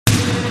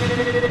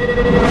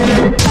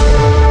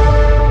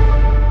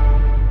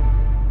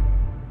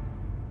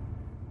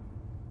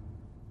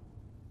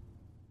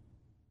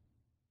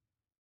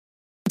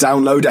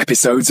Download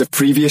episodes of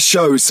previous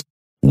shows.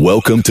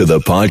 Welcome to the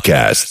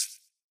podcast.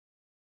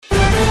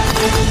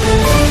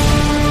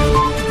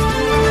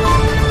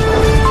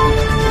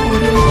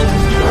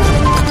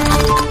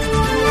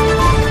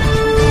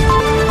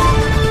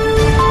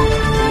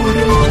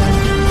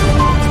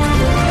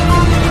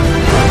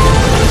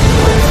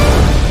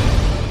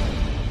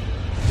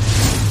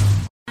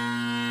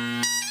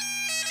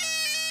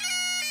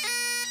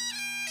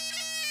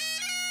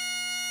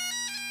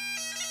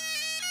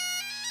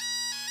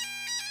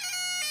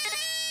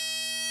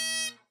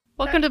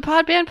 Welcome to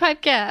Podband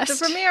Pipecast. The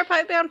premier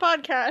Pipeband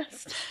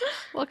podcast.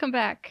 Welcome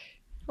back.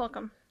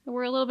 Welcome.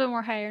 We're a little bit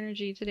more high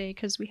energy today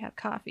because we have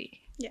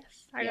coffee. Yes,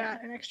 I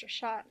got an extra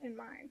shot in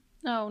mine.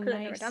 Oh, nice.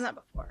 I've never done that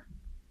before.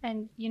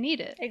 And you need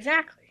it.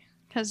 Exactly.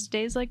 Because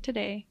days like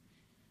today.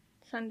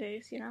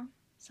 Sundays, you know.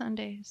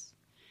 Sundays.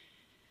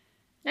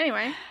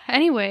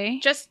 Anyway.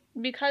 Just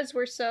because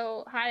we're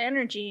so high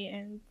energy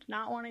and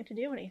not wanting to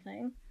do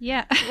anything.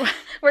 Yeah.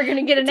 We're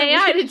going to get an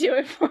AI to do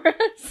it for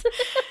us.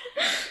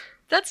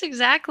 That's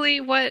exactly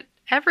what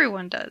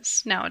everyone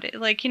does nowadays.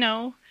 Like, you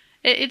know,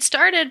 it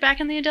started back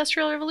in the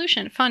Industrial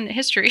Revolution. Fun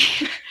history.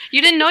 You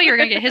didn't know you were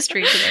going to get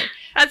history today.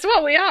 That's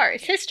what we are.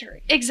 It's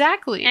history.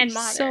 Exactly. And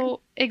modern.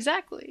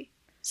 Exactly.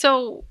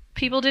 So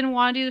people didn't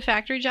want to do the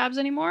factory jobs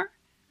anymore?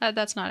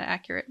 That's not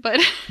accurate, but...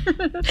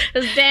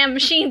 Those damn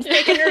machines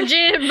taking her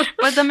jib.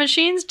 But the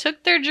machines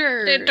took their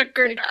gerb. They took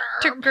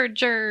her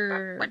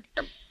gerb.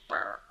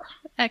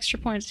 Extra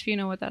points if you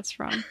know what that's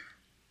from.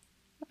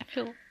 I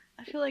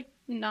feel like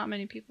not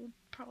many people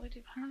probably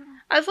do. I don't know.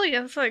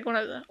 It's like one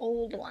of the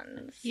old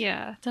ones.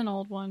 Yeah, it's an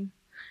old one.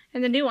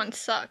 And the new one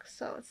sucks,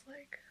 so it's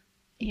like...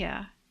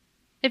 Yeah.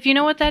 If you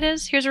know what that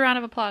is, here's a round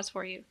of applause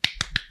for you.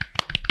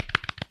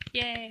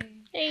 Yay.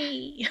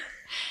 Hey.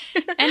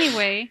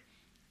 Anyway,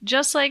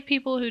 just like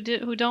people who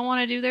don't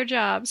want to do their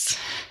jobs.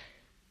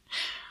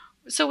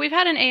 So we've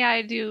had an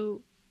AI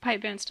do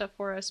pipe band stuff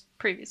for us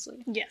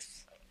previously.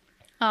 Yes.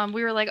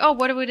 We were like, oh,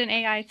 what would an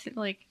AI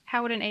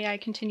how would an AI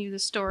continue the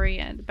story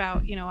and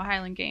about, you know,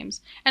 Highland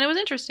Games? And it was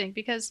interesting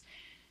because,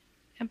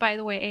 and by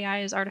the way,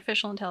 AI is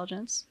artificial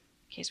intelligence,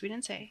 in case we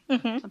didn't say.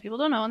 Mm-hmm. Some people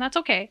don't know, and that's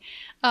okay.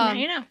 Now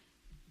you know.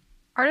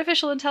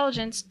 Artificial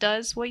intelligence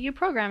does what you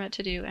program it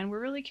to do, and we're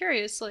really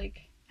curious,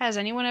 like, has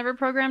anyone ever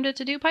programmed it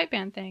to do pipe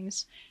band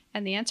things?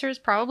 And the answer is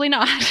probably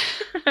not.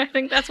 I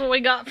think that's what we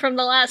got from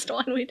the last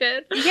one we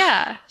did.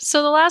 Yeah.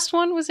 So the last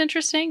one was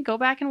interesting. Go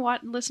back and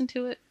listen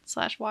to it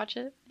 / watch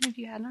it if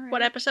you hadn't already.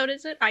 What episode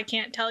is it? I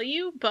can't tell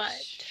you, but...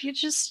 If you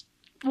just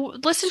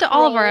listen to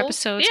all of our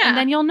episodes, and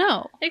then you'll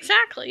know.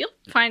 Exactly. You'll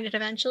find it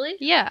eventually.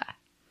 Yeah.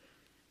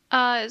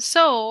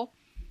 So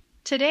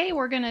today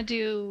we're going to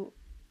do...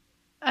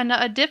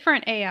 A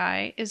different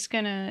AI is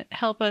going to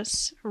help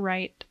us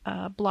write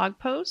a blog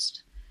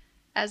post.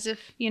 As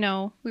if, you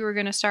know, we were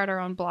going to start our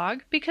own blog.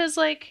 Because,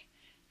 like,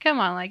 come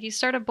on, like, you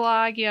start a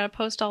blog, you got to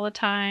post all the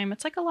time.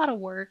 It's, like, a lot of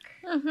work.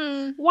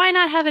 Mm-hmm. Why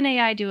not have an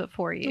AI do it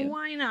for you?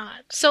 Why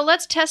not? So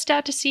let's test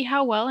out to see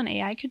how well an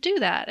AI could do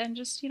that. And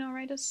just, you know,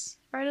 write us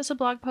a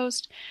blog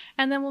post.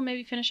 And then we'll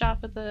maybe finish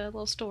off with a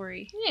little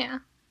story. Yeah.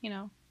 You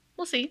know.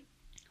 We'll see.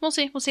 We'll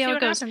see how it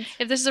goes. Happens.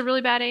 If this is a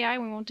really bad AI,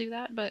 we won't do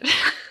that. But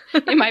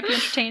it might be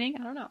entertaining.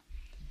 I don't know.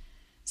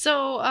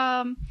 So,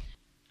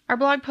 our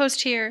blog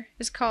post here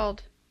is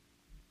called...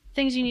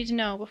 Things you need to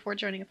know before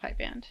joining a pipe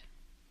band.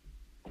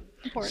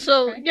 Important,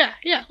 so, right?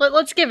 yeah.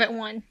 Let's give it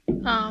one.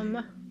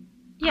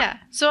 Yeah.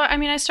 So, I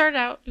mean, we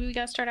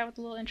got to start out with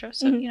a little intro.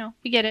 So, you know,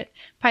 we get it.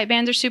 Pipe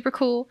bands are super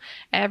cool.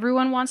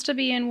 Everyone wants to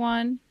be in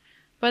one.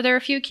 But there are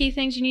a few key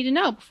things you need to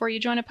know before you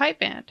join a pipe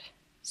band.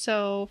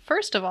 So,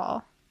 first of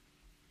all...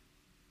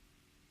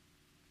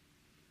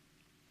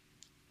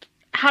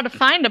 How to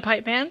find a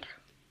pipe band?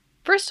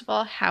 First of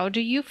all, how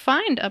do you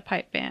find a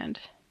pipe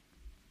band?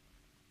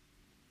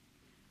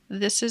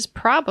 This is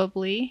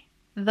probably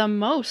the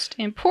most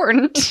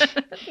important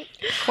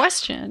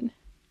question.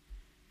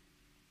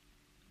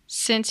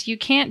 Since you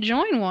can't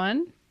join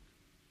one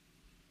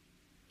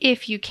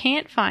if you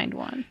can't find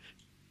one.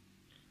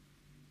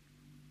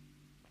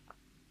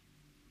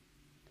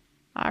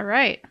 All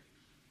right.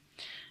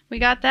 We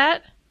got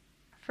that.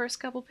 First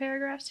couple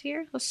paragraphs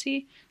here. Let's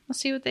see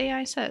what the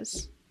AI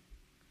says.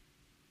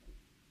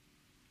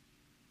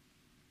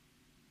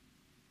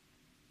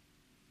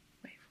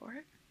 Wait for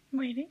it.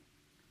 Waiting.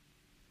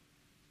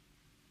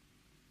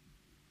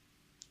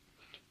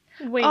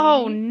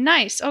 Oh,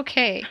 nice.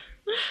 Okay.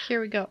 Here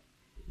we go.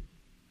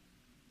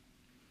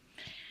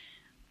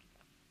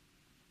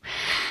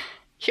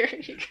 Here,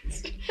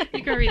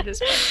 you can read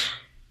this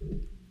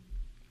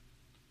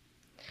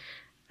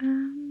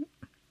one.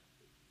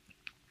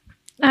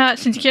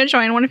 Since you can't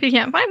join one if you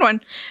can't find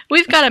one,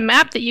 we've got a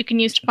map that you can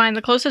use to find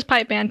the closest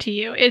pipe band to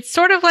you. It's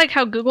sort of like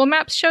how Google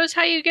Maps shows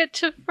how you get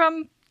to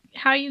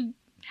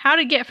how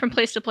to get from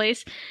place to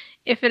place.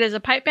 If it is a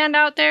pipe band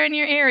out there in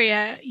your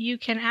area, you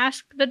can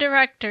ask the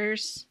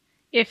directors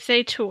if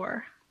they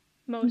tour.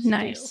 Most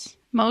Nice.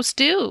 Most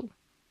do.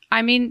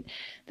 I mean,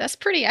 that's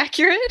pretty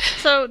accurate.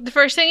 So the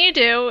first thing you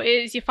do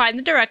is you find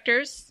the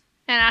directors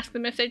and ask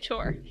them if they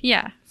tour.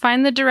 Yeah.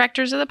 Find the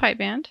directors of the pipe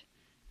band.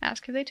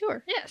 Ask if they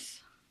tour.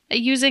 Yes.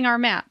 Using our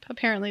map,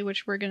 apparently,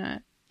 which we're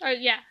gonna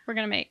Yeah.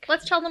 make.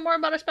 Let's tell them more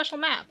about our special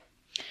map.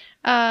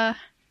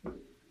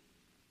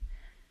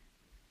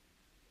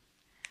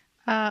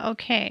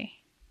 Okay.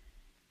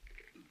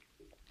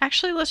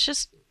 Actually, let's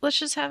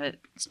just have it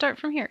start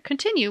from here.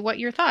 Continue what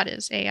your thought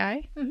is,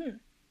 AI. Mm-hmm.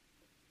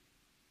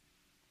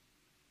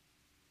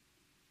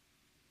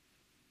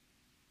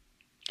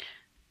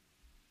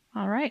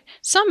 All right.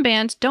 Some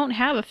bands don't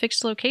have a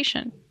fixed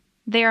location.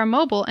 They are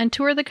mobile and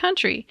tour the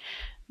country.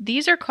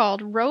 These are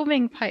called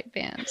roving pipe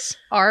bands,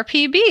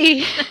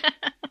 RPB.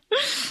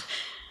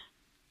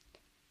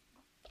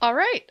 All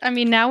right. I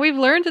mean, now we've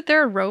learned that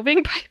there are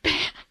roving pipe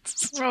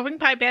bands. Roving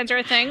pipe bands are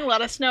a thing.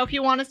 Let us know if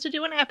you want us to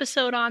do an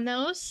episode on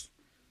those.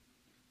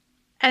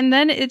 And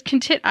then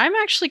I'm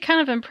actually kind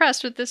of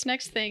impressed with this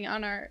next thing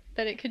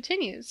that it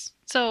continues.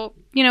 So,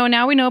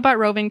 now we know about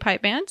roving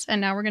pipe bands, and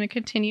now we're going to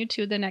continue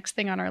to the next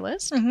thing on our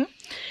list. Mm-hmm.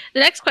 The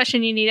next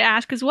question you need to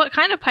ask is, what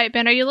kind of pipe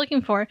band are you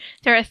looking for?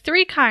 There are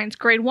 3 kinds,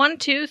 grade 1,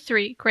 2,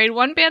 3. Grade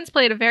 1 bands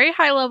play at a very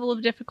high level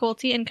of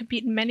difficulty and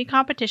compete in many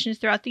competitions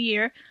throughout the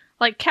year,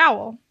 like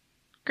Cowl.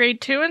 Grade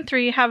 2 and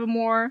 3 have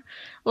more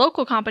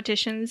local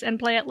competitions and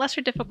play at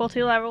lesser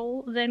difficulty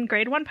level than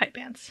grade 1 pipe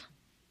bands.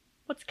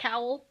 What's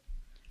Cowl?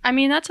 I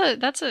mean, that's a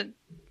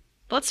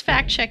let's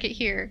fact check it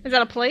here. Is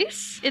that a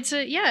place? It's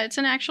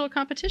an actual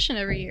competition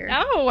every year.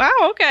 Oh,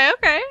 wow. Okay.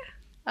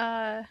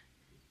 Cowl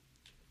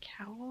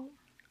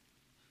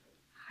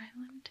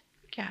Highland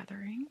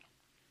Gathering.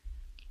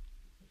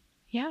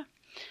 Yeah.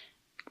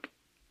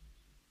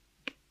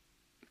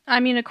 I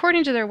mean,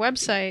 according to their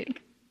website,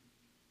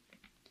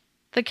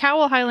 the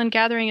Cowl Highland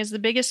Gathering is the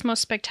biggest,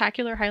 most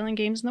spectacular Highland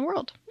Games in the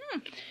world.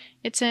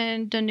 It's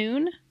in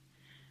Dunoon,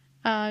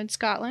 in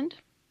Scotland,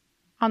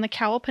 on the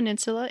Cowl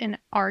Peninsula in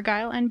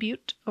Argyll and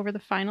Bute over the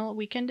final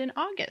weekend in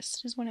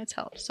August is when it's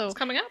held. So It's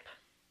coming up.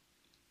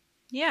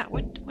 Yeah,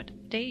 what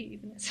day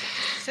even is it?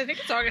 I think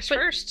it's August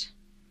 1st.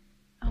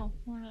 Oh,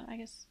 well, I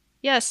guess.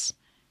 Yes.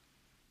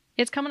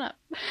 It's coming up.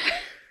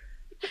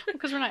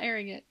 Because we're not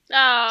airing it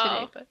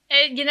today. But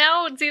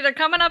It's either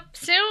coming up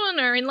soon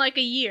or in like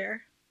a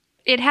year.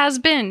 it has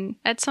been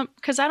at some...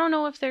 Because I don't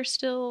know if they're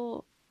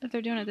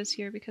doing it this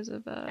year because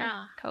of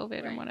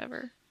COVID or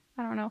whatever.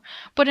 I don't know.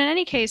 But in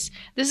any case,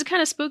 this is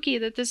kind of spooky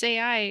that this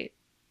AI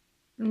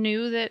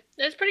knew that...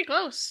 It's pretty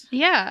close.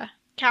 Yeah.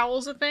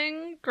 Cowl's a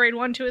thing. Grade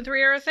 1, 2, and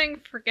 3 are a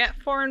thing. Forget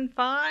 4 and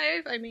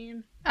 5.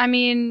 I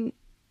mean,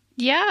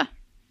 yeah.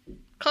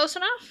 Close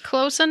enough.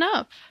 Close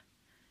enough.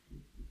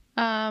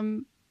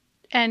 And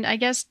I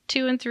guess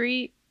 2 and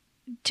 3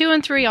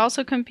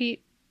 also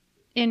compete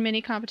in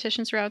many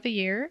competitions throughout the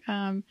year.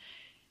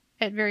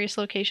 At various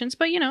locations,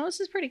 but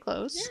this is pretty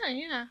close.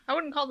 Yeah. I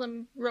wouldn't call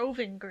them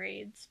roving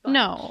grades. But...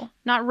 No,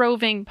 not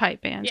roving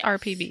pipe bands, yes.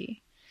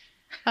 RPB.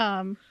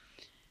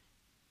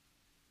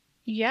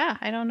 Yeah,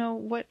 I don't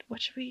know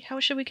how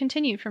should we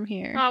continue from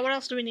here? What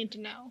else do we need to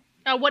know?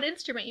 What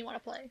instrument you want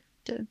to play?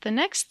 The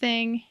next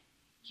thing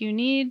you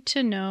need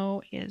to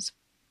know is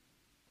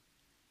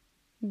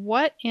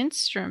what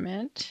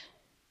instrument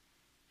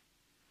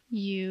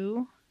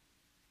you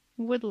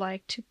would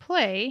like to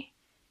play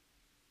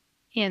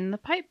in the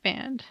pipe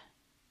band.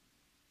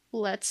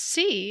 Let's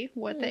see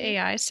what the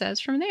AI says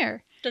from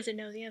there. Does it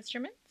know the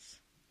instruments?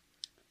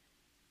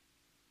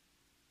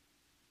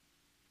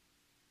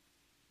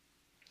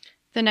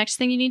 The next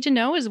thing you need to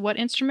know is what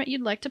instrument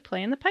you'd like to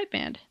play in the pipe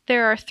band.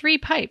 There are 3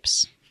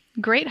 pipes: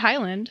 Great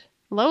Highland,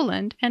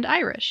 Lowland, and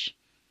Irish.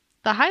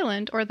 The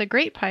Highland, or the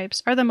Great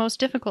Pipes, are the most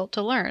difficult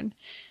to learn.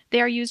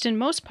 They are used in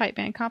most pipe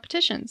band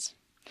competitions.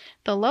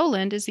 The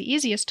Lowland is the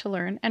easiest to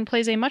learn and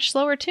plays a much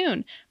slower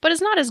tune, but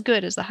is not as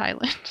good as the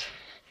Highland.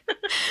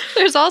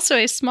 There's also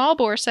a small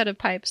bore set of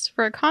pipes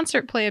for a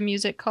concert play of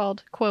music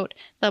called, quote,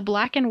 the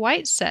Black and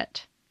White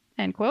Set,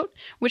 end quote,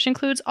 which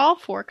includes all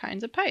 4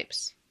 kinds of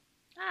pipes.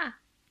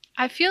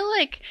 I feel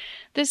like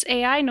this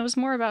AI knows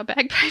more about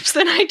bagpipes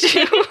than I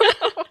do.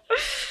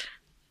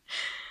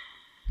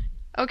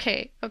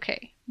 Okay.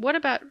 What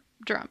about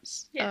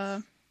drums?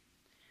 Yes.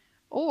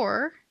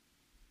 Or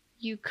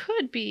you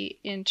could be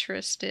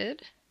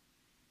interested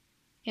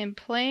in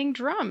playing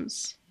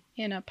drums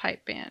in a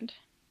pipe band.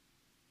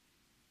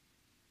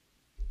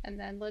 And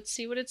then let's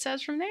see what it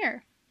says from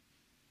there.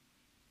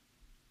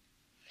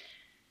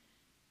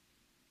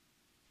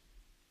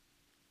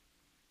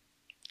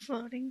 It's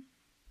loading.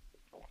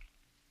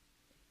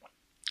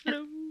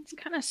 It's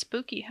kind of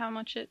spooky how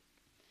much it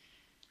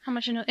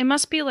knows. It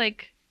must be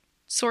like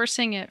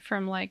sourcing it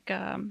from like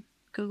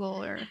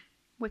Google or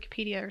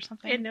Wikipedia or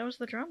something. It knows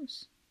the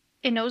drums.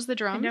 It knows the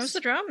drums? It knows the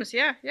drums,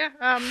 yeah.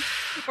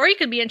 Or you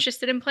could be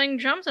interested in playing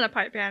drums in a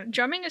pipe band.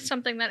 Drumming is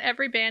something that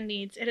every band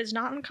needs. It is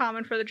not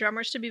uncommon for the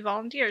drummers to be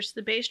volunteers.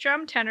 The bass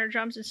drum, tenor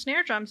drums, and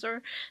snare drums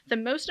are the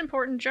most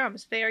important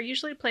drums. They are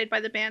usually played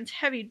by the band's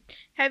heavy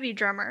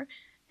drummer,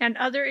 and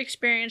other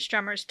experienced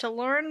drummers. To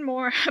learn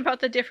more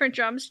about the different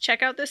drums,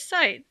 check out this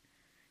site,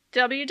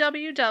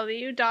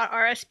 www.rspb.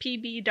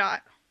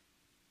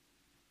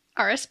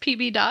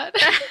 RSPB dot?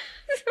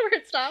 That's where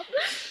it stopped.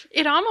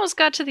 It almost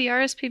got to the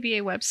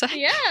RSPBA website.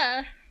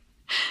 Yeah.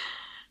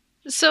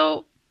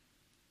 So,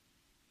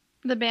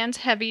 the band's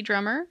heavy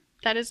drummer.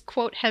 That is,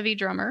 quote, heavy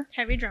drummer.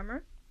 Heavy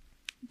drummer.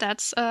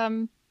 That's,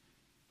 I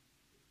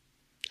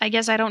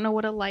guess I don't know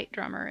what a light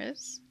drummer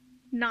is.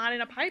 Not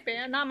in a pipe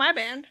band. Not my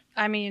band.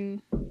 I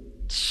mean,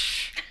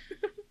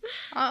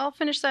 I'll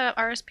finish that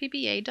at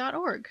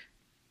rspba.org.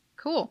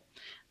 Cool.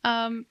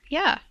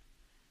 Yeah.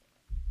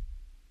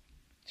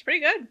 It's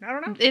pretty good. I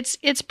don't know.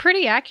 It's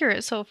pretty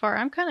accurate so far.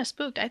 I'm kind of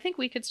spooked. I think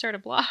we could start a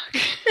blog.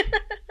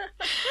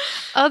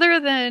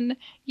 Other than,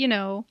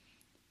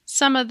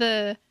 some of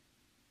the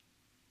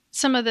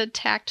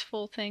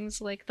tactful things,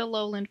 like the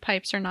lowland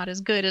pipes are not as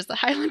good as the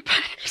highland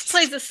pipes. It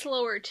plays a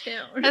slower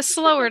tune. A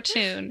slower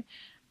tune.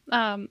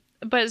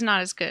 But it's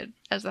not as good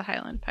as the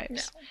highland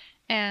pipes. No.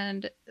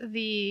 And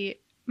the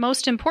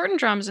most important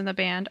drums in the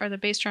band are the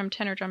bass drum,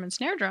 tenor drum, and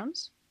snare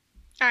drums.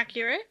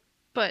 Accurate.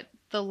 But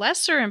the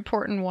lesser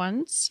important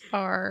ones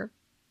are,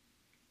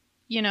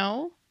 Maybe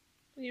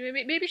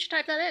you should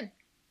type that in.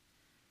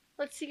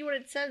 Let's see what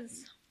it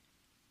says.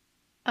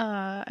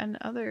 And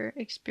other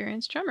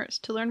experienced drummers.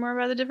 To learn more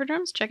about the different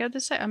drums, check out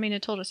this site. I mean,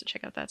 it told us to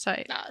check out that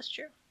site. No, that's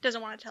true.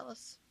 Doesn't want to tell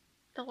us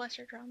the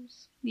lesser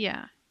drums.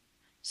 Yeah.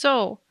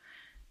 So,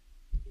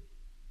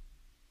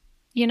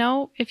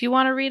 if you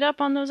want to read up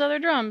on those other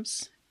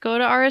drums, go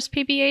to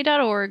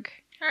rspba.org.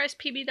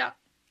 RSPB.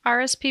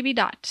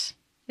 RSPB.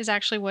 Is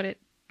actually what it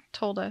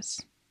told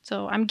us.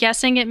 So I'm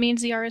guessing it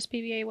means the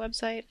RSPBA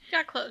website.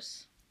 Got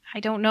close. I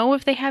don't know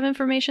if they have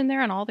information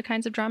there on all the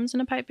kinds of drums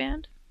in a pipe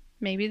band.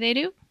 Maybe they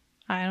do.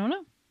 I don't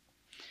know.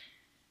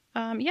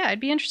 Yeah,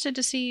 I'd be interested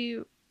to see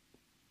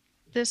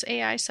this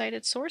AI cite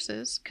its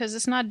sources, because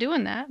it's not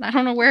doing that. I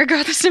don't know where it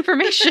got this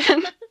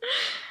information.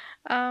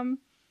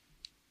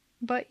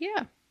 But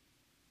yeah.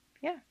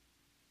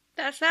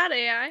 That's that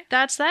AI.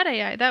 That's that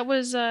AI. That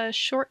was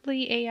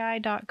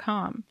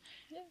shortlyai.com.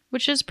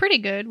 Which is pretty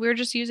good. We're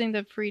just using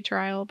the free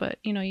trial, but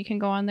you can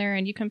go on there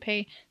and you can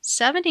pay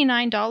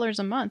 $79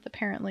 a month,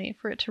 apparently,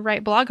 for it to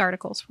write blog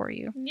articles for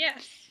you.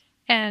 Yes.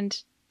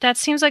 And that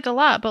seems like a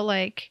lot, but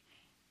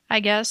I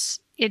guess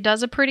it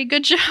does a pretty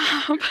good job.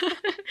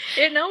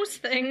 It knows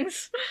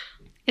things.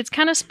 It's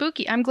kind of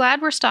spooky. I'm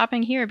glad we're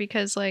stopping here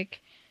because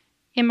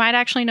it might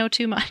actually know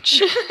too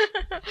much.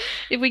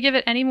 If we give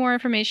it any more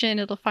information,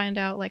 it'll find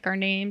out our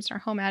names, our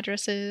home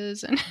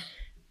addresses, and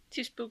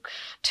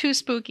Too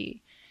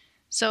spooky.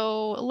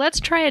 So let's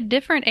try a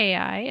different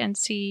AI and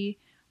see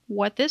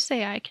what this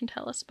AI can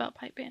tell us about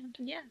pipe band.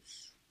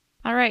 Yes.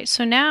 All right,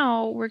 so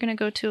now we're going to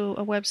go to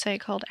a website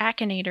called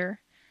Akinator,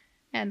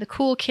 and the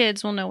cool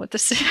kids will know what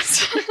this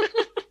is.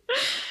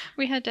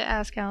 We had to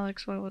ask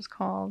Alex what it was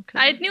called.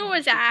 I knew it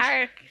was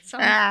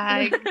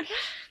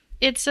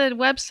It's a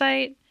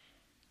website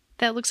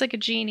that looks like a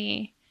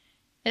genie.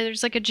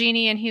 There's a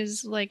genie, and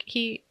he's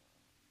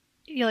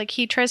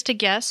he tries to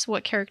guess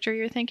what character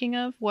you're thinking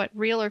of, what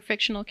real or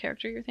fictional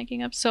character you're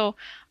thinking of. So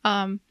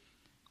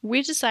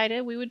we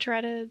decided we would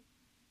try to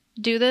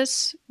do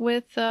this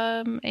with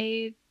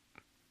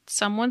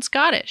someone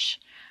Scottish.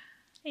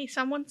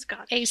 Someone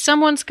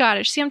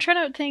Scottish. See, I'm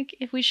trying to think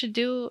if we should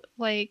do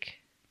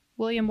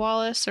William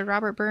Wallace or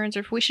Robert Burns,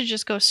 or if we should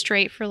just go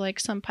straight for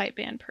some pipe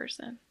band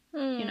person.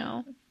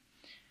 I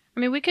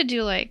mean, we could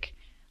do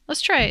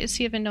let's try it and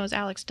see if it knows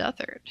Alex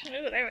Duthard.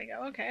 Oh, there we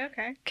go.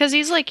 Okay. Because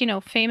he's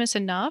famous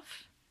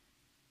enough,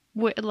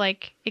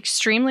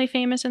 extremely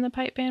famous in the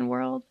pipe band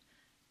world.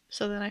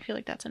 So then I feel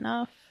like that's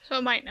enough. So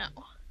it might know.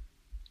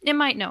 It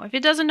might know. If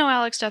it doesn't know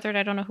Alex Duthard,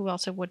 I don't know who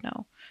else it would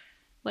know.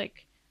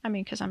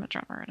 Because I'm a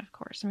drummer, and of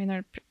course. There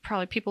are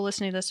probably people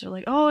listening to this who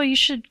are oh, you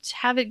should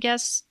have it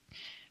guess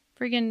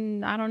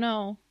friggin', I don't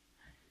know,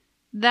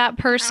 that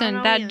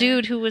person, that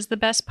dude who was the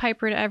best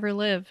piper to ever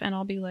live. And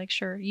I'll be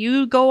sure,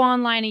 you go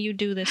online and you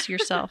do this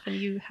yourself and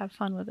you have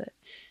fun with it.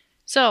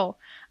 So,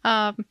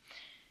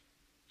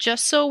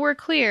 just so we're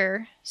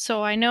clear,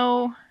 so I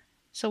know,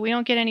 so we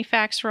don't get any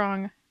facts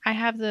wrong, I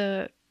have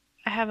a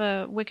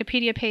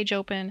Wikipedia page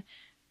open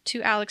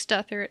to Alex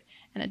Duthard,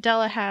 and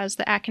Adela has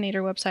the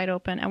Akinator website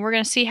open, and we're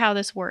going to see how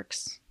this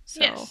works.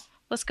 So, yes.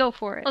 Let's go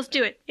for it. Let's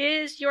do it.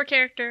 Is your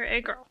character a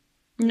girl?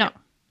 No.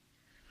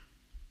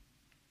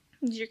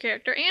 Is your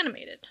character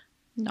animated?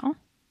 No.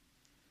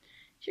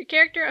 Is your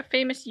character a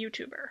famous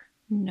YouTuber?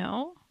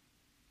 No.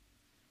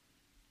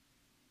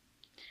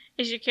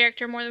 Is your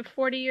character more than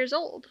 40 years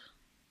old?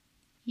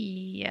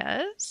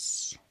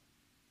 Yes.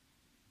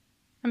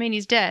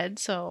 He's dead,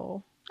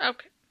 so...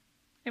 Okay.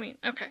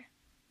 Okay.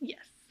 Yes.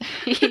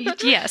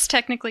 Yes,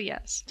 technically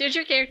yes. Did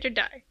your character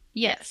die?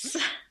 Yes.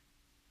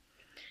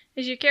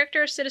 Is your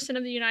character a citizen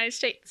of the United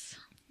States?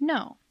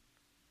 No.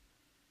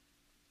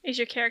 Is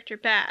your character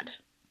bad?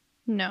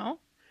 No.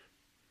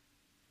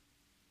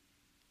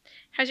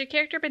 Has your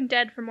character been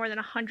dead for more than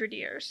 100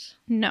 years?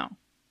 No.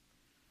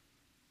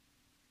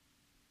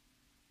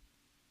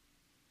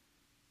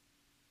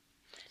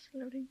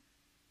 Loading.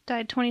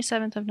 Died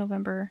 27th of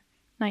November,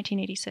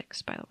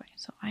 1986, by the way.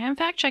 So I am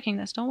fact-checking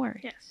this, don't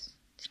worry. Yes.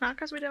 It's not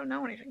because we don't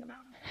know anything about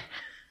him.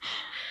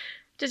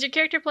 Does your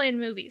character play in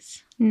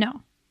movies?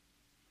 No.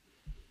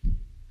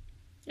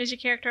 Is your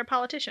character a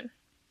politician?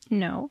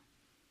 No.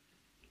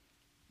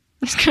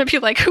 It's gonna be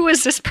like, who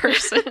is this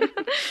person?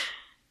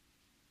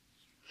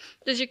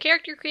 Does your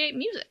character create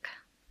music?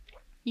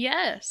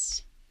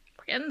 Yes.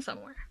 We're getting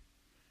somewhere.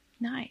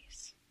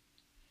 Nice.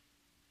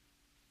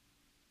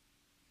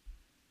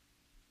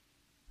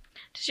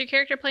 Does your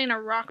character play in a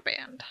rock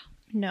band?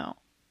 No.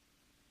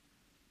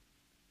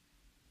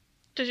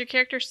 Does your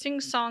character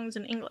sing songs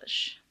in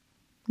English?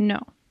 No.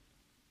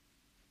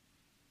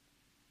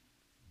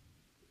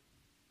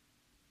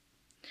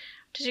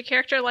 Does your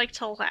character like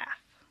to laugh?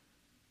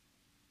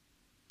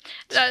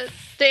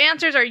 The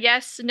answers are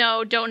yes,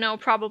 no, don't know,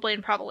 probably,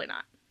 and probably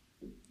not.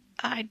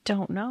 I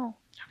don't know.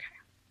 Okay.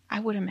 I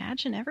would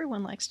imagine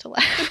everyone likes to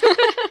laugh.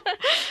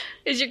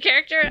 Is your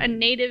character a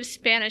native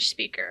Spanish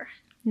speaker?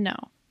 No.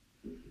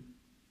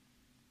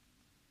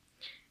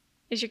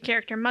 Is your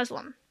character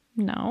Muslim?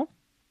 No.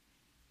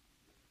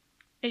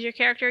 Is your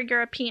character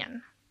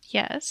European?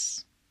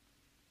 Yes.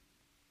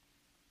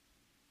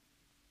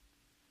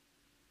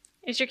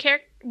 Was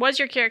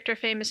your character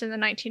famous in the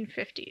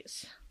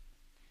 1950s?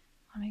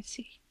 Let me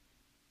see.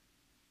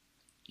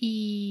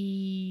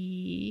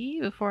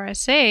 Before I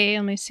say,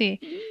 let me see.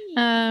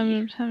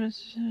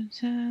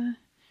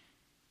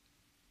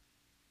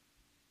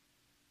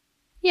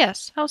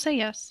 Yes, I'll say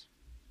yes.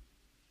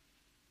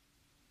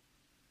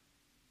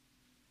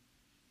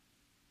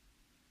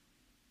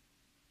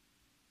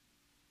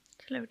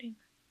 It's loading.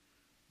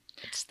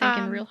 It's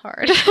thinking real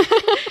hard.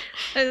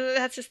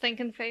 That's his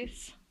thinking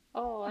face.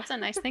 Oh, that's a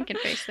nice thinking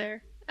face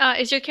there.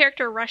 Is your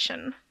character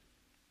Russian?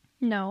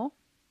 No.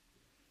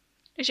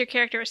 Is your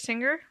character a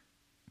singer?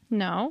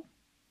 No.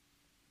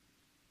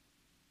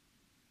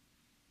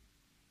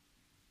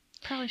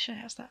 Probably should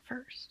have asked that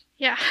first.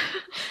 Yeah.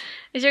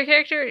 Is your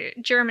character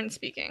German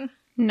speaking?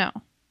 No.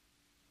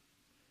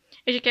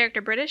 Is your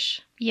character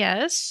British?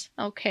 Yes.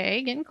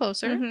 Okay, getting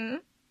closer. Mm-hmm.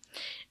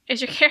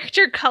 Is your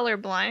character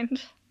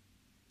colorblind?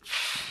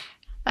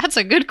 That's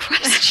a good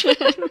question.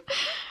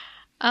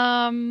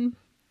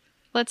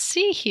 Let's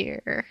see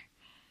here.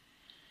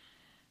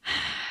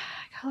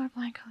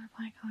 Colorblind.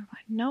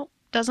 Nope,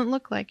 doesn't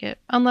look like it.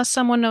 Unless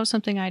someone knows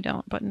something I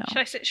don't, but no.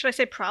 Should I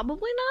say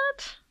probably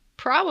not?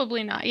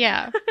 Probably not,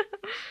 yeah.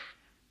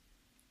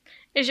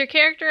 Is your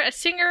character a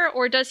singer,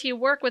 or does he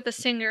work with a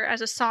singer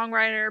as a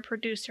songwriter,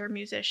 producer,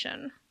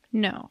 musician?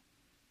 No.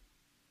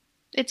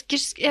 It's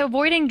just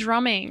avoiding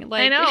drumming.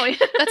 Like, I know.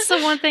 That's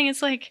the one thing.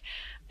 It's like,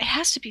 it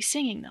has to be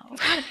singing, though.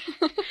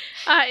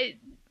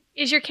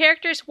 Is your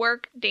character's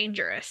work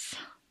dangerous?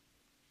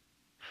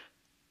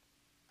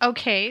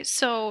 Okay,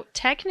 so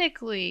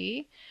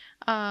technically,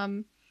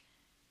 Alex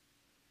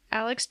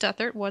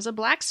Duthert was a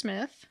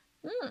blacksmith.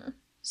 Mm.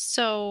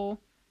 So,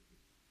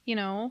 you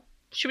know,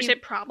 Should we say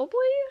probably?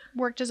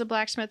 worked as a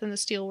blacksmith in the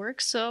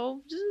steelworks.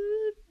 So,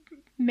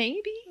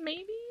 maybe,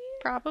 Maybe?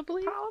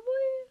 probably. Probably?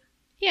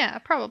 Yeah,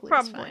 probably.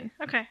 Is fine.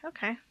 Okay.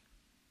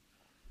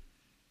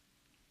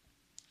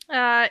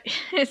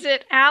 Is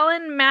it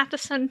Alan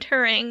Matheson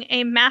Turing,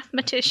 a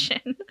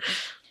mathematician?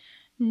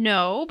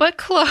 No, but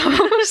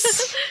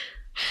close.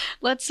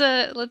 Let's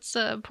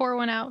pour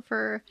one out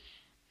for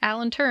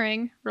Alan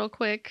Turing real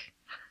quick.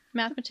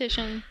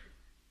 Mathematician.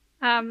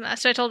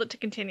 So I told it to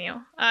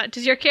continue.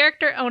 Does your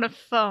character own a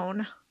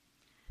phone?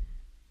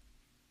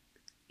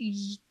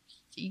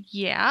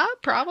 Yeah,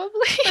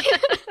 probably.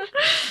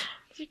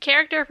 Is your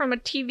character from a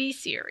TV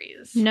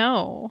series?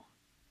 No.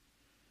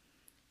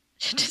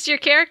 Does your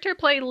character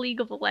play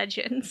League of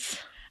Legends?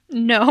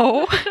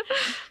 No.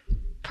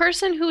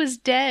 Person who is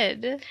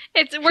dead.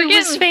 We're who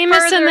was getting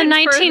famous in the further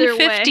and further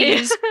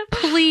 1950s. away.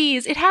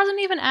 Please. It hasn't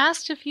even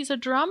asked if he's a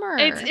drummer.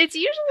 It's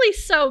usually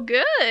so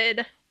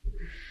good.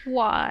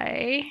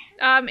 Why?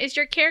 Is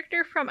your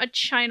character from a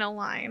China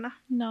line?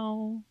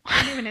 No.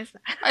 What even is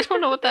that? I don't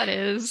know what that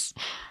is.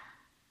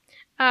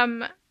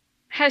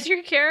 Has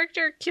your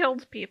character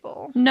killed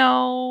people?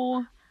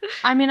 No.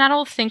 I mean, I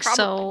don't think Probably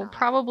so. not.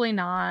 Probably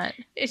not.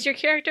 Is your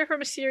character from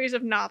a series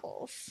of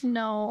novels?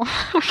 No.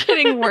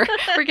 We're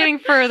getting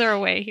further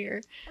away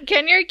here.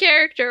 Can your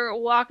character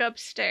walk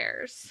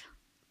upstairs?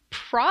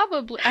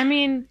 Probably. I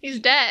mean, He's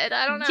dead.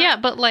 I don't know. yeah,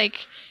 but like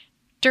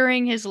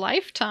during his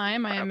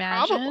lifetime, I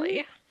imagine.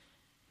 Probably.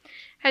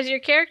 Has your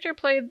character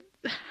played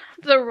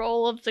the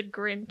role of the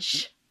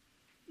Grinch?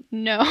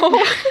 No.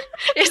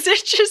 Is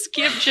it just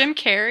Jim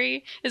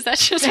Carrey? Is that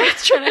just what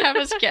it's trying to have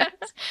us guess?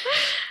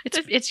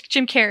 It's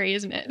Jim Carrey,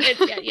 isn't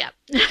it? Yeah.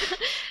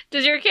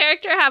 Does your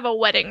character have a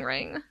wedding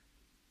ring?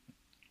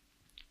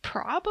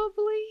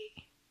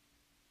 Probably.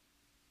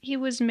 He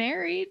was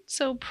married,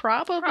 so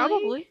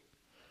probably.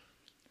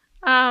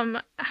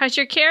 Has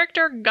your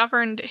character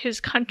governed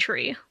his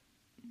country?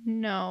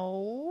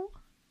 No.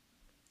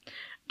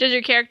 Does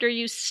your character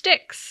use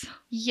sticks?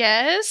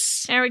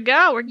 Yes. There we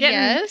go. We're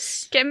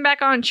getting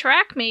back on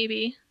track,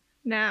 maybe.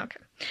 No.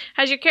 Okay.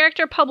 Has your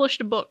character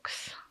published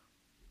books?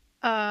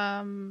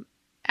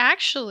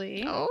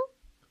 Actually, Oh?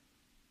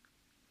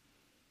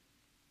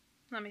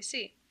 let me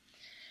see.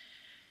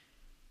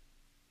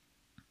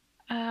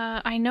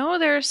 I know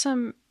there's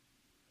some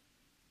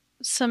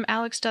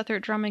Alex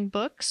Duthert drumming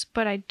books,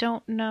 but I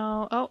don't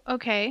know. Oh,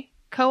 okay.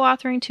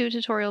 Co-authoring 2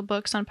 tutorial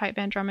books on pipe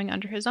band drumming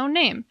under his own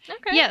name.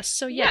 Okay. Yes,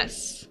 so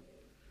yes.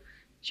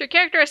 Is your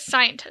character a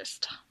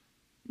scientist?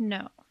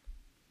 No.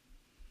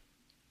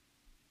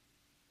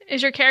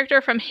 Is your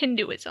character from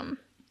Hinduism?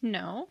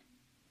 No.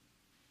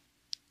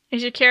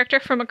 Is your character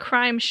from a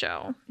crime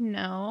show?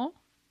 No.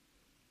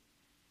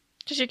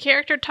 Does your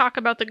character talk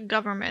about the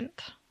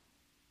government?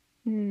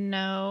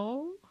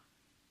 No.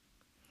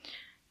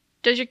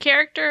 Does your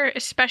character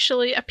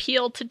especially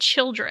appeal to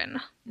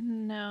children?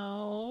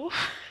 No.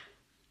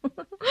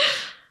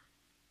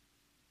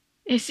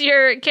 Is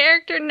your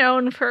character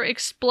known for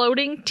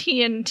exploding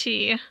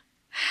TNT?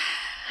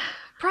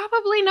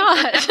 Probably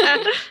not.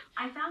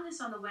 I found this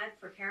on the web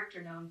for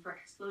character known for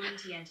exploding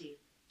TNT.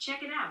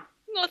 Check it out.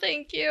 No,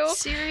 thank you.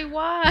 Siri,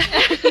 why?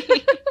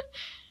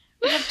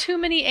 We have too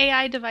many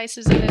AI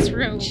devices in this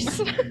room.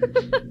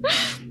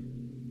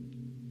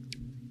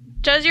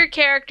 Does your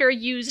character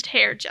use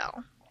hair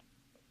gel?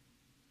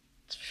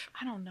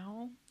 I don't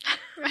know.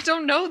 I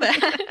don't know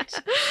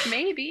that.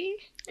 Maybe.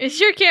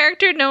 Is your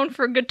character known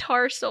for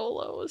guitar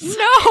solos?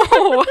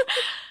 No!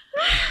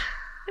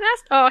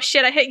 Oh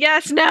shit, I hit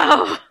yes,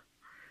 no! Okay,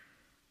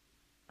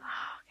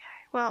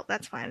 well,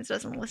 that's fine. It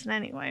doesn't listen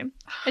anyway.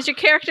 Has your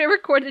character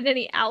recorded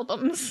any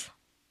albums?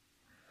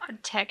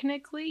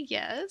 Technically,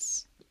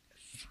 yes.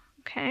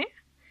 Okay.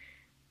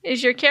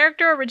 Is your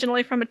character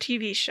originally from a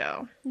TV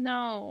show?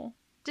 No.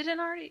 Didn't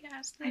already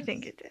ask this? I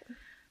think it did.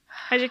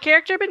 Has your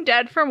character been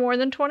dead for more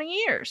than 20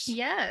 years?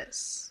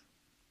 Yes.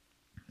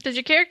 Does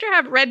your character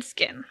have red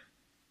skin?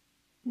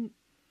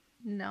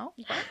 No.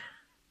 What?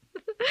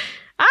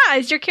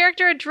 Is your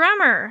character a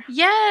drummer?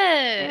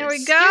 Yes. There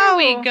we go.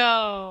 Here we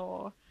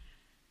go.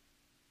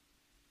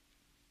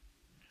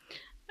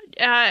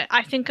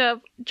 I think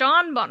of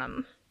John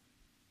Bonham.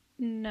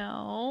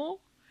 No.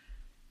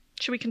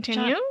 Should we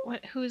continue?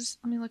 Let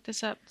me look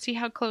this up. See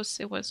how close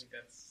it was.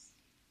 That's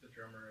the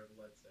drummer of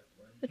Led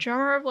Zeppelin. The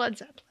drummer of Led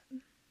Zeppelin.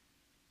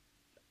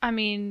 I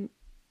mean,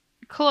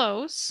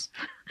 close.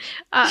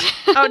 Oh,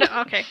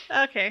 no, okay.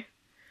 Okay.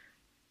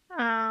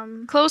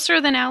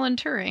 Closer than Alan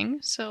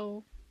Turing,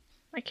 so...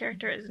 My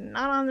character is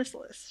not on this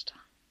list.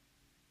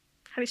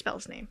 How do you spell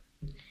his name?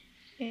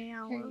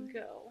 Here you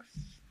go.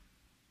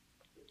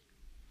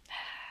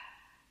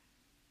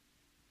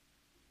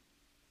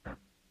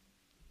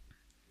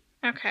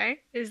 Okay.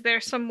 Is there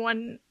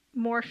someone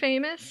more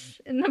famous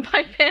in the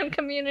pipe band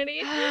community?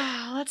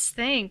 Let's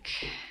think.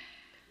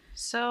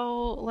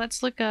 So,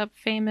 let's look up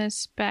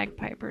famous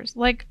bagpipers.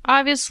 Like,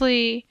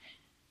 obviously,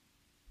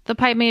 the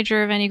pipe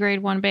major of any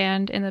grade 1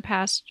 band in the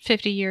past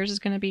 50 years is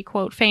going to be,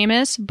 quote,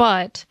 famous,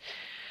 but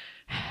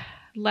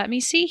let me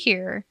see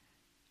here.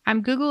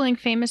 I'm Googling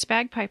famous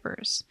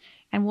bagpipers,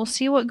 and we'll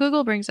see what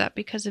Google brings up,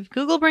 because if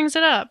Google brings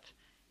it up,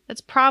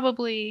 that's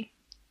probably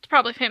It's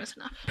probably famous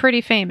enough.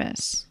 pretty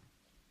famous.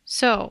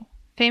 So,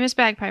 famous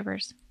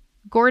bagpipers.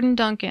 Gordon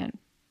Duncan.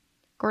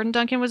 Gordon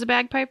Duncan was a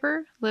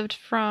bagpiper, lived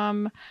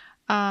from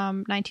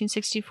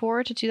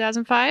 1964 to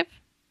 2005.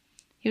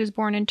 He was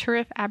born in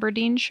Turriff,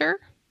 Aberdeenshire.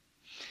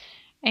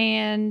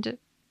 And,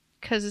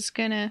 because it's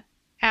going to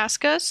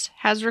ask us,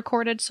 has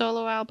recorded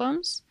solo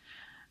albums.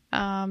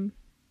 And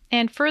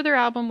further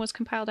album was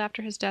compiled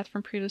after his death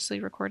from previously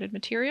recorded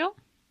material.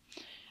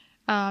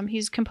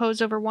 He's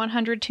composed over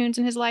 100 tunes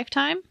in his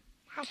lifetime.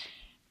 Wow.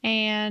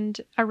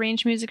 And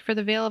arranged music for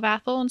the Vale of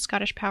Atholl and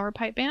Scottish Power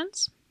pipe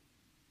bands.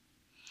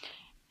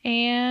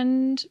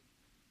 And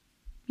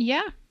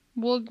yeah,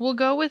 we'll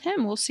go with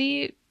him. We'll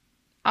see.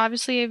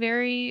 Obviously, a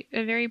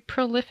very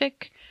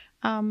prolific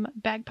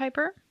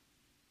bagpiper.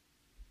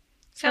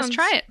 Sounds Let's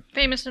try it.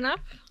 famous enough.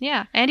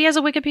 Yeah, and he has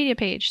a Wikipedia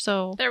page,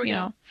 so There we you go.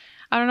 know,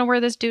 I don't know where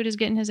this dude is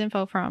getting his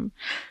info from,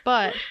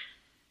 but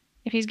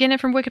if he's getting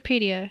it from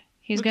Wikipedia,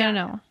 he's We gonna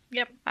got know.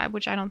 Yep.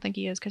 Which I don't think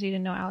he is, because he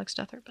didn't know Alex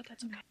Duthert, but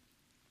that's okay.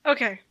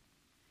 Okay.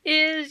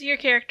 Is your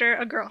character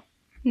a girl?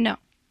 No.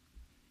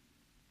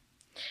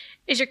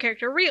 Is your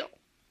character real?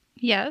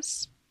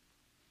 Yes.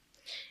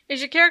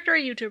 Is your character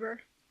a YouTuber?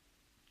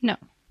 No.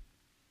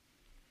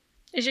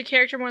 Is your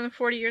character more than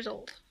 40 years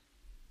old?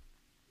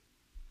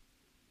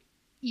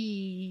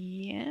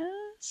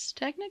 Yes,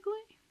 technically.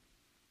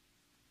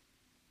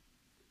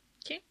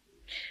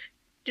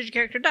 Did your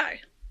character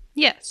die?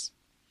 Yes.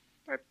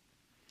 Is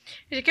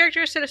your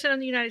character a citizen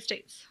of the United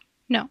States?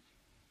 No.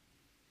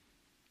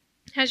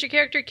 Has your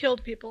character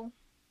killed people?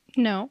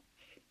 No.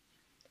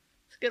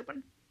 It's a good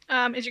one.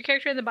 Is your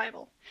character in the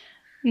Bible?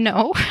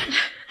 No.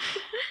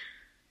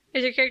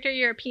 Is your character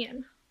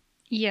European?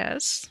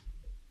 Yes.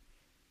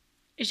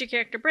 Is your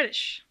character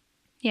British?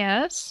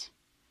 Yes.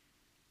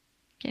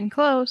 Getting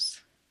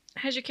close.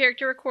 Has your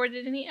character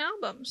recorded any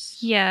albums?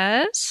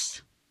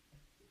 Yes.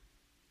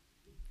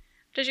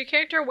 Does your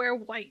character wear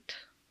white?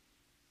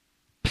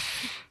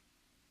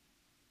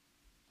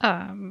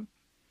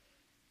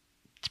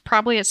 It's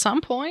Probably at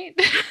some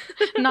point.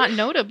 Not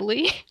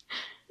notably.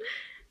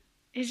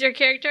 Is your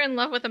character in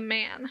love with a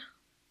man?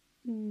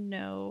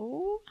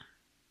 No.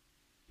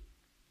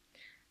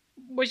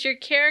 Was your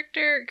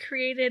character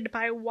created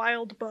by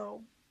Wild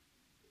Bow?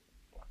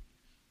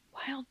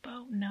 Wild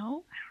Bow?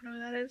 No. I don't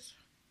know who that is.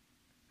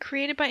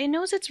 Created by... It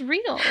knows it's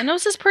real. It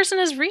knows this person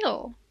is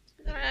real.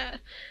 Some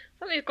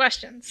of these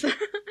questions.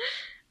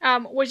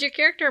 Was your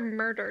character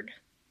murdered?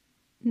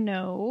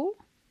 No.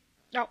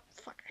 Oh,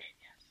 fuck.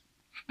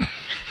 Yes.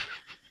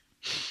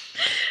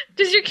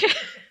 Does your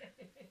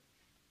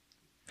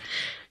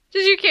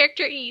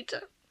character eat?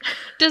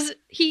 Does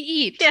he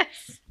eat?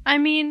 Yes. I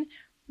mean,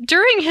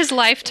 during his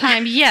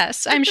lifetime,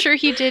 yes. I'm sure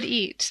he did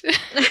eat.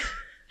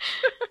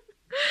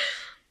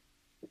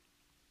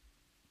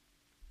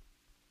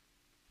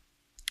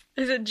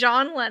 Is it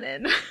John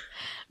Lennon?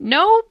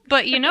 No,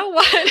 but you know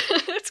what?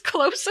 It's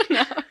close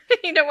enough.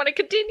 You don't want to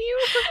continue?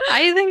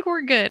 I think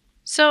we're good.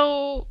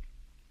 So,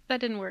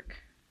 that didn't work.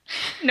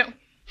 No.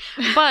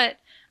 But,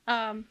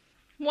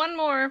 one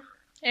more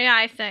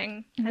AI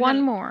thing.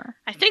 one more.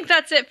 I think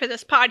that's it for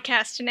this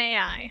podcast in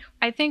AI.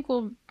 I think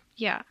we'll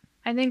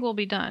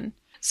be done.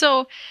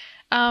 So,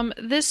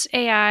 this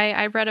AI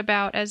I read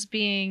about as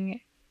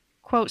being,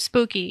 quote,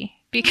 spooky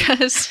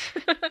because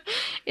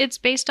it's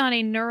based on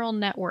a neural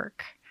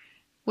network,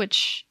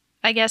 which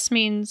I guess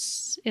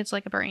means it's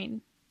like a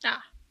brain.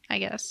 Ah. I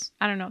guess.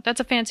 I don't know. That's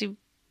a fancy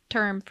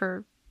term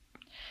for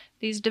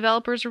these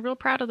developers are real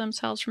proud of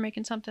themselves for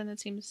making something that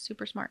seems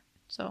super smart.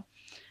 So,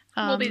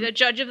 we'll be the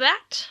judge of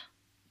that.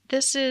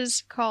 This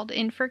is called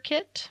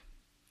InferKit.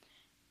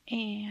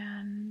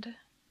 And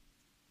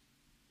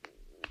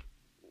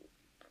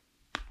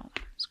hold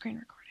on, screen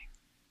recording.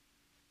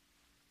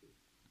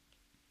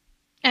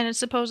 And it's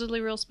supposedly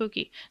real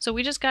spooky. So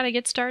we just got to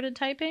get started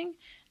typing,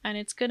 and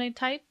it's going to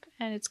type,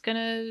 and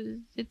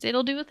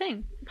it'll do a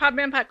thing. Pod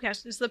Band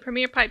Podcast is the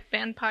premier pipe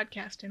band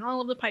podcast in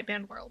all of the pipe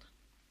band world.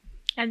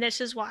 And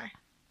this is why.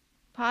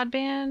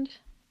 Podband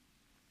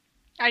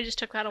I just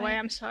took that away.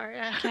 I'm sorry.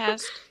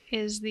 Cast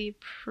is the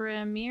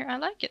premier. I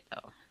like it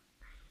though.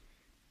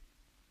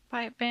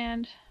 Pipe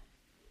Band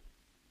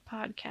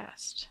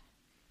Podcast.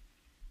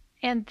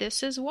 And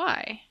this is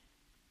why.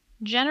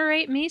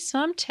 Generate me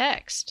some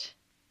text.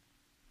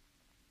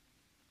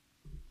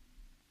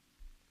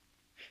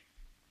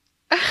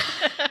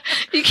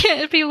 You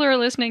can't, people who are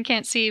listening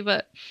can't see,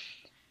 but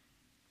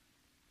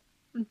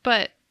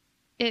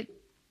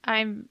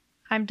I'm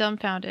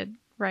dumbfounded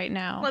right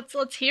now.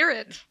 Let's hear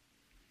it.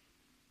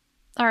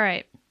 All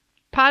right.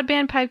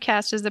 Podband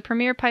Pipecast is the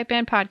premier pipe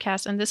band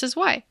podcast, and this is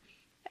why.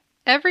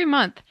 Every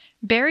month,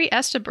 Barry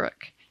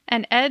Estabrook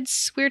and Ed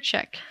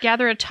Swierczek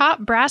gather a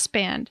top brass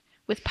band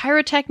with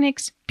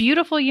pyrotechnics,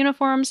 beautiful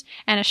uniforms,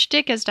 and a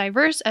shtick as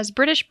diverse as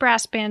British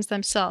brass bands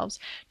themselves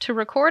to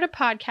record a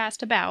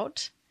podcast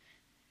about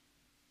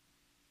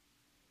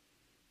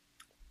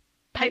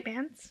Pipe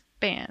bands?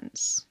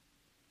 Bands.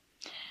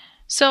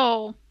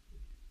 So,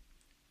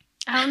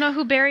 I don't know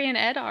who Barry and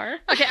Ed are.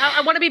 Okay,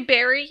 I want to be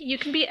Barry. You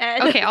can be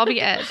Ed. Okay, I'll be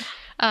Ed.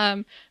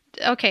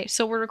 Okay,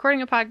 so we're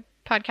recording a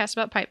podcast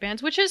about pipe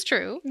bands, which is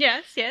true.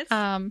 Yes.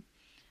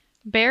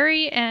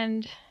 Barry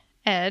and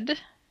Ed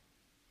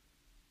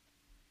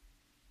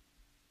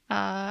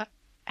have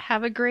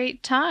a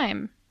great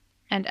time,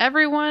 and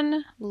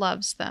everyone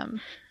loves them.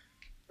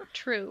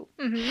 True.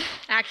 Mm-hmm.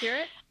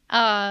 Accurate.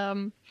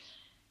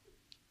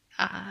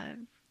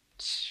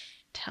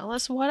 Tell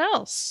us what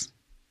else.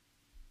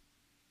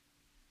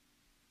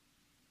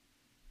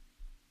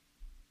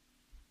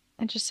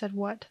 I just said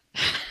what?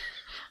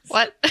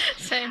 What?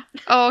 Same.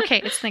 Oh,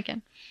 okay. It's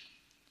thinking.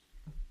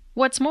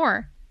 What's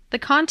more, the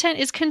content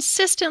is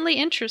consistently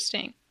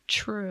interesting.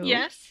 True.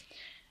 Yes.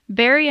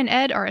 Barry and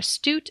Ed are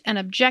astute and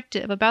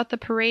objective about the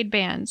parade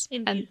bands.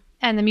 Indeed.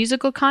 And the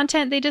musical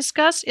content they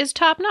discuss is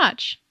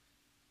top-notch.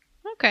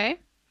 Okay.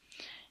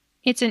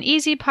 It's an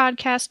easy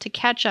podcast to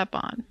catch up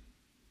on.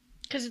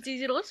 Because it's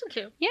easy to listen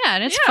to. Yeah,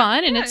 and it's Yeah,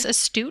 fun, and yeah. it's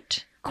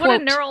astute. What a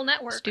Quote, neural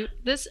network. astute.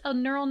 This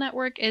neural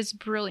network is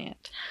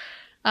brilliant.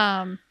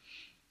 I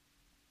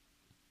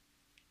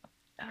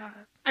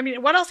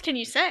mean, what else can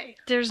you say?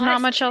 There's not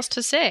Honestly. much else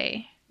to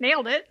say.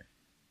 Nailed it.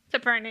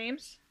 Except for our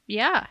names.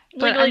 Yeah.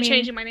 Legally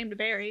changing my name to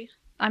Barry.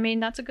 I mean,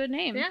 that's a good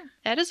name. Yeah.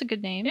 Ed is a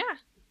good name. Yeah.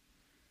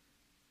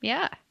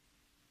 Yeah.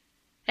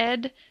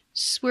 Ed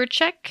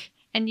Swierczek,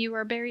 and you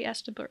are Barry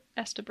Estabrook.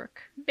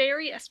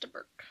 Barry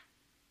Estabrook.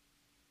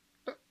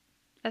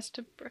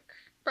 Estabrook.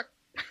 Brook.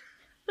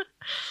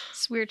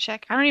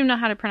 Swierczek. I don't even know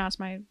how to pronounce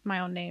my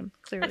own name,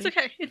 clearly. That's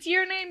okay. It's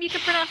your name. You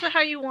can pronounce it how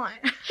you want.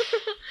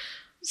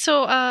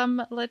 So,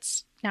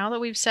 let's, now that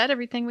we've said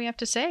everything we have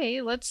to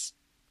say,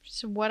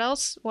 so what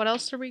else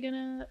are we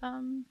gonna,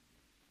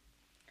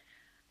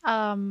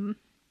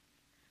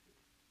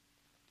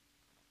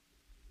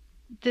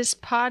 this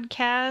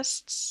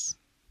podcast's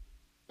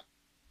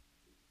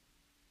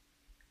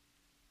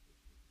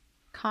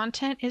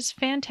content is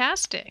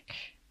fantastic.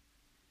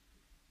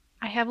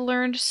 I have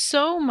learned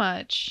so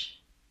much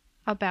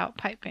about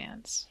pipe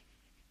bands.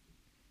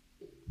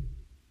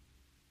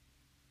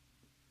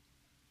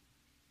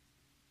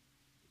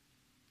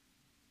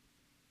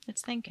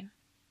 It's thinking.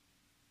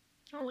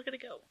 Oh, look at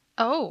it go.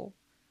 Oh.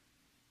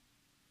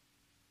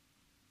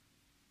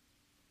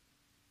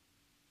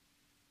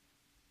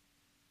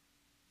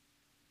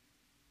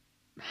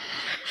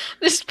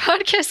 This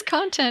podcast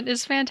content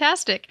is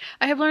fantastic.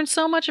 I have learned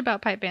so much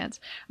about pipe bands.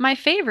 My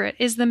favorite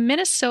is the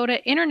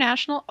Minnesota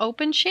International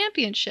Open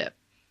Championship.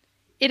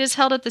 It is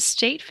held at the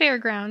state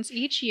fairgrounds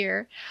each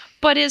year,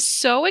 but is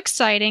so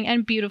exciting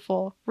and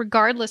beautiful,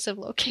 regardless of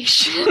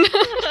location.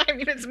 I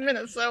mean, it's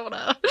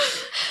Minnesota.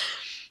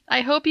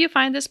 I hope you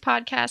find this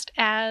podcast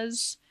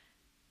as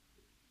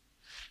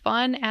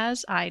fun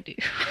as I do.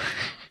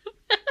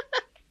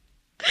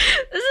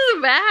 This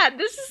is bad.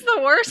 This is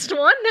the worst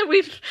one that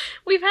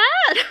we've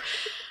had.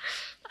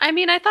 I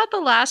mean, I thought the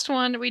last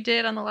one we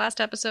did on the last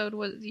episode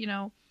was,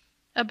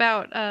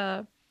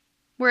 about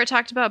where it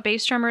talked about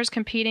bass drummers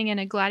competing in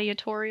a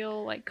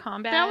gladiatorial like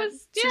combat.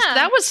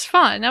 That was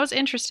fun. That was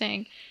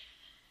interesting.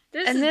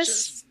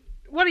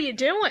 What are you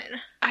doing?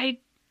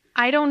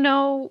 I don't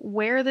know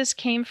where this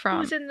came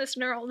from. Who's in this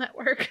neural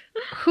network?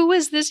 Who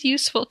is this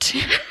useful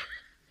to?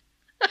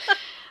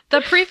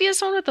 The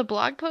previous one with the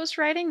blog post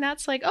writing,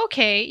 that's like,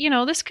 okay,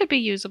 this could be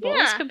usable.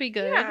 This could be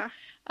good.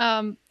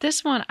 Yeah.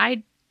 This one,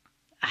 I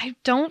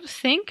don't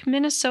think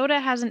Minnesota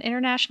has an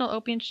international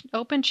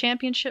open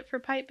championship for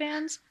pipe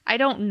bands. I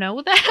don't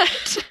know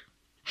that.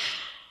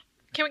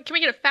 Can we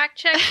get a fact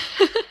check?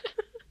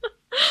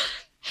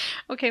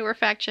 Okay, we're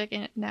fact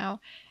checking it now.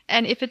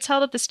 And if it's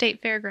held at the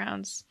state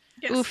fairgrounds,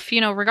 Yes. oof,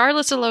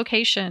 regardless of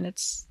location,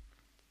 it's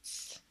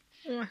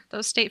Mm.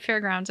 those state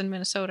fairgrounds in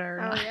Minnesota are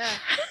Oh not yeah.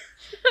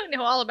 I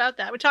know all about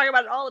that. We talk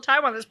about it all the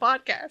time on this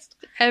podcast.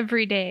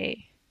 every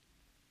day.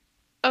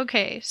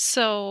 Okay,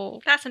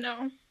 so That's a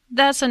no.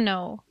 that's a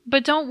no.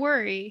 But don't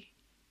worry.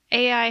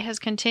 AI has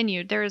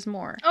continued. There is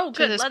more. Oh, to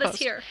good. this Let us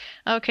post. hear.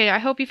 Okay, I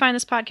hope you find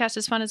this podcast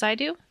as fun as I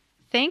do.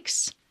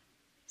 Thanks.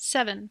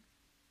 7.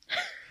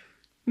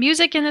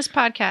 Music in this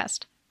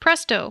podcast.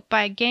 Presto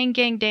by Gang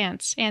Gang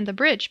Dance and The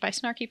Bridge by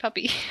Snarky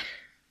Puppy.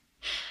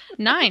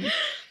 9.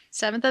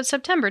 7th of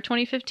September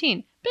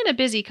 2015. Been a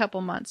busy couple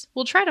months.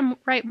 We'll try to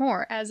write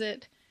more as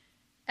it...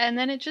 And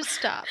then it just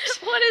stops.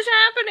 What is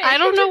happening? I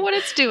don't know what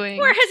it's doing.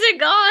 Where has it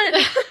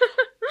gone?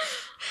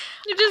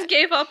 You just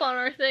gave up on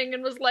our thing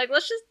and was like,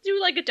 let's just do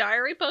like a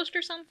diary post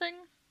or something.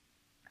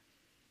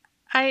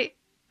 I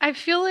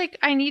feel like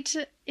it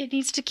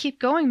needs to keep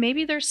going.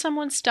 Maybe there's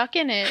someone stuck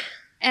in it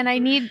and I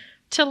need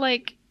to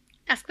like...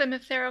 Ask them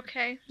if they're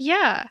okay.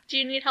 Yeah. Do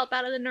you need help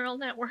out of the neural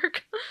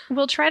network?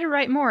 We'll try to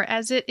write more,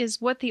 as it is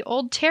what the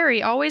old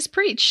Terry always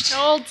preached.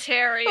 Old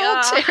Terry.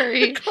 Old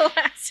Terry.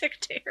 Classic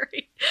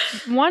Terry.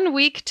 1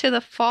 week to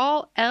the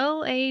fall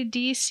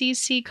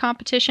LADCC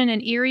competition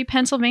in Erie,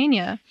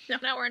 Pennsylvania. No,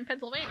 now we're in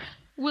Pennsylvania.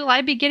 Will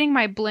I be getting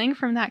my bling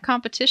from that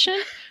competition?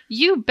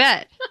 You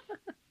bet.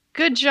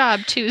 Good job,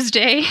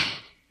 Tuesday.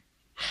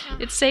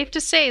 It's safe to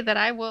say that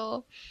I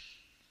will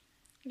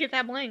Get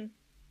that bling.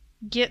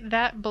 get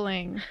that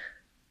bling.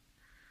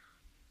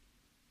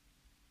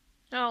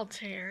 Old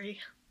Terry.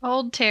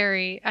 Old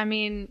Terry. I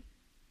mean,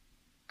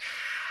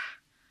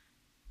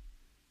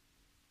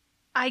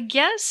 I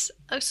guess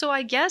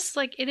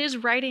like it is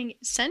writing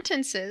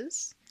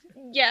sentences.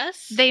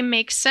 Yes. They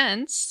make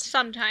sense.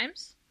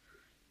 Sometimes.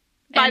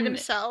 By And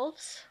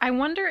themselves. I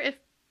wonder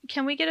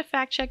can we get a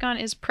fact check on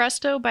is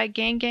Presto by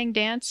Gang Gang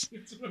Dance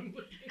That's what I'm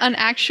looking an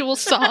actual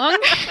song?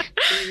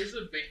 There is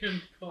a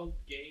band called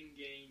Gang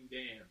Gang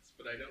Dance,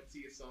 but I don't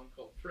see a song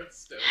called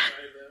Presto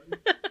by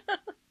them.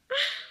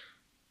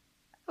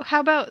 How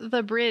about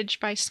The Bridge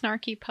by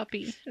Snarky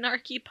Puppy?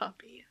 Snarky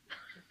Puppy.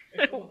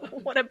 Okay, hold on.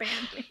 What a band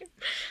name.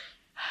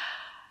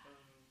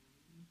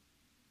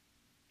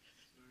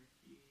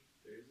 Snarky.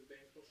 There's a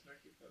band called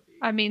Snarky Puppy.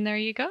 I mean, there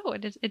you go.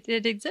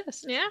 It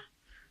exists. Yeah.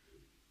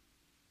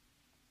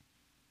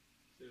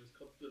 So it was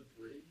called The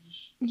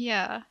Bridge.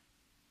 Yeah.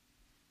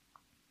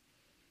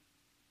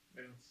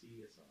 I don't see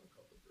a song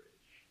called The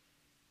Bridge.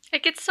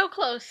 It gets so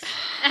close.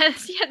 And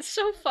yet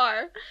so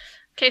far.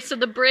 Okay, so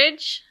The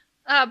Bridge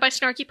by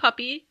Snarky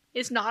Puppy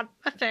is not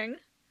a thing.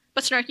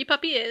 But Snarky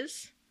Puppy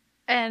is.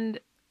 And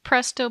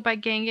Presto by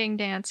Gang Gang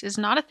Dance is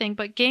not a thing,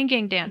 but Gang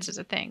Gang Dance is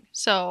a thing.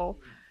 So,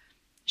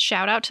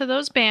 shout out to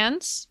those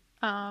bands.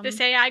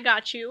 This AI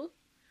got you.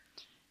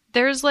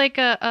 There's like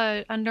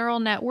a neural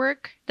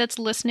network that's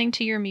listening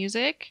to your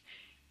music,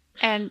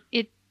 and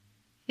it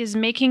is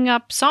making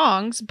up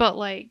songs, but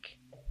like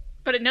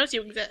But it knows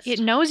you exist. it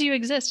knows you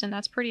exist, and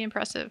that's pretty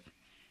impressive.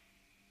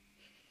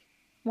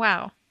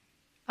 Wow.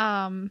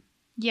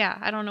 Yeah,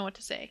 I don't know what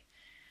to say.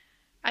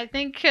 I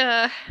think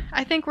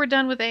we're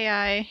done with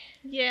AI.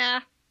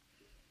 Yeah.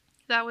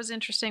 That was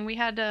interesting. We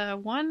had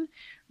one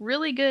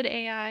really good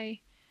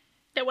AI.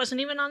 That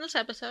wasn't even on this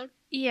episode.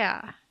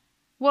 Yeah.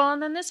 Well,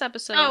 and then this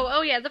episode.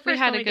 Oh yeah, the first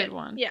had one a good did.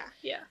 one. Yeah,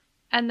 yeah.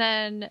 And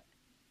then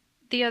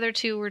the other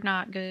two were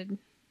not good.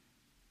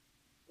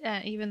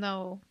 Even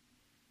though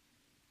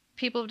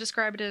people have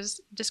described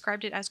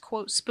it as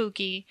quote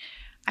spooky.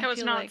 That was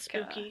feel not like,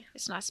 spooky.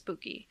 it's not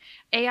spooky.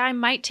 AI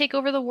might take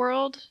over the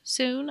world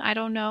soon. I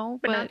don't know,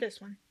 But not this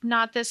one.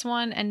 not this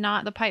one, and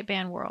not the pipe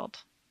band world,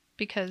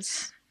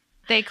 because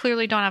they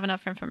clearly don't have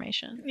enough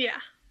information. Yeah,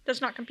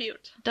 does not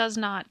compute. Does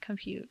not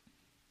compute.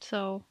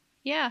 So,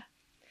 yeah.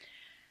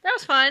 That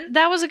was fun.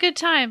 That was a good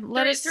time.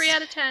 Let us 3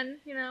 out of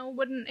 10. You know,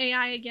 wouldn't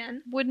AI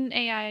again. Wouldn't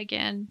AI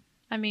again.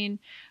 I mean,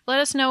 let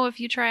us know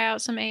if you try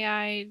out some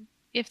AI.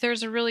 If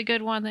there's a really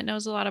good one that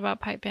knows a lot about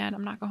pipe band.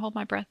 I'm not gonna hold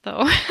my breath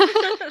though.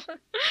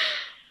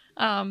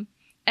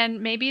 And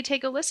maybe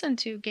take a listen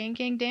to Gang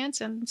Gang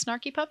Dance and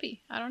Snarky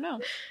Puppy. I don't know.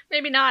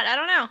 Maybe not. I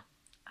don't know.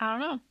 I don't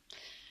know.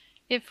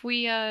 If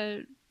we,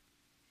 yeah.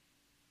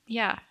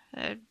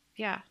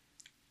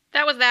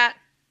 That was that.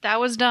 That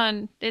was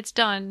done. It's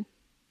done.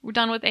 We're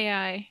done with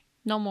AI.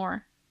 No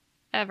more.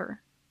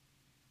 Ever.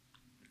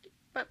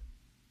 But,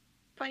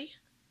 bye.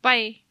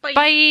 Bye. Bye.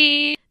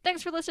 Bye.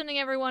 Thanks for listening,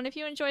 everyone. If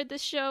you enjoyed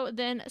this show,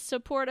 then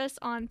support us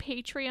on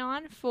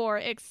Patreon for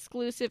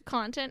exclusive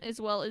content, as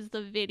well as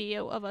the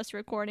video of us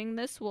recording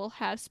this. We'll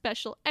have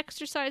special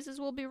exercises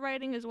we'll be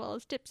writing, as well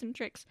as tips and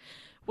tricks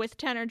with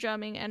tenor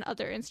drumming and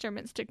other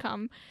instruments to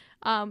come.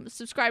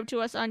 Subscribe to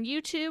us on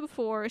YouTube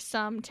for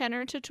some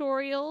tenor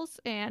tutorials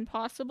and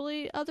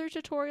possibly other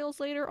tutorials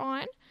later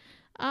on.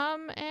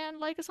 And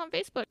like us on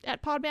Facebook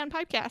at Podband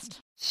Pipecast.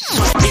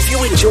 If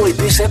you enjoyed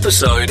this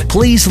episode,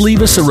 please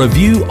leave us a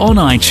review on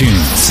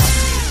iTunes.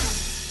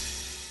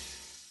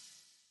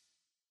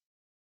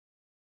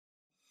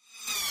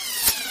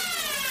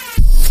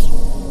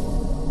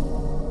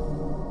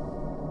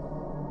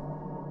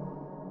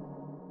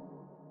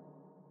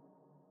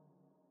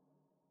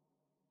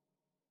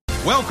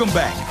 Welcome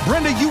back.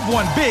 Brenda, you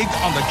won big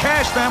on the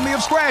Cash family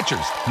of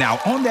scratchers. Now,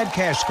 on that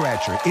Cash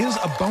Scratcher is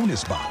a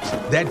bonus box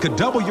that could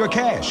double your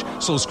cash.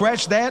 So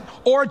scratch that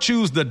or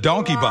choose the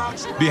Donkey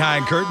Box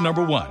behind curtain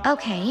number 1.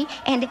 Okay,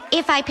 and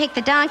if I pick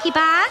the donkey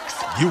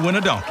box? You win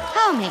a donkey.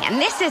 Oh man,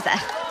 this is a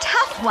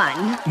tough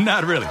one.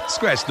 Not really.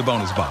 Scratch the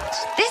bonus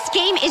box. This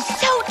game is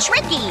so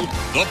tricky.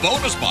 The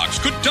bonus box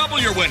could double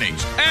your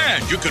winnings,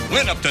 and you could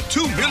win up to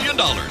 $2 million.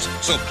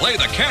 So play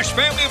the Cash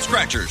family of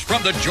scratchers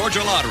from the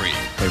Georgia Lottery.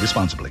 Play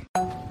responsibly.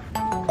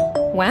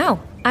 Wow,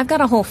 I've got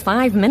a whole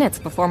 5 minutes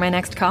before my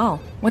next call.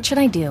 What should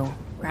I do?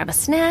 Grab a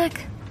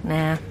snack?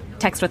 Nah.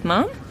 Text with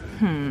Mom?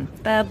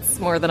 That's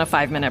more than a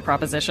 5-minute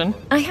proposition.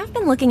 I have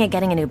been looking at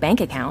getting a new bank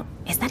account.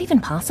 Is that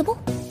even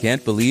possible?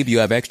 Can't believe you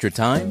have extra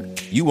time?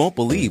 You won't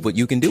believe what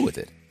you can do with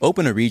it.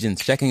 Open a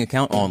Regions checking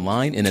account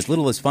online in as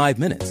little as 5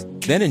 minutes.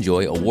 Then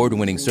enjoy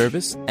award-winning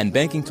service and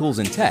banking tools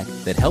and tech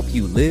that help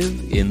you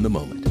live in the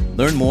moment.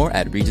 Learn more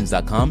at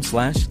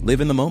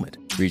regions.com/live in the moment.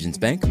 Regions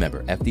Bank,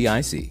 member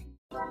FDIC.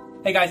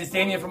 Hey guys, it's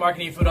Damien from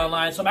Marketing Food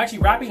Online. So I'm actually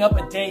wrapping up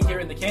a day here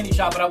in the candy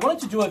shop, but I wanted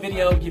to do a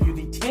video give you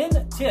the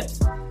 10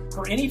 tips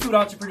for any food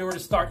entrepreneur to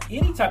start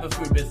any type of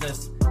food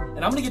business.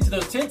 And I'm going to get to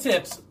those 10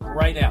 tips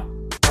right now.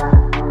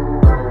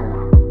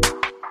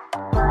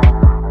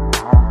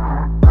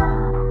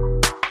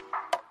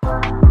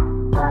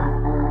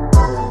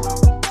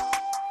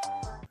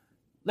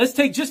 Let's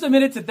take just a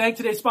minute to thank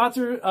today's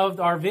sponsor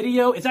of our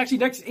video. It's actually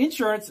Next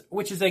Insurance,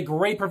 which is a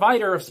great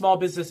provider of small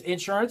business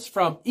insurance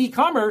from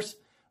e-commerce,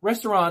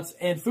 restaurants,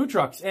 and food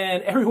trucks,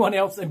 and everyone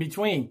else in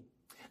between.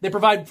 They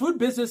provide food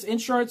business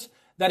insurance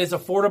that is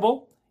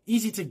affordable,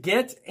 easy to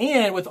get,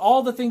 and with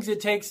all the things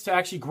it takes to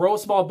actually grow a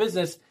small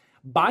business,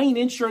 buying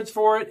insurance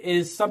for it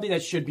is something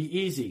that should be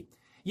easy.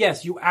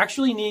 Yes, you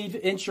actually need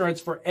insurance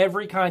for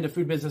every kind of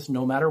food business,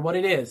 no matter what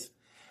it is.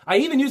 I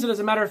even use it, as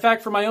a matter of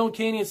fact, for my own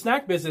candy and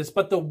snack business,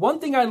 but the one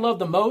thing I love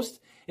the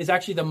most is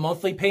actually the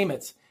monthly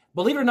payments.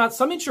 Believe it or not,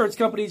 some insurance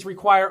companies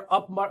require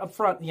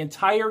upfront the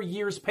entire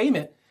year's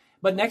payment,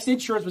 but Next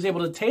Insurance was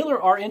able to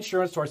tailor our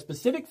insurance to our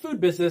specific food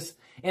business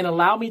and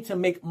allow me to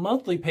make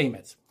monthly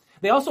payments.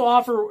 They also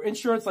offer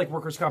insurance like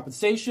workers'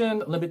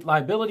 compensation, limited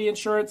liability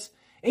insurance,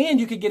 and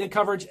you can get it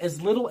coverage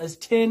as little as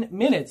 10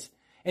 minutes.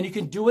 And you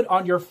can do it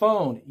on your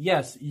phone.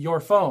 Yes,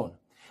 your phone.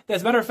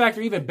 As a matter of fact,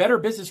 they're even better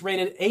business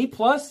rated A+,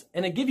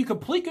 and they give you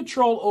complete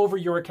control over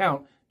your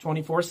account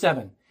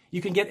 24/7. You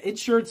can get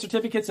insurance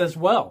certificates as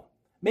well,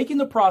 making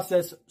the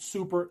process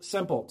super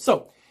simple.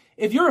 So,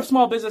 if you're a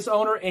small business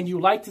owner and you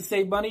like to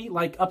save money,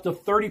 like up to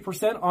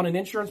 30% on an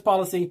insurance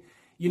policy,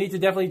 you need to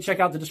definitely check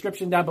out the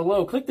description down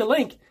below. Click the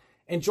link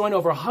and join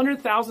over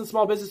 100,000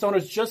 small business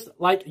owners just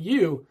like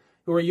you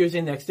who are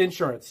using Next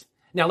Insurance.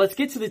 Now let's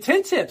get to the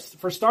 10 tips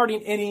for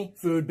starting any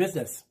food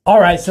business. All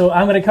right, so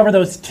I'm going to cover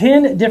those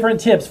 10 different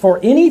tips for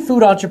any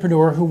food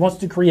entrepreneur who wants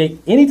to create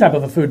any type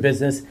of a food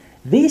business.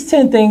 These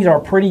 10 things are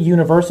pretty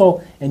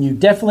universal, and you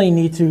definitely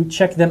need to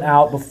check them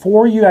out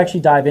before you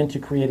actually dive into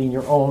creating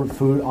your own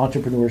food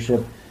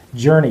entrepreneurship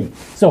journey.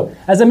 So,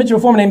 as I mentioned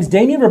before, my name is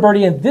Damien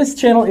Roberti, and this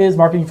channel is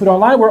Marketing Food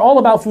Online. We're all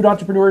about food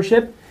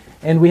entrepreneurship,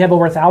 and we have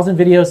over 1,000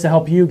 videos to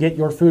help you get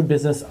your food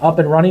business up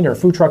and running, or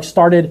food truck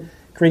started,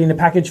 creating a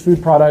packaged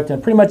food product,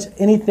 and pretty much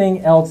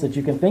anything else that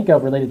you can think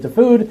of related to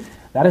food.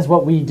 That is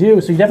what we do.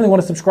 So you definitely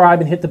want to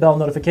subscribe and hit the bell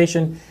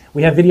notification.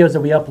 We have videos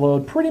that we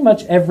upload pretty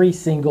much every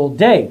single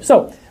day.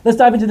 So let's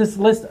dive into this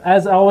list.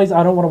 As always,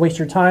 I don't want to waste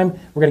your time.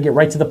 We're going to get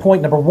right to the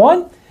point. Number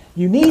one,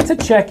 you need to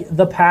check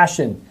the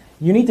passion.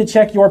 You need to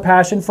check your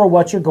passion for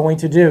what you're going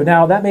to do.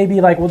 Now, that may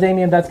be like, well,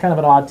 Damien, that's kind of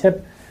an odd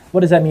tip.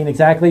 What does that mean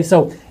exactly?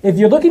 So if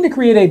you're looking to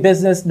create a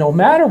business, no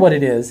matter what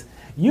it is,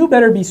 you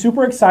better be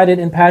super excited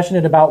and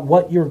passionate about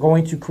what you're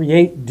going to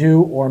create,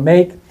 do, or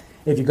make.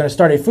 If you're going to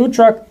start a food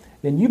truck,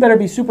 then you better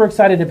be super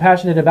excited and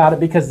passionate about it,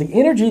 because the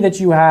energy that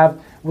you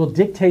have will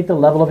dictate the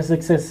level of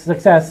success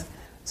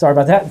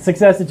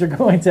that you're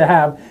going to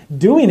have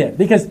doing it.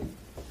 Because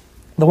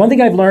the one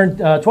thing I've learned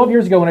 12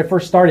 years ago when I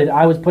first started,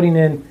 I was putting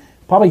in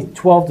probably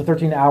 12 to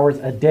 13 hours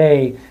a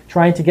day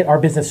trying to get our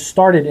business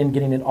started and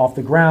getting it off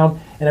the ground.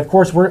 And of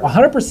course, we're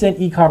 100%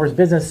 e-commerce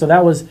business, so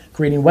that was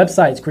creating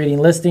websites, creating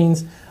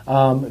listings,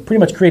 pretty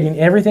much creating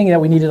everything that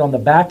we needed on the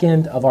back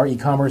end of our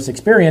e-commerce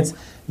experience,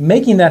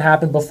 making that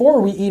happen before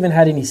we even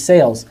had any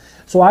sales.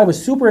 So I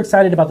was super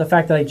excited about the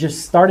fact that I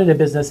just started a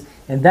business,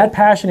 and that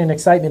passion and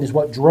excitement is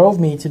what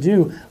drove me to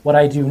do what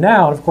I do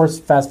now. And of course,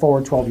 fast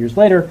forward 12 years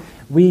later,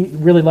 we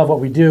really love what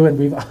we do, and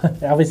we've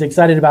obviously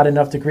excited about it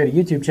enough to create a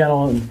YouTube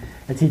channel and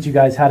teach you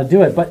guys how to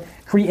do it. But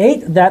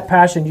create that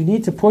passion. You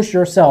need to push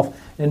yourself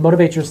and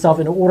motivate yourself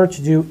in order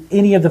to do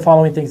any of the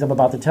following things I'm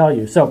about to tell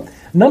you. So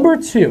number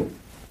 2,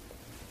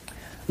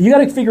 you got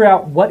to figure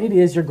out what it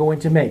is you're going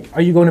to make.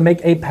 Are you going to make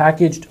a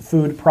packaged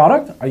food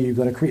product? Are you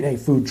going to create a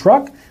food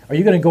truck? Are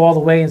you going to go all the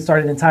way and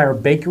start an entire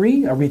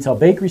bakery, a retail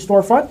bakery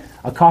storefront,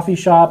 a coffee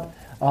shop?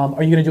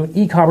 Are you going to do an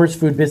e-commerce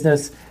food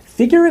business?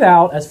 Figure it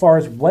out as far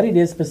as what it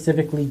is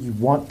specifically you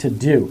want to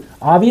do.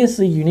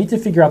 Obviously, you need to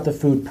figure out the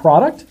food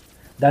product.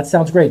 That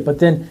sounds great. But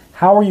then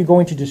how are you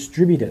going to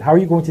distribute it? How are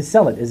you going to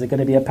sell it? Is it going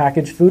to be a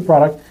packaged food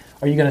product?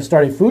 Are you going to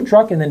start a food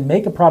truck and then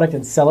make a product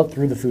and sell it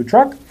through the food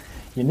truck?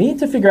 You need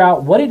to figure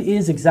out what it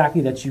is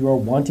exactly that you are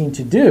wanting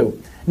to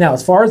do. Now,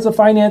 as far as the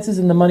finances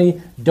and the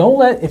money,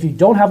 if you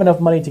don't have enough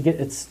money to get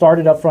it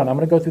started up front, I'm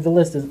going to go through the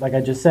list like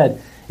I just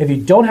said. If you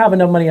don't have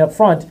enough money up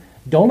front,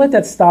 don't let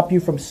that stop you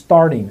from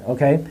starting,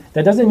 okay?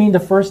 That doesn't mean the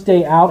first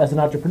day out as an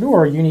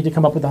entrepreneur, you need to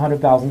come up with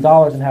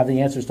 $100,000 and have the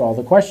answers to all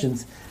the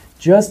questions.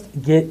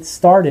 Just get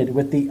started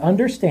with the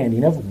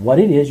understanding of what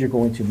it is you're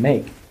going to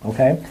make,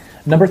 okay?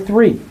 Number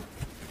 3,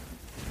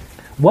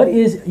 what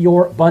is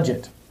your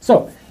budget?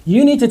 So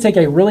you need to take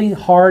a really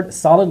hard,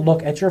 solid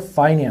look at your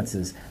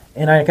finances.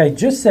 And like I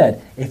just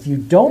said, if you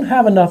don't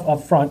have enough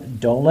up front,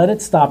 don't let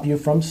it stop you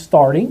from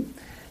starting.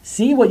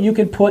 See what you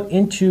can put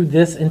into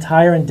this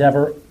entire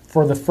endeavor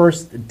for the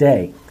first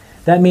day.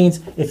 That means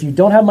if you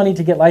don't have money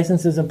to get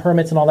licenses and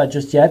permits and all that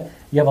just yet,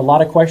 you have a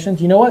lot of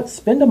questions, you know what?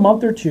 Spend a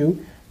month or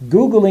two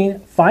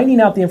Googling,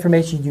 finding out the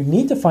information you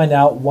need to find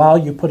out while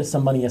you put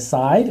some money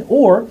aside,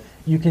 or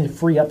you can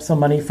free up some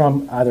money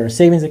from either a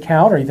savings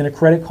account or even a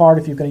credit card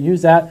if you're going to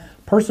use that,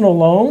 personal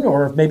loan,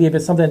 or maybe if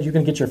it's something that you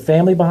can get your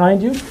family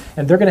behind you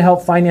and they're going to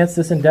help finance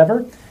this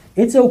endeavor.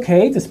 It's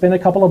okay to spend a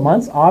couple of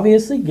months,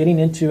 obviously, getting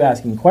into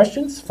asking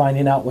questions,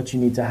 finding out what you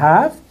need to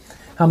have.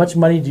 How much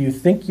money do you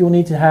think you'll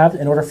need to have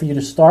in order for you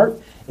to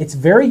start? It's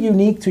very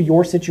unique to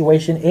your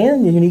situation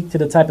and unique to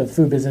the type of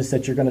food business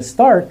that you're going to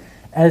start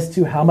as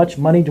to how much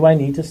money do I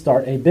need to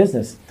start a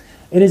business.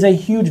 It is a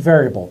huge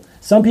variable.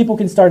 Some people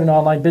can start an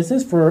online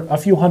business for a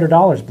few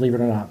 $100s, believe it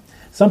or not.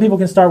 Some people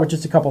can start with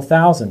just a couple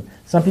thousand.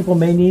 Some people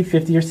may need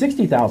 $50,000 or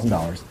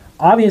 $60,000.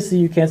 Obviously,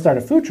 you can't start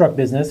a food truck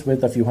business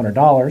with a few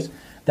 $100s.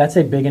 That's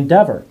a big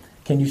endeavor.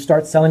 Can you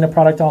start selling a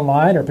product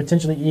online or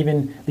potentially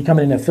even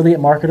becoming an affiliate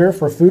marketer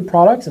for food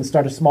products and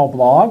start a small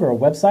blog or a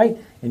website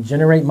and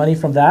generate money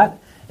from that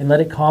and let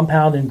it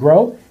compound and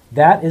grow?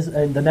 That is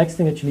the next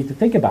thing that you need to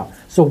think about.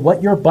 So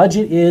what your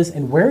budget is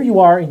and where you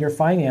are in your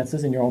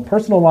finances, in your own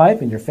personal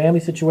life, in your family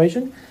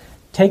situation,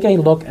 take a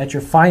look at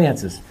your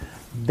finances.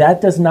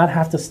 That does not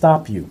have to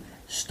stop you.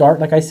 Start,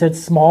 like I said,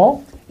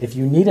 small. If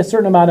you need a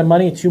certain amount of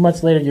money, 2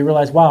 months later you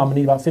realize, wow, I'm going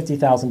to need about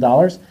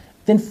 $50,000,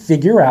 then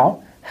figure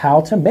out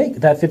how to make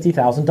that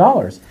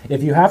 $50,000.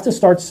 If you have to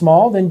start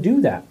small, then do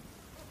that.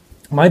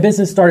 My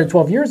business started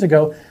 12 years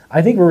ago.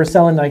 I think we were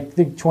selling like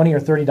 $20 or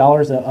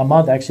 $30 a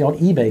month actually on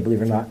eBay,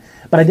 believe it or not.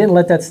 But I didn't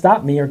let that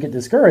stop me or get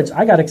discouraged.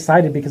 I got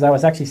excited because I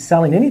was actually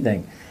selling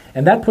anything.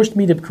 And that pushed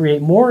me to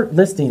create more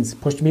listings,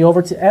 pushed me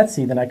over to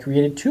Etsy. Then I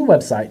created 2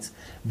 websites.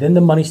 Then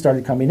the money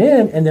started coming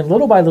in, and then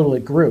little by little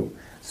it grew.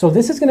 So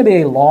this is going to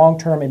be a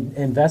long-term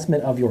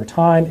investment of your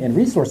time and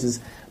resources,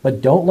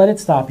 but don't let it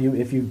stop you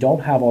if you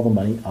don't have all the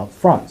money up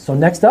front. So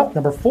next up,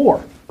 number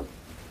 4,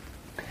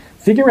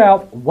 figure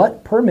out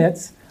what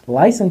permits,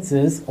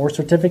 licenses, or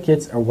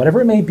certificates, or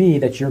whatever it may be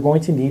that you're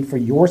going to need for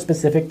your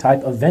specific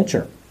type of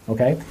venture.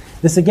 Okay?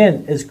 This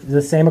again is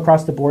the same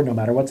across the board no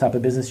matter what type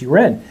of business you're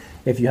in.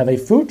 If you have a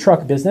food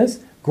truck business,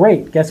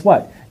 great. Guess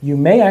what? You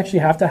may actually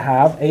have to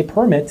have a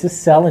permit to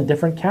sell in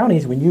different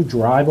counties when you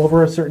drive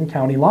over a certain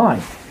county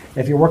line.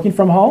 If you're working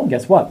from home,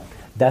 guess what?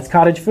 That's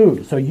cottage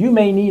food. So you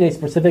may need a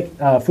specific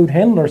food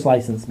handler's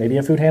license, maybe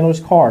a food handler's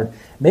card.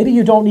 Maybe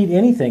you don't need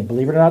anything.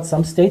 Believe it or not,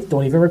 some states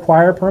don't even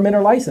require a permit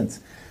or license.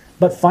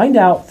 But find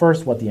out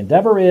first what the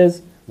endeavor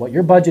is, what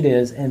your budget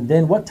is, and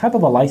then what type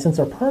of a license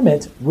or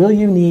permit will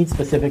you need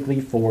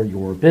specifically for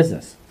your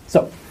business.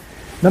 So,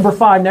 number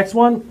 5, next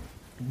one,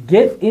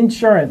 get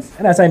insurance.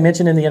 And as I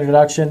mentioned in the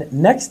introduction,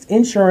 Next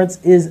Insurance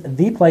is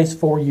the place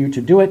for you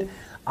to do it.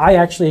 I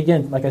actually,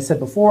 again, like I said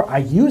before, I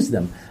use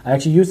them. I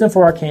actually use them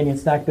for our candy and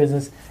snack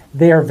business.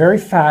 They are very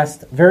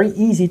fast, very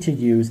easy to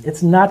use.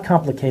 It's not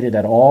complicated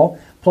at all.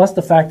 Plus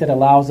the fact that it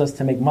allows us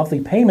to make monthly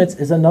payments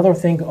is another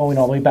thing, going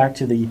all the way back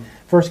to the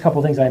first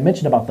couple things I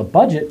mentioned about the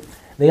budget.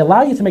 They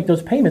allow you to make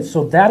those payments,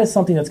 so that is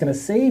something that's going to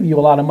save you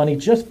a lot of money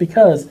just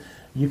because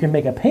you can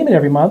make a payment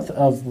every month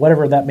of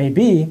whatever that may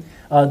be,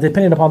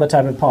 depending upon the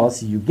type of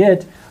policy you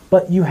get,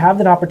 but you have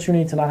that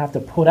opportunity to not have to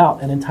put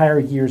out an entire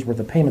year's worth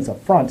of payments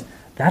up front.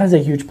 That is a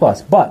huge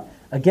plus. But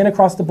again,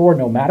 across the board,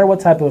 no matter what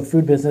type of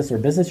food business or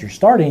business you're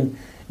starting,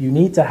 you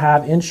need to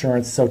have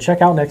insurance. So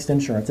check out Next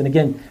Insurance. And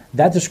again,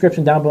 that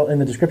description down below in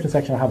the description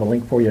section, I'll have a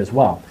link for you as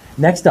well.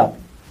 Next up,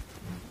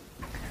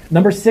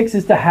 number 6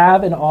 is to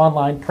have an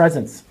online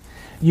presence.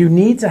 You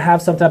need to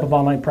have some type of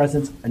online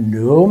presence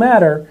no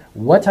matter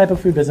what type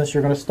of food business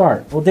you're going to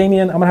start. Well,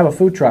 Damien, I'm going to have a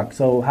food truck.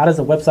 So how does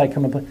a website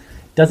come in?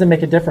 Doesn't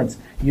make a difference.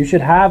 You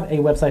should have a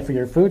website for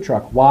your food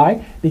truck.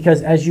 Why?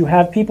 Because as you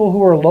have people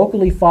who are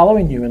locally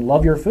following you and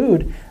love your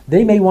food,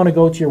 they may want to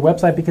go to your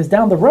website because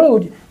down the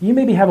road, you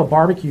maybe have a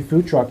barbecue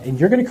food truck and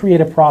you're going to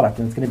create a product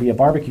and it's going to be a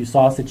barbecue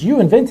sauce that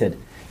you invented.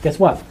 Guess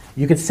what?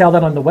 You could sell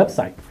that on the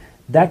website.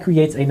 That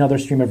creates another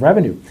stream of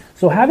revenue.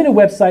 So having a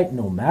website,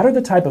 no matter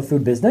the type of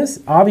food business,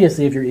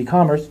 obviously if you're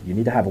e-commerce, you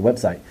need to have a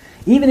website.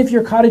 Even if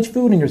you're cottage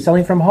food and you're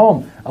selling from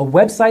home, a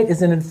website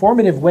is an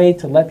informative way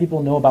to let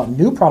people know about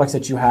new products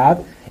that you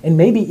have and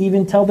maybe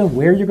even tell them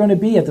where you're going to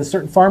be at the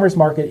certain farmer's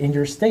market in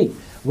your state,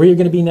 where you're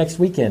going to be next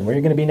weekend, where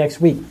you're going to be next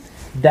week.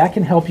 That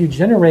can help you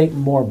generate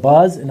more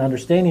buzz and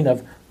understanding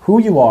of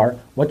who you are,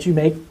 what you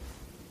make,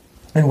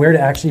 and where to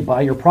actually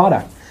buy your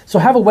product. So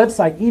have a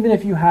website even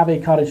if you have a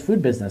cottage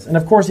food business. And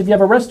of course, if you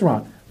have a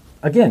restaurant,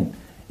 again,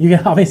 you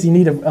obviously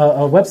need a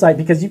website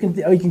because you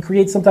can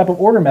create some type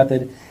of order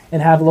method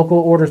and have local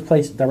orders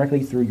placed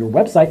directly through your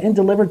website and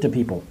delivered to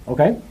people,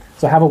 okay?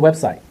 So have a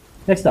website.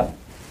 Next up,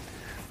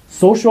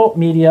 social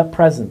media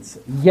presence.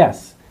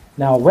 Yes.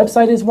 Now, a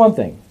website is one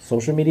thing.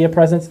 Social media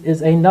presence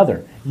is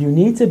another. You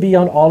need to be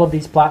on all of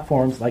these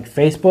platforms like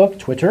Facebook,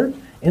 Twitter,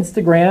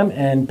 Instagram,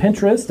 and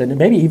Pinterest, and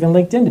maybe even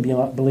LinkedIn, to be,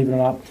 believe it or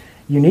not.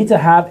 You need to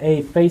have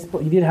a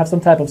Facebook, you need to have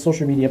some type of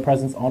social media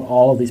presence on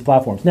all of these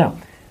platforms. Now,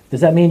 does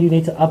that mean you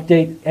need to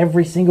update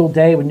every single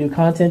day with new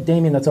content?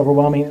 Damien, that's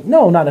overwhelming.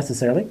 No, not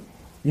necessarily.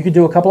 You could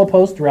do a couple of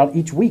posts throughout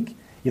each week.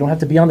 You don't have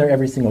to be on there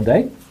every single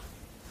day.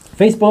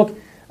 Facebook,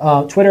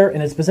 Twitter,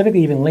 and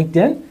specifically even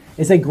LinkedIn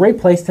is a great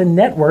place to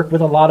network with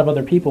a lot of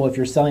other people if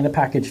you're selling a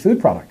packaged food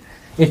product.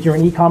 If you're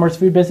an e-commerce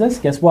food business,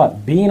 guess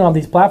what? Being on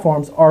these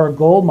platforms are a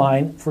gold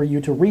mine for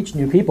you to reach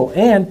new people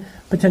and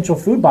potential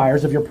food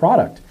buyers of your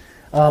product.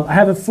 I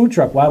have a food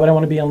truck. Why would I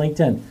want to be on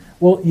LinkedIn?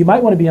 Well, you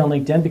might want to be on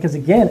LinkedIn because,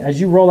 again,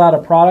 as you roll out a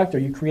product or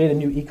you create a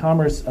new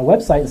e-commerce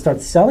website and start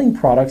selling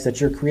products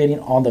that you're creating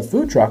on the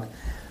food truck,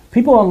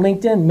 people on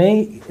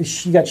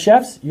LinkedIn you got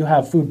chefs, you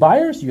have food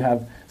buyers, you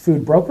have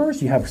food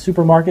brokers, you have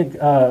supermarket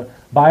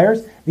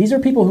buyers. These are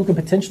people who can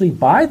potentially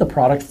buy the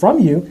product from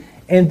you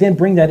and then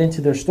bring that into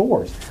their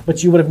stores.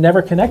 But you would have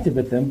never connected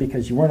with them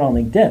because you weren't on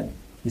LinkedIn.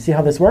 You see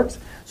how this works?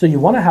 So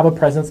you want to have a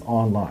presence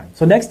online.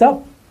 So next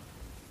up,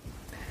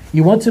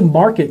 you want to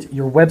market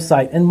your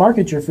website and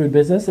market your food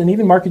business and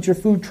even market your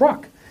food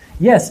truck.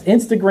 Yes,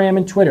 Instagram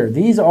and Twitter,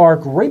 these are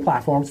great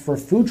platforms for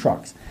food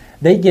trucks.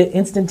 They get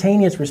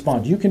instantaneous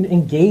response. You can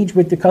engage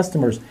with the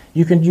customers.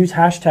 You can use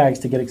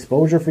hashtags to get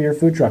exposure for your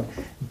food truck.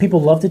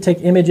 People love to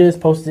take images,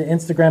 post to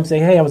Instagram, say,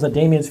 hey, I was at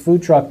Damien's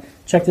food truck.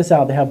 Check this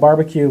out. They have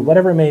barbecue,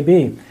 whatever it may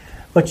be.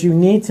 But you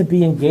need to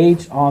be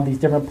engaged on these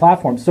different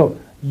platforms. So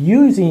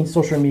using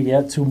social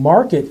media to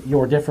market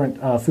your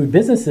different food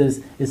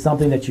businesses is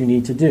something that you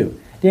need to do.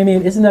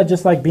 Damien, isn't that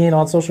just like being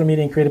on social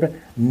media and creative?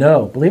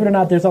 No, believe it or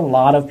not, there's a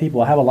lot of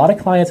people. I have a lot of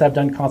clients I've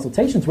done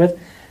consultations with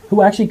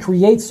who actually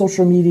create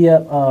social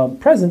media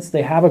presence.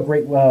 They have a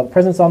great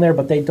presence on there,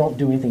 but they don't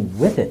do anything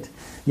with it.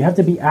 You have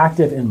to be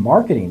active in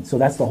marketing, so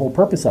that's the whole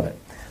purpose of it.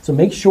 So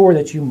make sure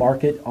that you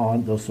market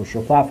on those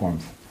social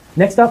platforms.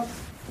 Next up,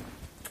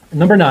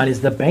 number 9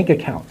 is the bank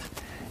account.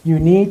 You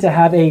need to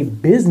have a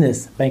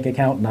business bank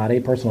account, not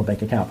a personal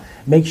bank account.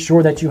 Make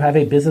sure that you have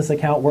a business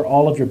account where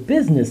all of your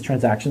business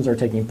transactions are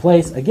taking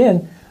place.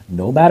 Again,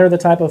 no matter the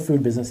type of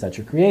food business that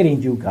you're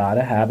creating, you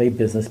gotta have a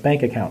business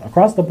bank account.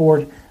 Across the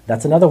board,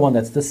 that's another one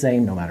that's the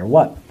same no matter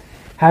what.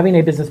 Having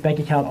a business bank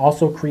account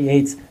also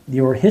creates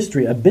your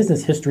history, a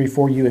business history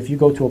for you if you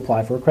go to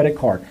apply for a credit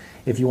card.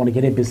 If you want to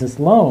get a business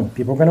loan,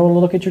 people are going to want to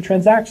look at your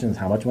transactions.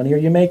 How much money are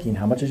you making?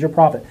 How much is your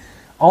profit?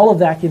 All of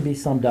that can be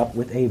summed up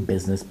with a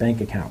business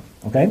bank account,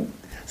 okay?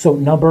 So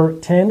number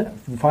 10,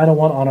 the final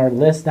one on our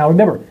list. Now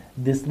remember,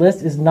 this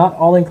list is not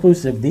all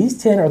inclusive.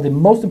 These 10 are the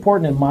most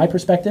important in my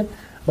perspective,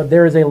 but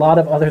there is a lot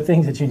of other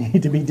things that you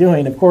need to be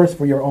doing, of course,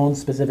 for your own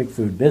specific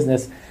food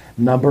business.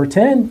 Number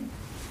 10,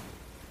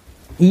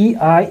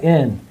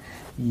 EIN.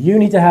 You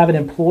need to have an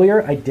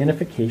employer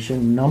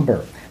identification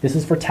number. This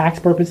is for tax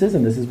purposes,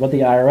 and this is what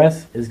the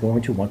IRS is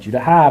going to want you to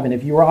have. And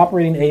if you are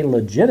operating a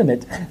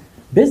legitimate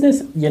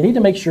Business, you need to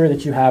make sure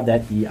that you have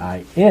that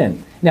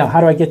EIN. Now, how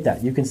do I get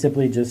that? You can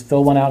simply just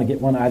fill one out and get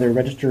one, either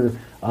register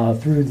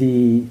through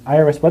the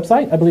IRS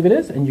website, I believe it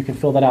is, and you can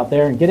fill that out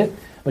there and get it.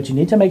 But you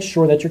need to make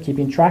sure that you're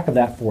keeping track of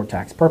that for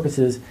tax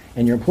purposes,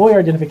 and your employer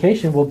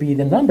identification will be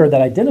the number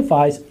that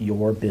identifies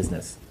your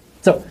business.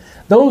 So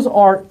those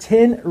are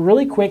 10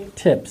 really quick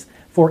tips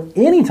for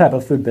any type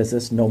of food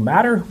business, no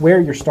matter where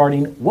you're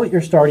starting, what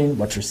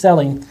you're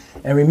selling.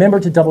 And remember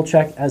to double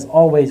check, as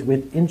always,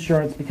 with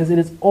insurance, because it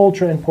is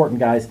ultra important,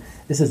 guys.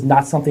 This is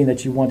not something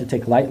that you want to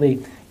take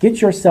lightly.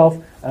 Get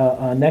yourself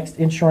a next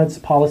insurance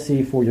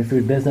policy for your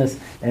food business,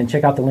 and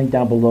check out the link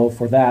down below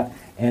for that.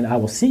 And I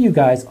will see you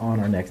guys on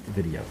our next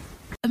video.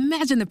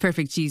 Imagine the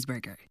perfect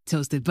cheeseburger.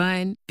 Toasted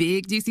bun,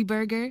 big juicy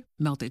burger,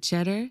 melted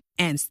cheddar,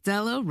 and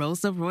Stella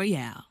Rosa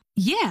Royale.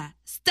 Yeah,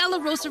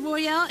 Stella Rosa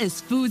Royale is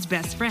food's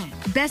best friend.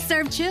 Best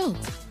served chilled.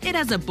 It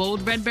has a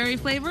bold red berry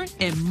flavor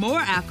and more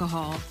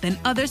alcohol than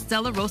other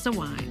Stella Rosa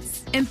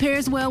wines. And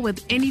pairs well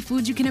with any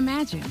food you can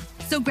imagine.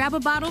 So grab a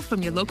bottle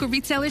from your local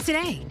retailer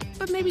today.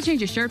 But maybe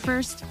change your shirt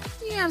first.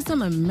 You have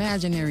some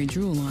imaginary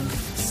drool on it.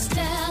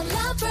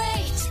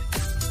 Celebrate.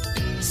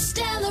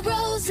 Stella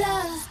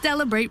Rosa.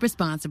 Celebrate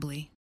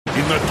responsibly.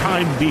 In the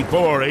time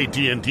before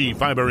AT&T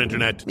Fiber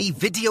Internet. Me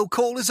video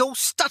call is all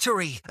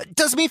stuttery.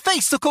 Does me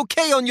face look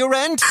okay on your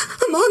end?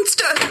 A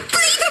monster! Bring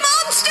the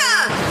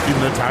monster! In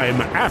the time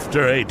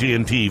after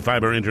AT&T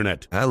Fiber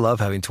Internet. I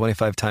love having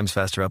 25 times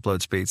faster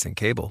upload speeds than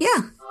cable.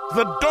 Yeah.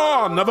 The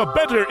dawn of a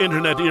better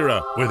internet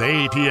era with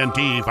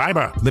AT&T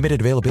Fiber. Limited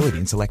availability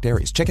in select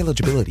areas. Check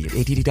eligibility at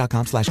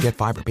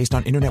att.com/getfiber based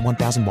on Internet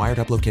 1000 wired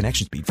upload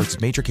connection speed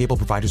versus major cable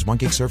providers' 1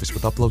 gig service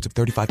with uploads of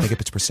 35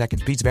 megabits per second.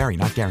 Speeds vary,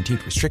 not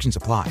guaranteed. Restrictions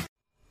apply.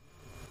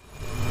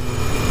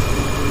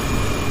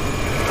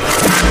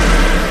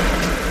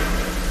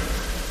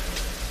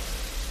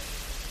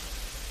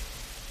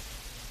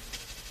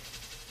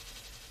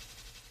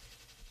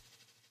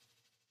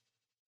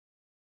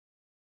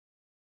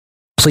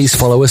 Please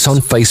follow us on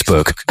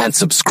Facebook and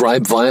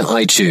subscribe via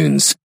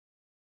iTunes.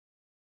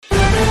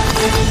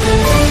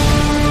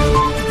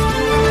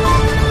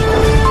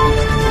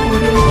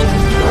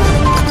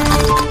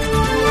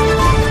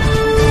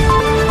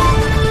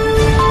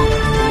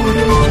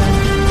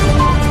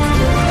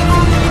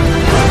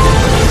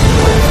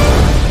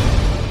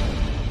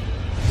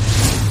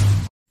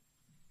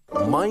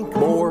 Mike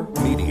Moore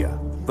Media,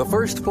 the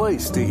first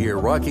place to hear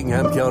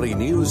Rockingham County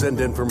news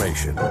and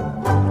information.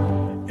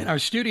 In our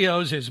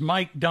studios is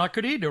Mike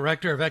Doherty,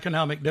 Director of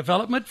Economic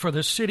Development for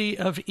the City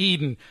of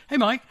Eden. Hey,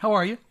 Mike, how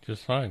are you?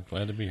 Just fine.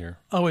 Glad to be here.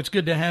 Oh, it's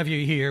good to have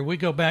you here. We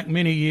go back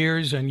many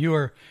years, and you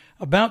are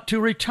about to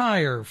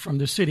retire from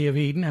the City of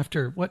Eden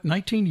after,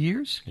 19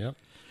 years? Yep.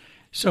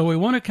 So we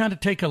want to kind of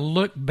take a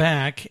look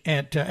back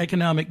at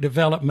economic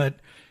development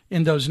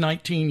in those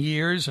 19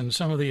 years and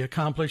some of the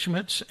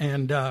accomplishments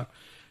and,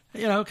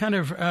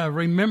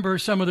 remember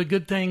some of the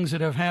good things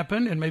that have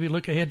happened and maybe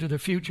look ahead to the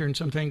future and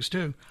some things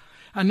too.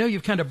 I know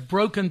you've kind of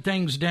broken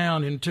things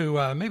down into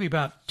maybe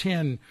about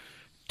 10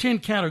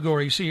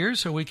 categories here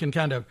so we can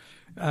kind of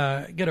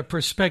get a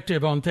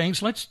perspective on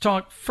things. Let's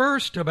talk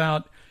first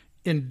about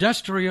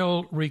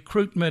industrial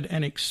recruitment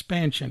and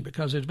expansion,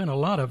 because there's been a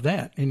lot of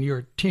that in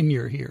your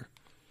tenure here.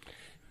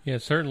 Yeah,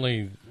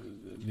 certainly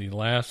the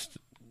last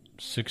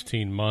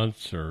 16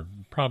 months or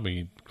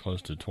probably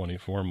close to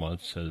 24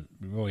 months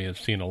really have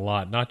seen a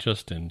lot, not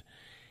just in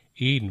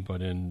Eden,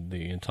 but in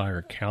the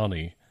entire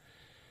county.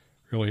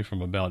 Really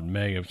from about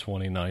May of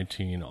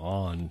 2019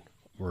 on,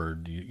 where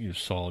you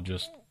saw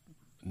just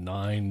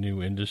 9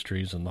 new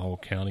industries in the whole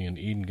county, and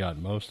Eden got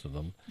most of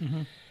them,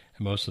 and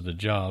most of the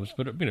jobs.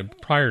 But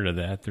prior to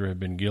that, there had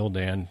been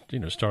Gildan.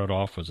 Started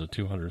off as a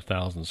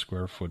 200,000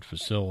 square foot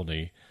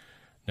facility.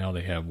 Now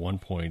they have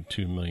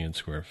 1.2 million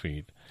square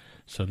feet.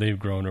 So they've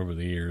grown over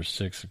the years,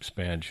 6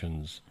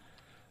 expansions.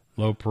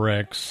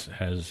 Loparex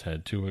has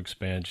had 2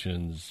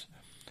 expansions.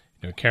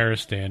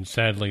 Caristan,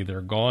 sadly,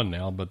 they're gone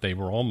now, but they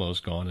were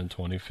almost gone in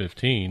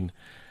 2015.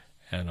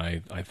 And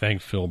I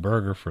thank Phil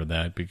Berger for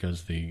that,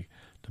 because the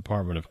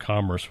Department of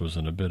Commerce was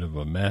in a bit of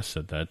a mess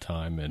at that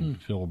time.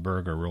 And Phil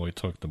Berger really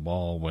took the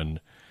ball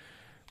when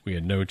we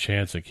had no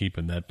chance of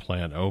keeping that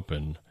plant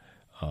open.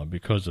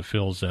 Because of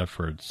Phil's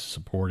efforts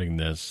supporting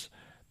this,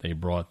 they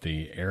brought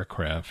the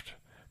aircraft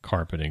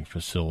carpeting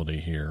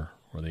facility here,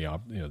 or the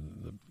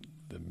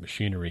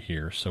machinery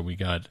here. So we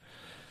got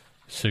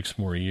 6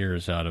 more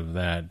years out of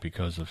that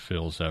because of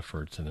Phil's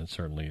efforts, and then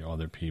certainly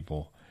other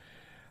people.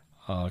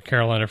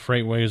 Carolina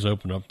Freightways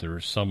opened up their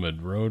Summit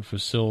Road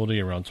facility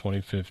around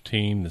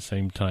 2015, the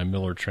same time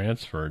Miller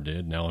Transfer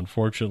did. Now,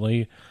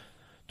 unfortunately,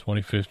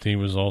 2015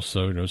 was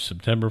also,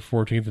 September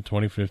 14th of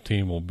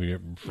 2015 will be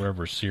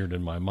forever seared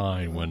in my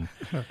mind when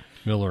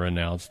Miller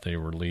announced they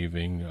were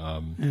leaving.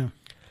 And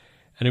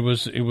it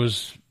was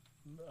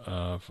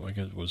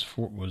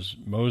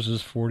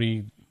Moses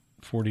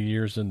 40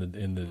 years in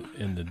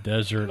the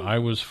desert. I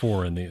was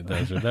 4 in the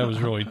desert. That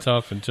was really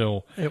tough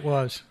until it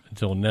was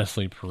until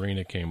Nestle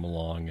Purina came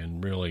along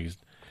and really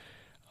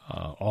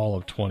all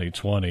of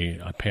 2020,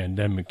 a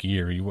pandemic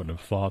year. You wouldn't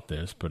have thought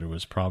this, but it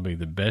was probably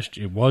the best.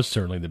 It was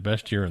certainly the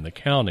best year in the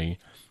county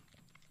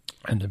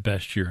and the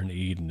best year in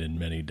Eden in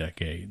many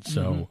decades.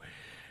 So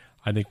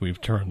I think we've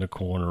turned the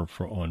corner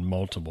on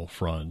multiple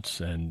fronts,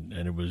 and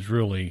it was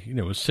really,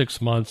 it was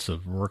 6 months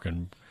of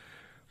working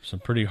some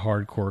pretty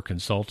hardcore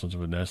consultants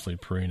with Nestle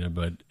Purina,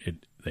 but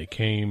they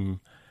came.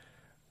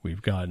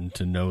 We've gotten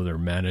to know their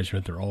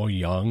management. They're all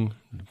young.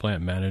 The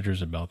plant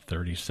manager's about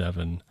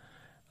 37.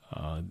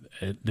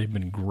 They've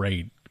been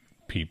great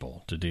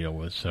people to deal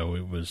with. So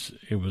it was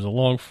a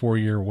long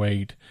 4-year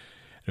wait.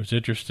 It was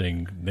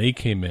interesting. They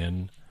came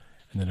in,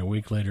 and then a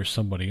week later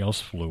somebody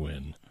else flew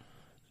in.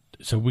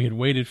 So we had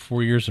waited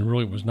 4 years, and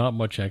really was not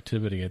much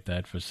activity at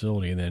that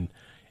facility. And then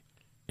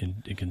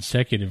in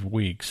consecutive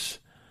weeks,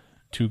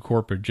 2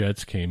 corporate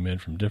jets came in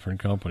from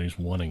different companies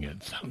wanting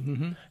it. So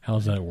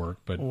how's that work?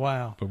 But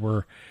wow. But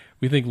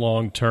we think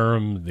long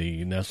term,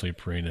 the Nestle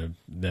Purina,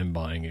 them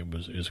buying it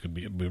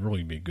would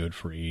really be good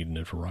for Eden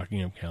and for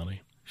Rockingham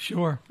County.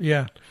 Sure.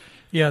 Yeah.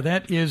 Yeah,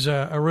 that is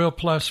a real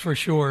plus for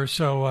sure.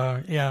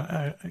 So,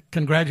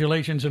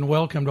 congratulations and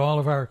welcome to all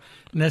of our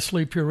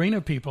Nestle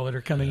Purina people that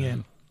are coming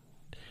in.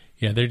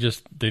 Yeah, they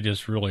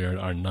just really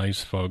are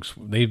nice folks.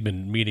 They've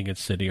been meeting at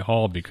City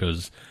Hall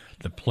because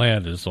the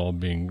plant is all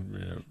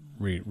being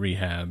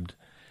rehabbed,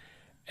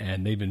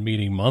 and they've been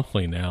meeting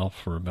monthly now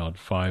for about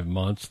 5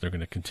 months. They're going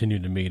to continue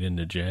to meet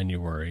into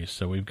January,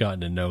 so we've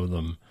gotten to know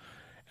them,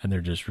 and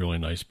they're just really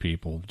nice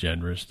people,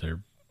 generous.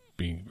 They're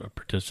being a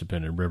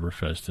participant in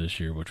Riverfest this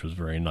year, which was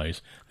very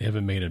nice. They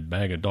haven't made a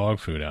bag of dog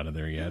food out of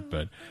there yet,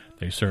 but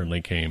they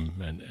certainly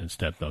came and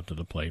stepped up to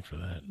the plate for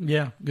that.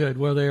 Yeah, good.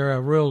 Well, they're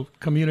a real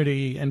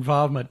community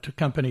involvement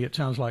company, it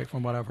sounds like,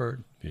 from what I've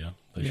heard. Yeah,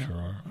 they sure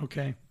are.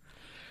 Okay.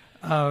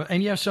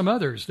 And you have some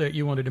others that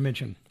you wanted to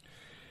mention.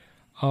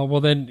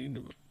 Well,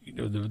 then,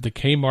 the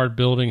Kmart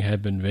building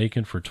had been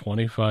vacant for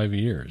 25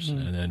 years,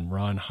 and then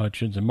Ron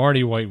Hutchins, and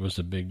Marty White was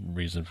a big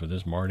reason for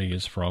this. Marty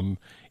is from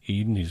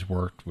Eden. He's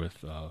worked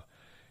with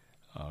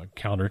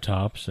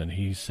Countertops, and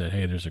he said,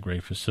 hey, there's a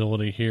great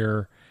facility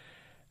here,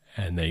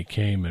 and they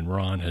came, and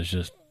Ron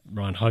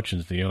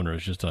Hutchins, the owner,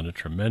 has just done a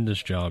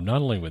tremendous job,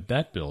 not only with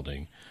that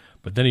building,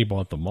 but then he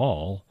bought the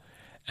mall,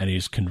 and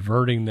he's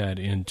converting that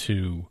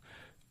into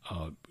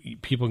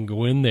people can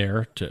go in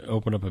there to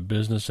open up a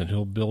business, and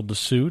he'll build the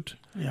suit.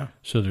 Yeah.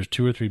 So there's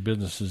 2 or 3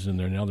 businesses in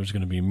there now. There's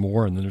going to be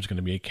more, and then there's going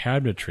to be a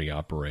cabinetry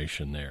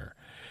operation there.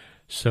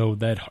 So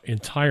that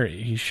entire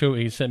he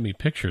sent me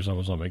pictures. I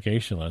was on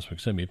vacation last week.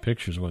 Sent me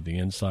pictures of what the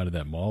inside of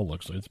that mall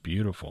looks like. It's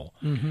beautiful,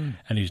 and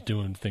he's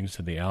doing things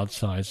to the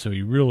outside. So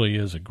he really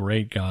is a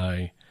great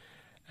guy,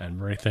 and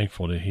very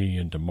thankful to he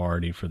and to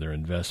Marty for their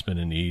investment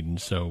in Eden.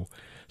 So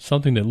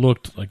something that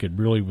looked like it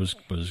really was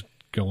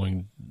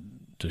going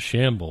to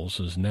shambles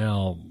is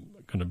now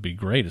going to be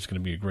great. It's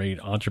going to be a great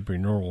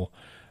entrepreneurial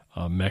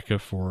mecca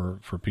for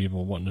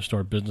people wanting to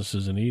start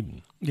businesses in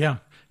Eden. Yeah.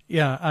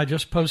 Yeah, I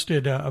just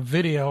posted a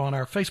video on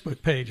our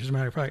Facebook page, as a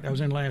matter of fact. I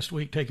was in last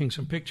week taking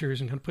some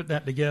pictures and going to put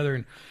that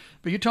together.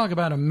 But you talk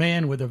about a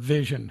man with a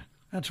vision.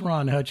 That's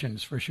Ron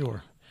Hutchins for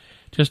sure.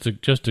 Just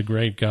a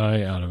great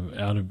guy out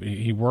of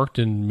he worked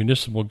in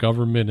municipal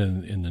government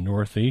in the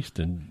Northeast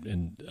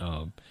in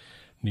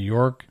New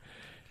York.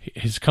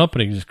 His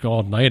company is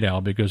called Night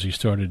Owl because he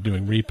started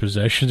doing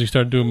repossessions. He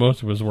started doing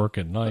most of his work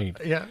at night.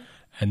 Yeah.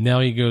 And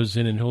now he goes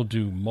in and he'll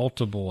do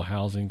multiple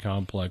housing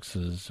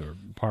complexes or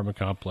apartment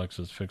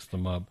complexes, fix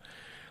them up.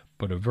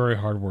 But a very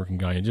hardworking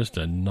guy and just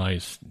a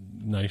nice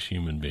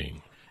human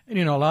being.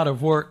 And, a lot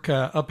of work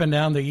up and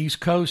down the East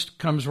Coast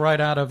comes right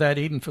out of that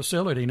Eden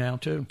facility now,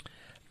 too.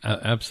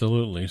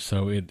 Absolutely.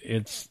 So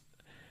it's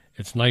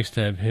nice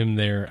to have him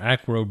there.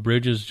 Acro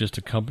Bridges, just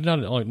a company,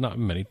 not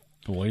many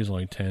employees,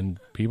 only 10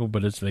 people,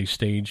 but they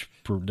stage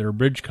for their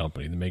bridge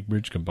company. They make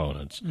bridge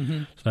components.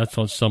 So that's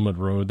on Summit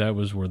Road. That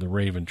was where the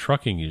Raven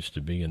Trucking used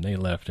to be, and they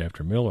left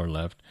after Miller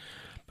left.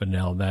 But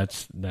now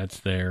that's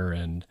there,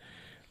 and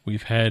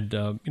we've had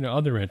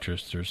other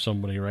interests. There's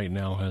somebody right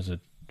now has a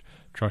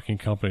trucking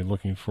company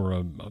looking for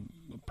a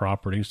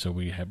property, so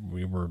we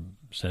were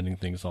sending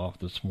things off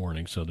this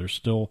morning. So there's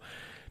still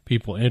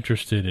people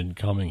interested in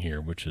coming here,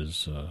 which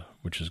is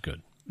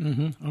good.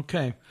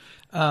 Okay.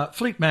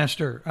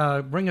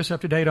 Fleetmaster, bring us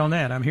up to date on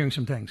that. I'm hearing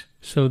some things.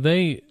 So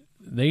they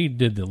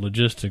did the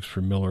logistics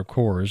for Miller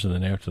Coors, and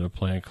then after the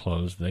plant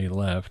closed, they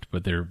left,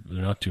 but they're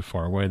not too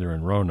far away. They're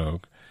in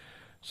Roanoke.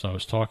 So I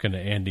was talking to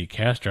Andy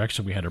Castor.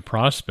 Actually, we had a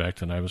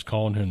prospect, and I was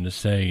calling him to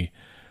say,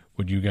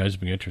 would you guys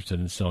be interested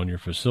in selling your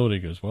facility?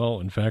 He goes, well,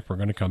 in fact, we're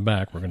going to come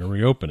back. We're going to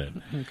reopen it.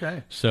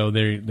 Okay. So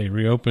they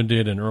reopened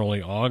it in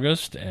early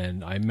August,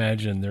 and I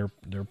imagine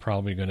they're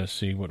probably going to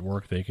see what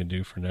work they can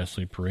do for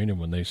Nestle Purina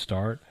when they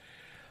start.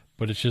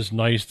 But it's just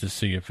nice to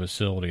see a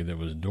facility that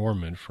was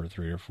dormant for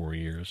 3 or 4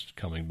 years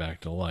coming back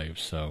to life.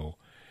 So,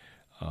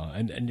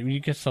 and when you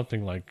get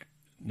something like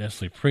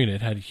Nestle Purina,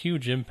 it had a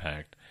huge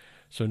impact.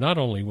 So not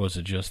only was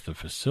it just the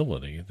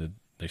facility that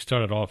they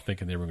started off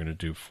thinking they were going to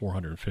do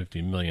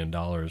 $450 million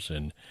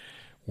in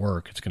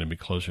work. It's going to be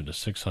closer to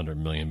 $600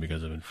 million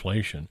because of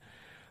inflation.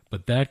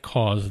 but that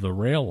caused the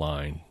rail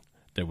line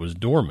that was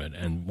dormant.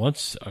 And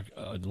once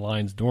a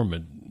line's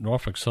dormant,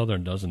 Norfolk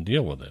Southern doesn't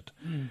deal with it.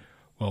 Mm.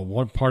 Well,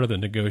 one part of the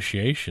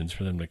negotiations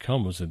for them to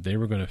come was that they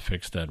were going to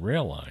fix that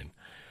rail line.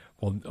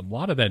 Well, a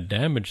lot of that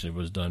damage that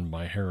was done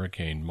by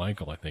Hurricane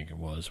Michael, I think it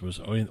was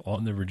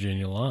on the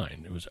Virginia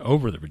line. It was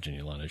over the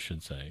Virginia line, I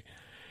should say.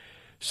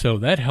 So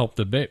that helped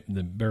the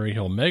Berry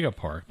Hill Mega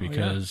Park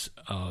because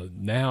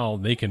now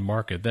they can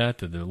market that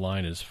the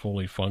line is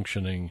fully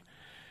functioning.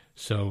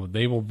 So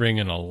they will bring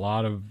in a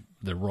lot of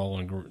the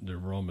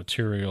raw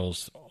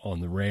materials on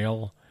the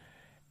rail,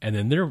 and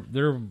then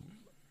they're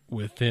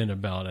within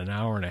about an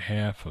hour and a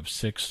half of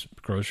 6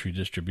 grocery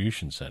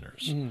distribution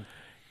centers. Mm.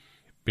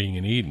 Being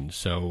in Eden,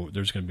 so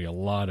there's going to be a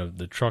lot of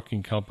the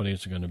trucking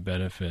companies are going to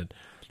benefit.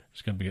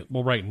 It's going to be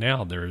right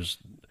now. There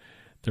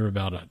are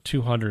about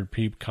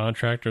 200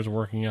 contractors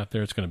working out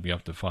there. It's going to be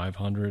up to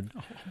 500.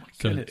 Oh,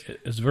 so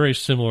it's very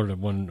similar to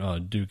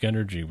when Duke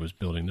Energy was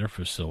building their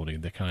facility.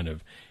 The kind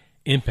of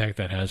impact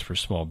that has for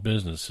small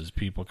businesses.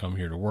 People come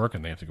here to work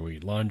and they have to go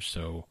eat lunch,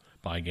 so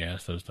buy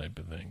gas, those type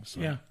of things. So.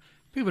 Yeah.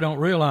 People don't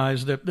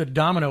realize the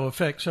domino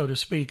effect, so to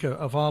speak,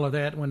 of all of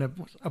that when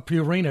a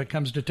Purina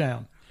comes to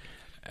town.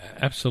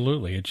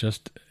 Absolutely. It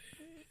just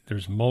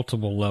there's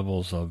multiple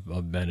levels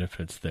of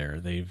benefits there.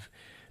 They've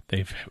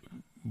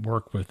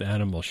worked with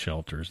animal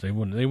shelters. They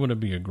want to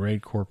be a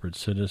great corporate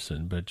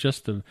citizen, but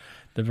just the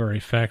very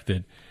fact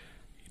that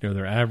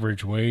their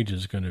average wage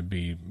is going to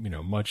be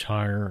much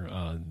higher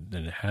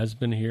than it has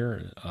been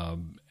here,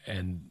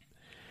 and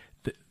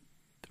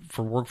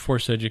for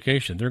workforce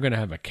education, they're going to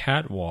have a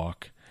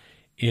catwalk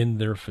in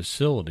their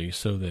facility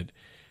so that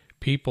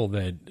people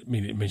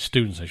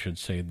students, I should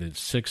say, that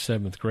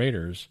 6th, 7th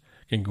graders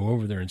can go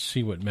over there and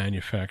see what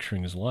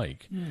manufacturing is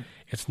like. Mm.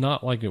 It's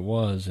not like it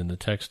was in the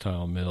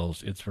textile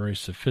mills. It's very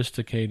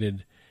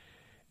sophisticated,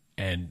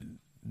 and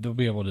they'll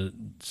be able to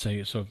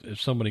say, so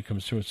if somebody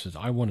comes through and says,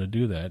 I want to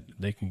do that,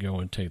 they can go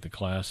and take the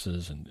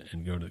classes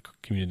and go to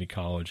community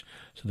college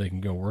so they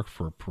can go work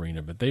for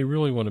Purina. But they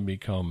really want to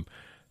become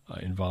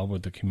involved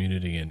with the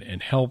community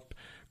and help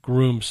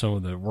groom some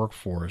of the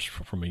workforce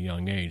from a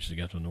young age to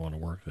get them to want to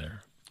work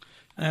there.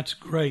 That's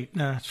great.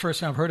 It's the first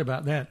time I've heard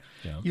about that.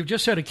 Yeah. You've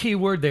just said a key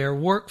word there,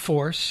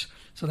 workforce.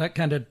 So that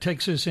kind of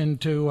takes us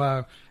into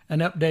an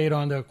update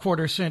on the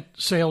quarter-cent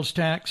sales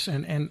tax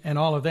and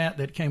all of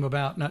that came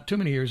about not too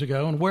many years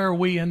ago. And where are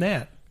we in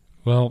that?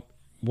 Well,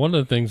 one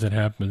of the things that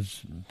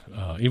happens,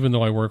 even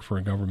though I work for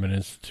a government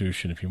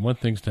institution, if you want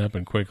things to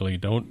happen quickly,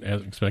 don't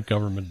expect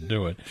government to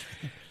do it.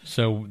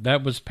 So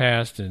that was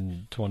passed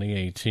in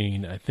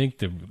 2018. I think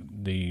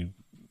the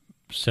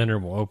center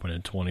will open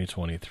in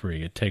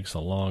 2023. It takes a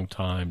long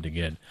time to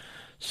get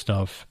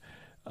stuff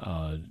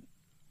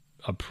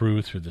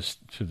approved through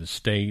the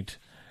state,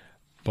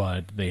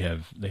 but they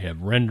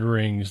have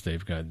renderings.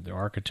 They've got the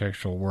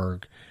architectural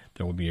work.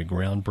 There will be a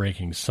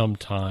groundbreaking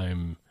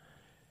sometime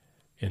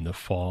in the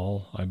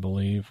fall, I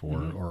believe,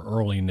 or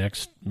early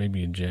next,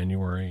 maybe in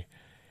January,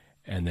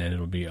 and then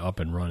it'll be up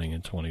and running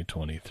in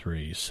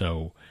 2023.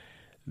 So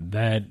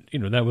that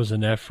was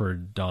an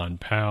effort. Don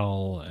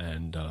Powell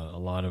and a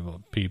lot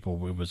of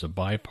people. It was a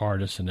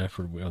bipartisan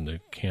effort. On the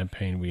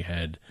campaign, we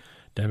had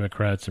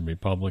Democrats and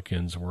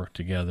Republicans work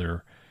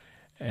together,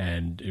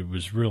 and it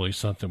was really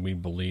something we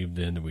believed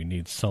in. That we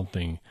need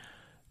something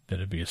that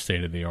would be a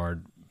state-of-the-art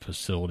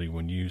facility.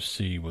 When you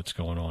see what's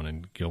going on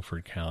in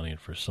Guilford County and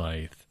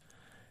Forsyth,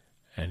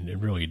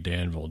 and really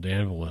Danville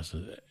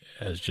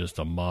as just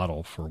a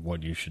model for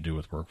what you should do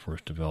with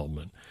workforce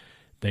development.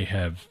 They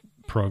have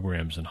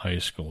programs in high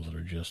schools that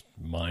are just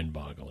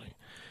mind-boggling.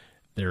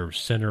 Their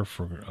Center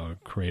for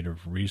Creative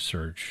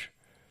Research,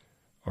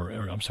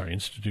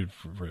 Institute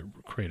for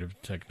Creative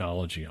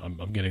Technology. I'm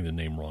getting the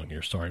name wrong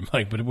here. Sorry,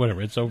 Mike, but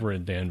whatever. It's over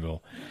in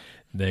Danville.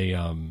 They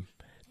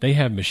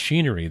have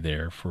machinery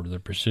there for the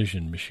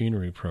precision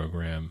machinery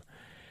program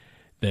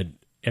that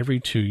every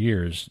 2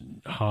 years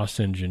Haas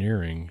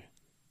Engineering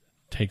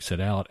takes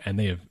it out, and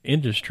they have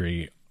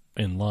industry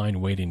in line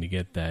waiting to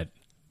get that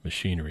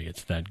machinery.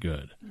 It's that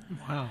good.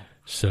 Wow.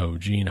 So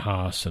Gene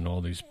Haas and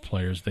all these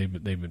players, they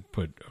would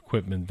put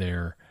equipment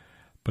there,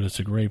 but it's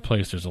a great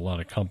place. There's a lot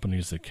of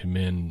companies that come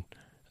in and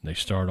they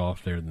start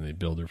off there, then they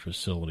build their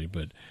facility.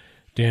 But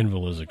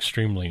Danville is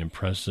extremely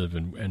impressive,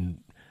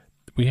 and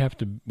we have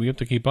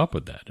to keep up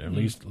with that. At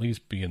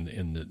least be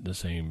in the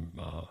same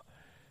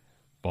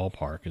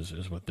ballpark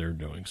as what they're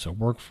doing. So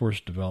workforce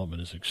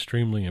development is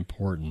extremely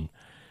important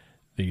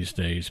these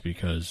days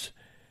because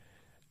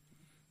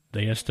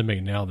they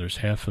estimate now there's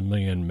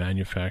 500,000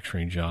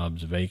 manufacturing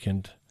jobs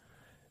vacant.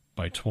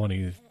 By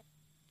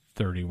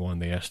 2031,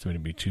 they estimate it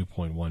to be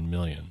 2.1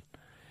 million.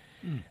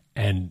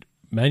 And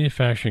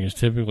manufacturing has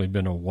typically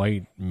been a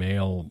white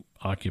male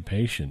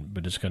occupation,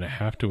 but it's going to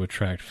have to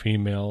attract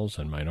females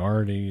and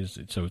minorities.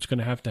 So it's going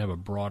to have a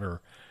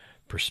broader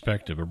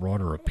perspective, a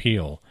broader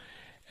appeal.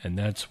 And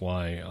that's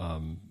why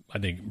I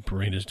think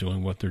Purina is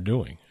doing what they're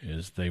doing,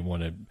 is they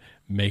want to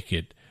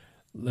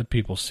let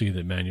people see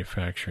that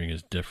manufacturing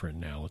is different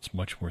now. It's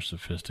much more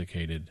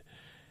sophisticated.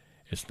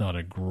 It's not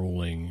a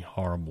grueling,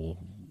 horrible,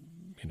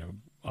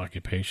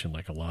 occupation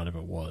like a lot of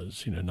it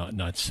was,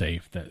 not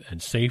safe.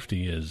 And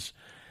safety is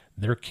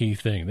their key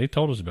thing. They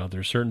told us about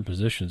there's certain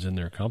positions in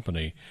their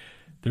company.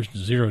 There's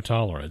zero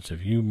tolerance.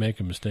 If you make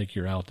a mistake,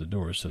 you're out the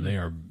door. So they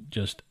are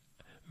just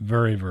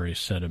very, very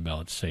set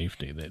about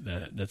safety.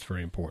 That's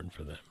very important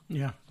for them.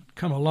 Yeah,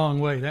 come a long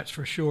way, that's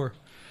for sure.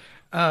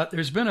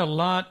 There's been a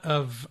lot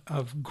of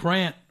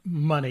grant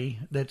money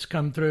that's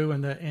come through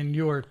in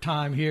your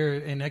time here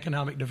in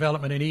economic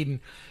development in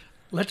Eden.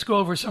 Let's go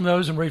over some of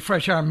those and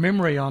refresh our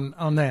memory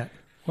on that.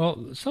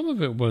 Well, some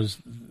of it was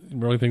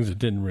really things that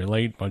didn't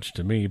relate much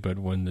to me, but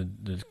when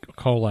the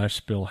coal ash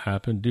spill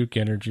happened, Duke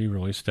Energy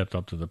really stepped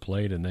up to the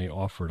plate, and they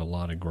offered a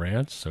lot of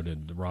grants. So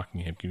did the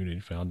Rockingham Community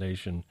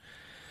Foundation.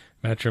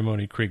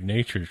 Matrimony Creek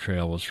Nature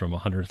Trail was from a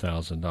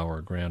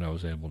 $100,000 grant I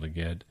was able to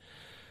get.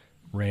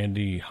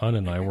 Randy Hunt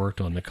and I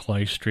worked on the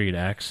Clay Street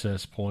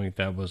Access Point.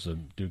 That was a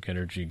Duke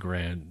Energy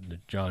grant. The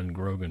John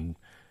Grogan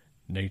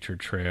Nature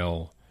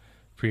Trail,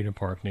 Freedom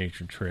Park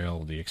Nature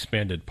Trail, the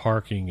expanded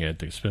parking at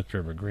the Smith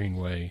River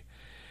Greenway.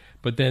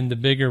 But then the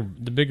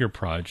bigger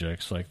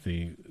projects like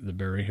the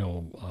Berry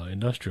Hill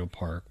Industrial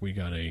Park, we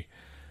got a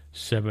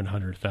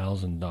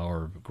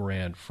 $700,000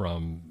 grant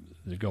from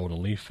the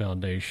Golden Leaf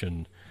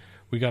Foundation.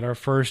 We got our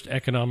first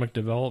Economic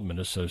Development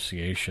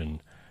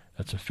Association.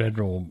 That's a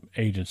federal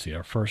agency,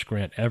 our first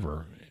grant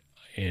ever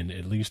in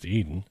at least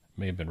Eden,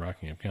 may have been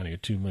Rockingham County, a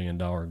 $2 million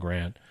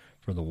grant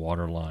for the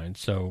water line.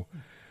 So,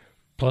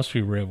 plus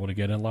we were able to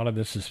get, and a lot of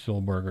this is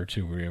Phil Berger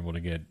too, we were able to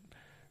get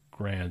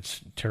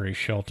grants. Terry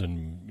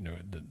Shelton,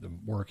 the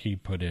work he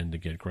put in to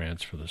get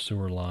grants for the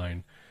sewer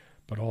line,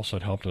 but also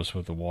it helped us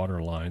with the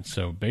water line.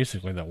 So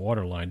basically that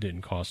water line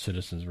didn't cost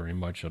citizens very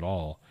much at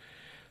all.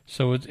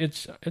 So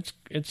it's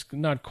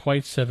not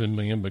quite $7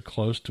 million, but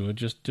close to it,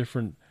 just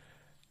different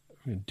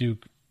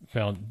Duke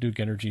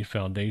Energy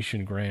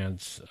Foundation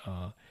grants.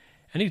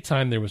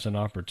 Anytime there was an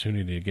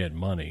opportunity to get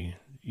money,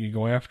 you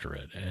go after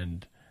it.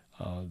 And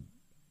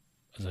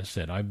as I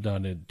said, I've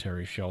done it.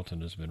 Terry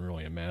Shelton has been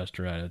really a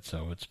master at it.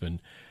 So it's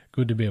been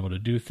good to be able to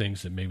do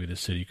things that maybe the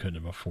city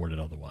couldn't have afforded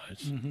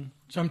otherwise. Mm-hmm.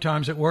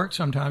 Sometimes it works,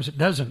 sometimes it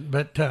doesn't.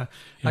 But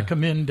I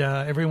commend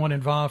everyone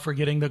involved for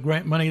getting the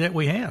grant money that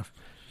we have.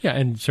 Yeah,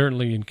 and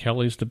certainly in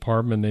Kelly's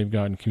department, they've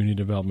gotten community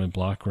development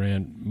block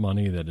grant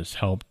money that has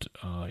helped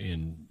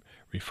in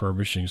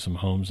refurbishing some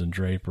homes in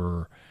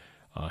Draper,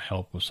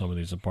 help with some of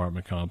these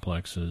apartment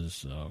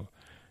complexes.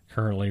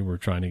 Currently, we're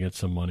trying to get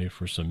some money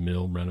for some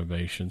mill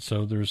renovation.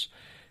 So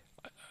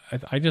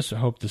I just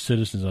hope the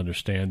citizens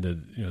understand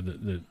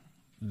that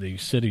the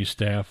city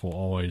staff will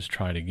always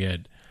try to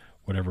get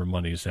whatever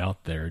money's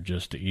out there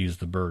just to ease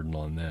the burden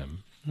on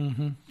them.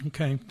 Mm-hmm.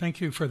 Okay,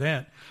 thank you for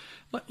that.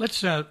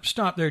 Let's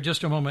stop there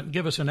just a moment and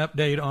give us an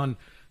update on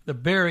the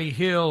Berry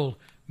Hill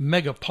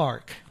Mega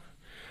Park.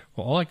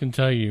 Well, all I can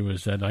tell you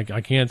is that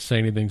I can't say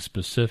anything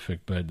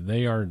specific, but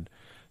they are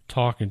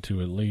talking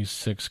to at least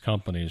 6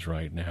 companies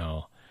right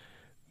now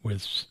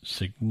with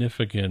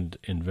significant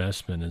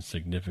investment and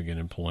significant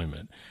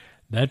employment.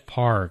 That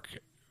park,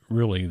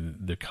 really,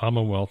 the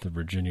Commonwealth of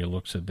Virginia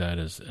looks at that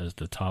as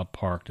the top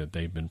park that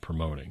they've been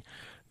promoting.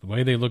 The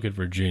way they look at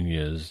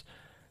Virginia is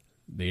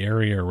the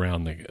area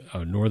around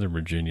the Northern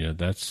Virginia,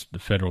 that's the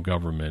federal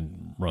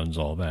government runs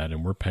all that,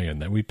 and we're paying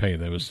that. We pay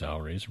those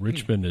salaries.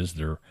 Richmond is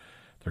their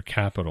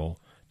capital.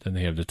 Then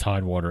they have the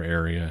Tidewater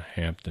area,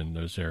 Hampton,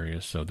 those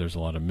areas. So there's a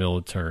lot of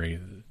military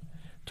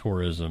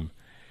tourism.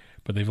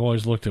 But they've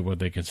always looked at what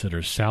they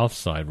consider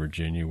Southside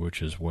Virginia,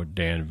 which is what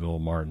Danville,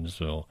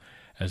 Martinsville,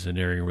 as an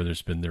area where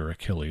there's been their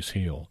Achilles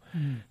heel.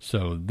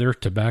 So their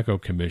tobacco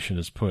commission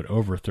has put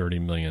over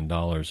 $30 million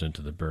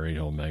into the Berry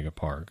Hill Mega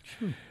Park.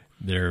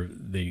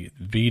 The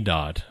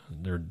VDOT,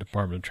 their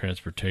Department of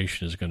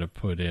Transportation, is going to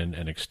put in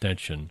an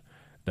extension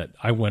that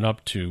I went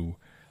up to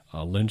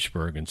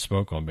Lynchburg and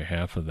spoke on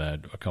behalf of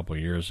that a couple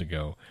of years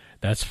ago.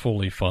 That's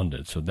fully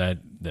funded, so that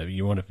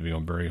you won't have to be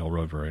on Berry Hill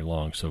Road very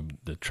long. So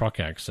the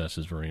truck access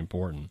is very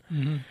important.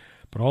 Mm-hmm.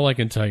 But all I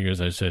can tell you, as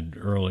I said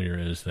earlier,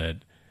 is that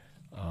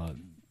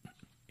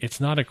it's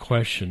not a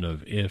question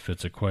of if,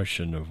 it's a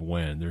question of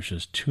when. There's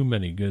just too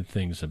many good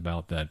things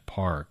about that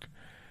park.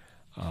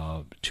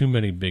 Too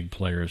many big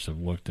players have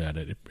looked at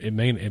it.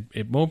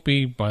 It won't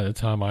be by the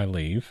time I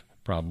leave,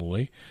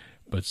 probably,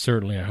 but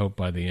certainly I hope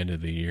by the end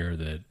of the year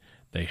that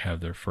they have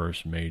their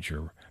first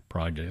major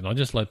project. And I'll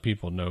just let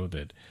people know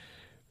that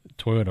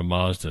Toyota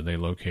Mazda, they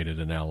located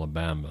in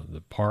Alabama.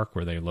 The park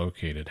where they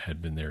located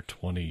had been there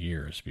 20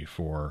 years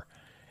before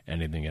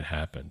anything had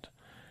happened.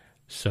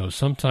 So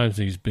sometimes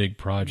these big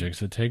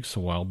projects, it takes a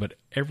while, but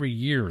every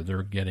year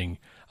they're getting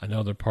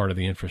another part of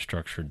the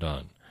infrastructure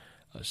done.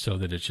 So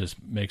that it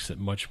just makes it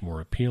much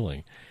more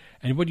appealing.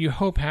 And what you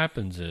hope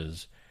happens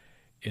is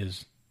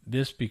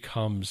this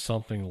becomes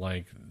something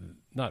like,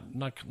 not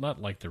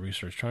like the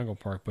Research Triangle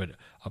Park, but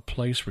a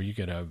place where you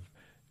could have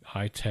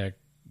high-tech,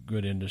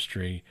 good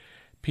industry.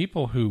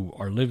 People who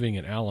are living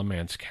in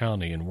Alamance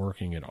County and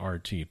working at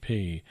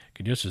RTP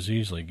could just as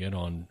easily get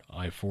on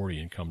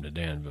I-40 and come to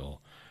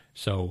Danville.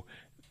 So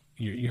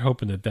you're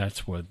hoping that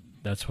that's what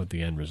that's what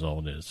the end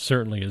result is.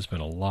 Certainly has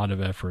been a lot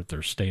of effort.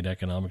 There's state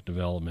economic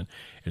development,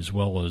 as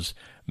well as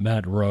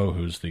Matt Rowe,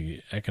 who's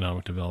the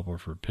economic developer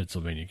for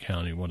Pittsylvania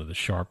County, one of the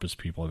sharpest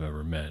people I've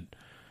ever met.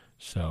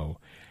 So,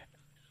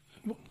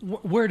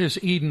 where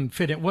does Eden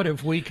fit in? What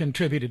have we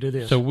contributed to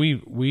this? So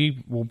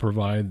we will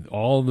provide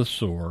all the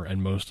sewer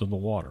and most of the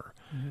water.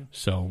 Mm-hmm.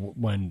 So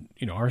when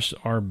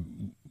our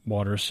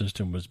water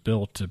system was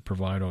built to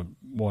provide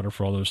water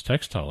for all those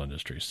textile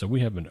industries, so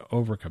we have an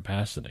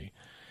overcapacity.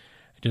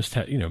 Just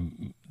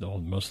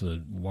most of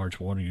the large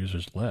water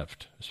users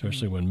left,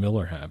 especially when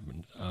Miller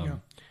happened.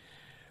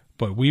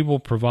 But we will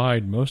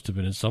provide most of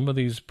it, and some of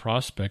these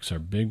prospects are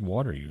big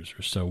water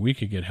users, so we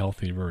could get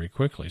healthy very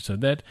quickly. So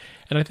that,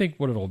 and I think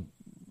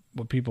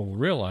what people will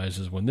realize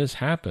is when this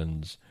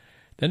happens,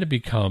 then it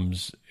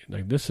becomes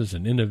like this is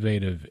an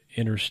innovative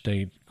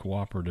interstate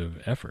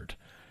cooperative effort.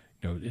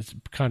 It's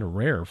kind of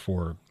rare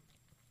for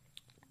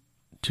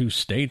two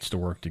states to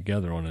work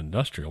together on an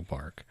industrial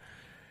park.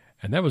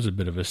 And that was a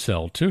bit of a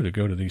sell, too, to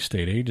go to these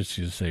state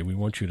agencies and say, we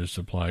want you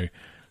to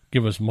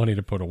give us money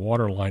to put a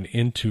water line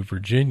into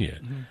Virginia.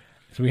 Mm-hmm.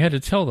 So we had to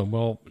tell them,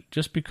 well,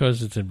 just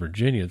because it's in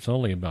Virginia, it's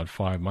only about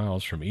 5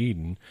 miles from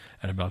Eden,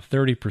 and about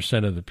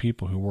 30% of the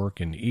people who work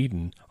in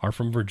Eden are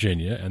from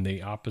Virginia, and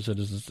the opposite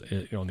is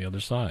on the other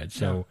side.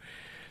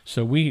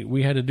 So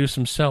we had to do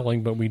some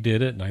selling, but we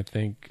did it, and I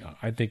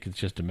think it's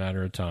just a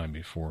matter of time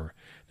before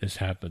this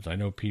happens. I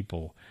know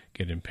people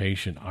get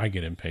impatient. I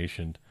get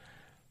impatient.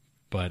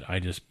 But I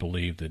just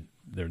believe that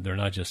they're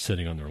not just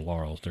sitting on their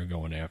laurels. They're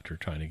going after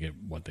trying to get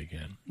what they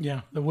can.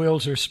 Yeah, the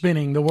wheels are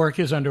spinning. The work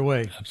is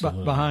underway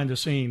behind the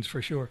scenes,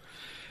 for sure.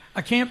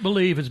 I can't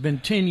believe it's been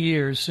 10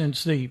 years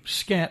since the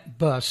SCAT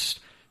bus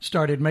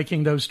started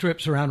making those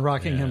trips around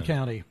Rockingham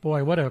County.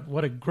 Boy, what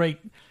a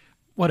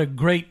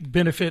great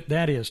benefit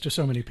that is to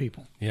so many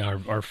people. Yeah,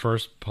 our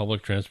first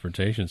public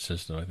transportation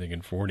system, I think,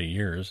 in 40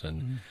 years.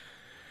 And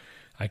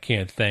I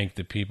can't thank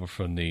the people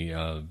from the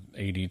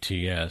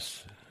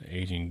ADTS,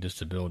 Aging,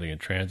 Disability,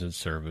 and Transit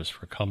Service,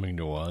 for coming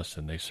to us,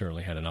 and they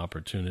certainly had an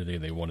opportunity.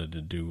 They wanted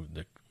to do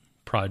the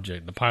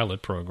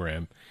pilot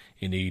program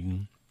in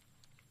Eden,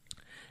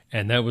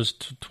 and that was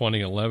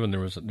 2011.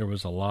 There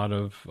was a lot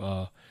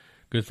of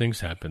good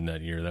things happened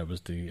that year. That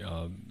was the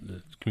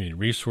Community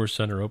Resource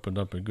Center opened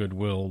up at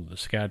Goodwill, the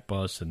SCAT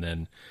bus, and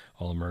then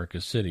All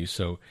America City.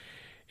 So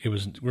it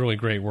was really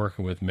great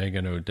working with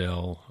Megan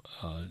Odell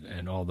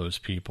and all those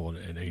people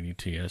at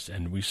ADTS,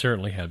 and we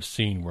certainly have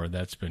seen where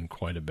that's been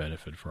quite a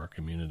benefit for our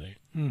community.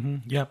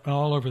 Mm-hmm. Yep,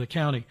 all over the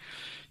county.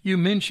 You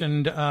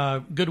mentioned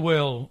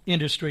Goodwill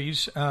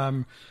Industries.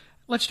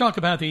 Let's talk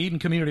about the Eden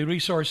Community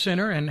Resource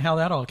Center and how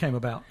that all came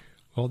about.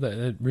 Well,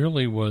 that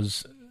really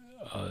was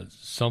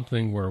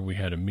something where we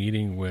had a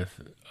meeting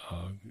with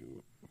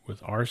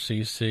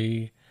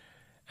RCC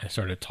and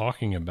started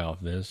talking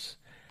about this.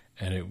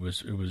 And it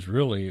was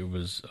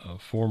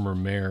former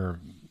Mayor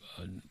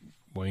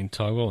Wayne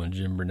Tuggle and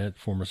Jim Burnett,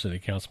 former City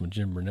Councilman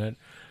Jim Burnett.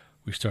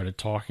 We started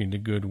talking to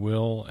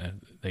Goodwill,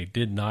 and they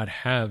did not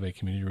have a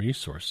community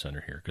resource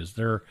center here because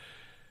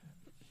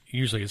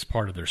usually it's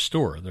part of their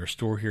store. Their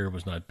store here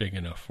was not big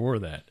enough for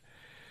that.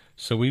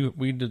 So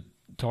we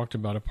talked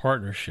about a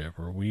partnership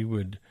where we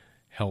would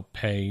help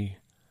pay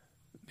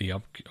the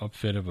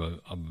upfit of a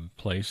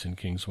place in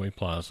Kingsway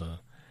Plaza.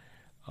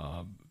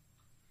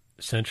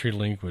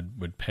 CenturyLink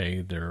would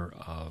pay their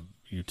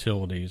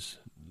utilities,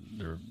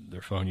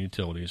 their phone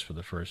utilities for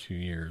the first few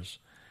years.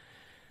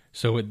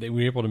 So we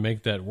were able to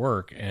make that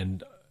work,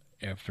 and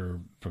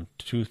from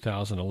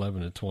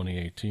 2011 to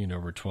 2018,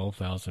 over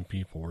 12,000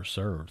 people were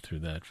served through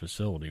that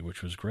facility,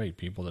 which was great.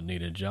 People that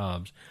needed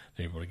jobs,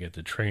 they were able to get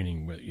the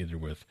training either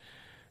with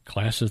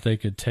classes they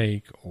could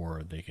take,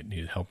 or they could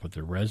need help with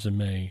their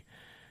resume,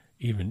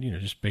 even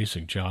just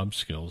basic job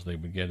skills. They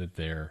would get it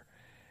there.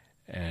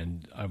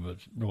 And I was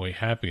really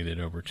happy that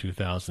over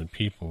 2,000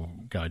 people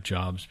got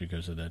jobs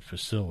because of that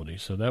facility.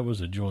 So that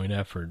was a joint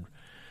effort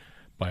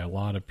by a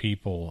lot of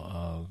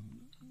people.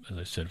 As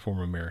I said,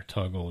 former Mayor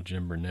Tuggle,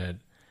 Jim Burnett.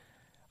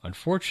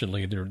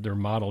 Unfortunately, their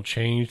model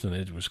changed and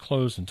it was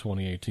closed in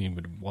 2018.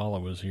 But while I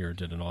was here, it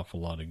did an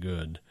awful lot of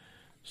good.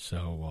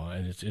 So,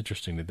 and it's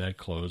interesting that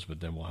closed,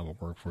 but then we'll have a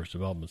workforce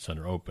development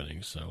center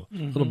opening. So a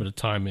little bit of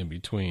time in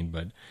between,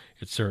 but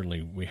it's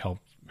certainly we help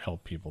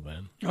people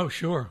then. Oh,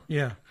 sure.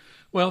 Yeah.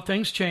 Well,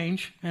 things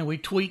change, and we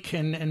tweak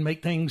and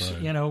make things,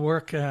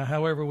 work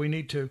however we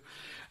need to.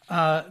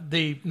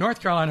 The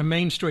North Carolina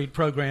Main Street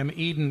program,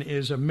 Eden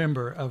is a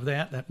member of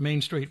that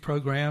Main Street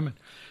program.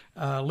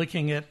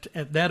 Looking at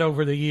that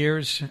over the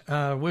years,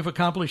 we've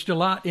accomplished a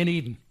lot in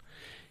Eden.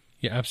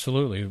 Yeah,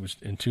 absolutely. It was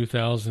in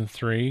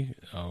 2003,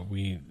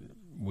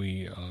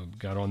 we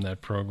got on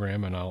that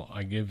program, and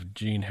I give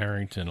Gene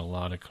Harrington a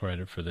lot of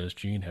credit for this.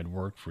 Gene had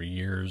worked for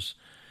years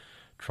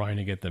trying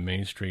to get the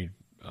Main Street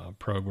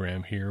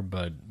program here,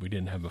 but we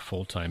didn't have a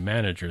full-time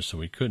manager, so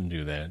we couldn't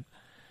do that.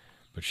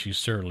 But she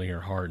certainly,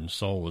 her heart and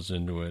soul was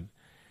into it.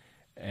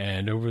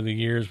 And over the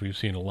years, we've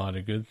seen a lot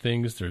of good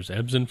things. There's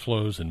ebbs and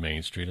flows in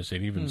Main Street. I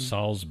said even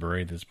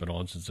Salisbury, that's been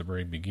on since the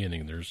very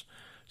beginning, there's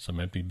some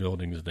empty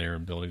buildings there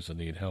and buildings that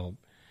need help.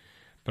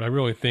 But I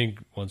really think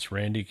once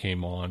Randy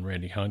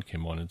Hunt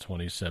came on in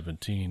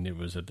 2017, it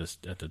was at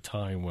the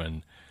time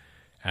when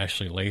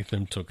Ashley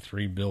Latham took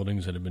 3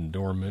 buildings that had been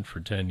dormant for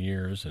 10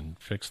 years and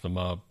fixed them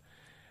up.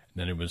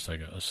 And then it was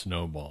like a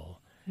snowball.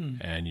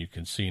 And you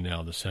can see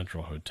now the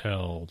Central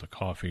Hotel, the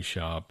coffee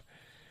shop,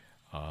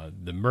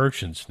 the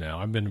merchants now.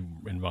 I've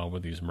been involved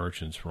with these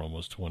merchants for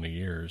almost 20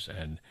 years,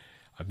 and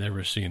I've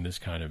never seen this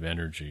kind of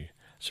energy.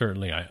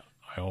 Certainly, I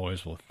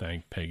always will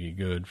thank Peggy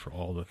Good for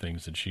all the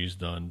things that she's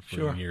done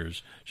for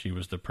years. She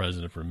was the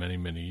president for many,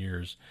 many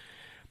years.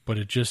 But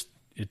it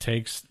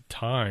takes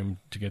time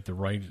to get the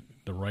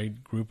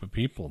right group of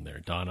people in there.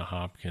 Donna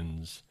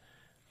Hopkins,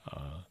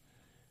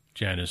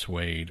 Janice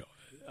Wade,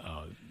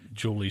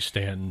 Julie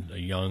Stanton, a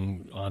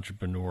young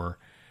entrepreneur,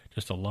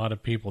 just a lot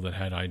of people that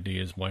had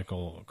ideas,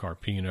 Michael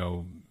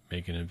Carpino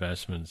making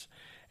investments,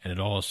 and it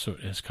all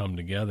has come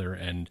together.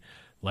 And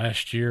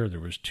last year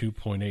there was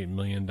 $2.8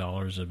 million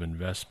of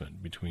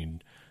investment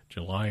between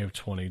July of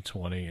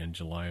 2020 and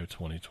July of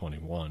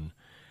 2021.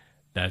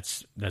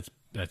 That's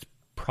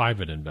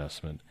private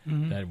investment.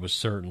 That was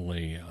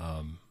certainly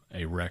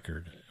a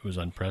record. It was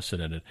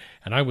unprecedented.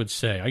 And I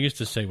used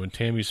to say when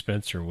Tammy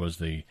Spencer was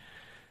the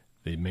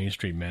Main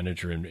Street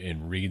manager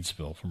in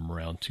Reidsville from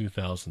around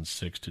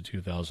 2006 to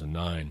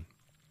 2009.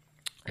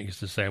 I used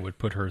to say I would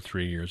put her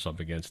 3 years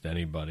up against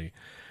anybody.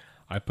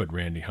 I put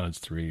Randy Hunt's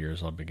 3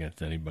 years up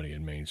against anybody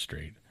in Main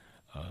Street.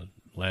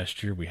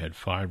 Last year we had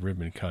 5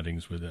 ribbon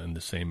cuttings within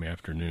the same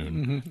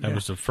afternoon. That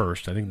was the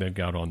first. I think that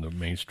got on the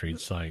Main Street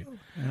site.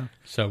 Yeah.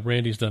 So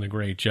Randy's done a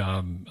great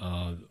job.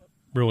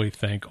 Really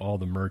thank all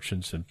the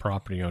merchants and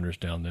property owners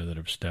down there that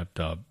have stepped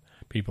up.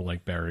 People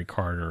like Barry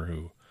Carter,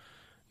 who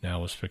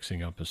now is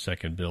fixing up a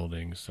second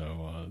building.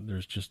 So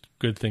there's just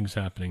good things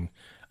happening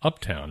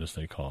uptown, as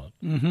they call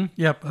it.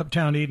 Yep,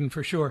 Uptown Eden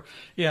for sure.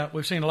 Yeah,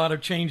 we've seen a lot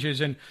of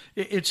changes. And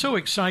it's so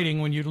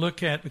exciting when you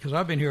look at, because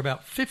I've been here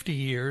about 50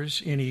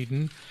 years in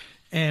Eden,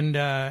 and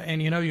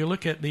you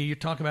look at you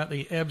talk about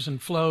the ebbs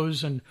and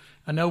flows, and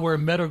I know where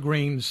Meadow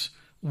Greens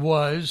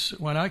was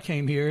when I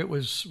came here. It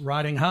was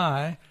riding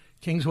high.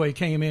 Kingsway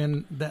came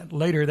in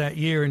later that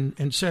year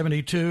in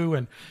 72,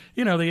 and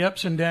the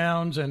ups and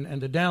downs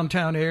and the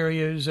downtown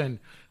areas,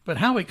 but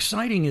how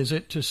exciting is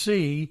it to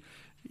see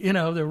the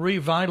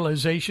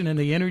revitalization and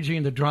the energy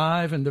and the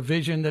drive and the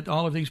vision that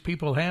all of these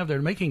people have.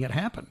 They're making it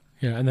happen.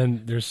 Yeah, and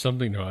then there's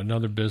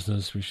another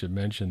business we should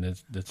mention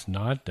that's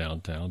not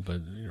downtown,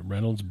 but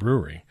Reynolds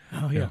Brewery.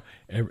 Oh yeah,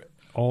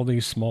 all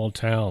these small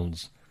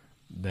towns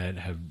that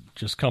have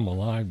just come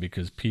alive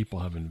because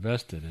people have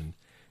invested in.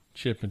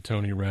 Chip and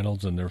Tony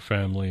Reynolds and their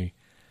family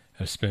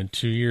have spent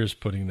 2 years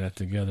putting that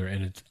together,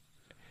 and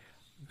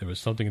there was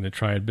something in the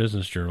Triad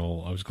Business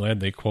Journal. I was glad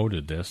they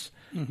quoted this.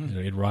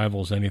 It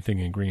rivals anything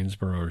in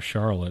Greensboro or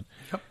Charlotte.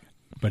 Yep.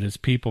 But it's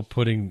people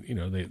putting,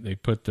 they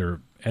put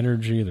their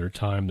energy, their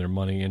time, their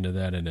money into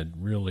that, and it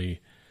really,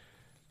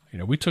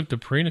 we took the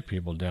Purina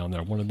people down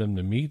there. I wanted them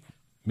to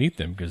meet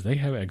them because they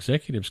have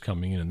executives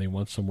coming in and they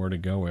want somewhere to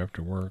go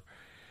after work.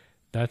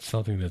 That's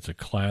something that's a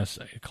class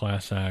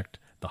act.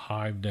 The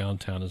Hive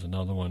downtown is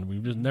another one.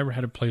 We've just never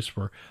had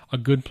a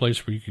good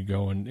place where you could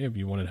go, and if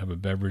you wanted to have a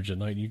beverage at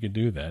night, you could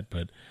do that.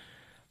 But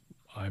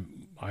I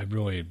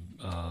really,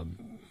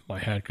 my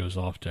hat goes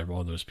off to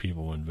all those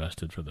people who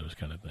invested for those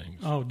kind of things.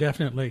 Oh,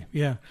 definitely,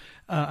 yeah.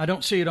 I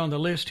don't see it on the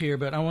list here,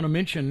 but I want to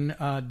mention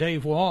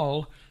Dave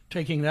Wall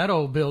taking that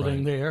old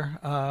building there,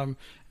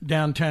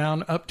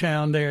 downtown,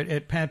 uptown there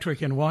at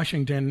Patrick and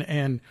Washington,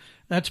 and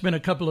that's been a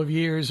couple of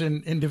years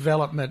in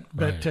development,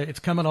 but it's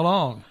coming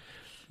along.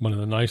 One of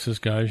the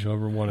nicest guys you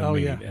ever want to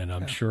meet, and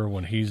I'm sure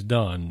when he's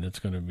done, it's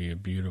going to be a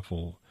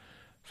beautiful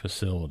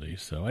facility.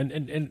 So,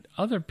 and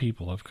other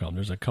people have come.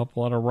 There's a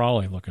couple out of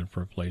Raleigh looking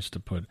for a place to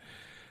put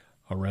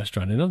a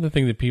restaurant. Another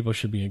thing that people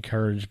should be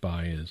encouraged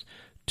by is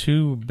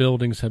 2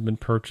 buildings have been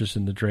purchased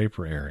in the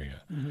Draper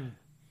area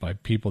by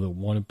people that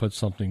want to put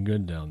something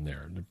good down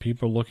there. The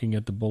people looking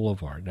at the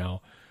boulevard.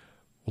 Now,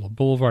 will the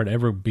boulevard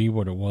ever be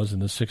what it was in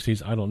the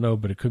 60s? I don't know,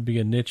 but it could be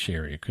a niche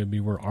area. It could be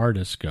where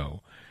artists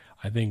go.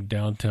 I think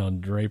downtown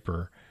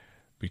Draper,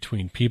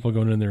 between people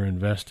going in there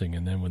investing,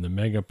 and then when the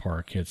mega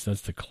park hits,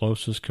 that's the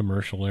closest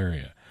commercial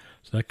area.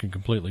 So that can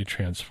completely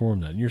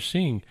transform that. And you're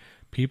seeing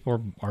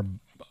people are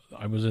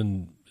I was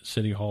in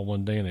City Hall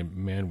one day, and a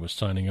man was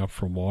signing up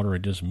for water. He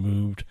just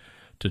moved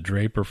to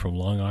Draper from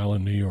Long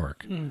Island, New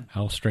York.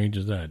 How strange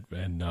is that?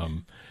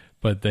 And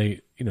but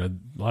they, a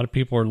lot of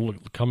people are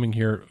coming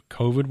here.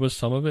 COVID was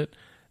some of it.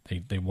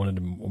 They wanted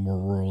a more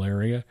rural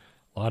area.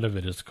 A lot of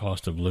it is the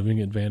cost of living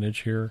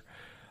advantage here.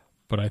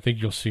 But I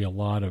think you'll see a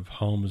lot of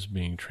homes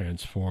being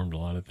transformed, a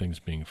lot of things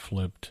being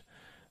flipped,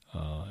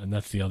 and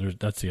that's the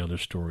other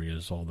story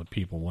is all the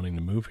people wanting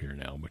to move here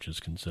now, which is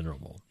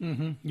considerable.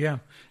 Yeah,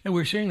 and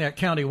we're seeing that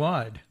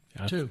countywide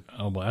too.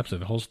 Oh well,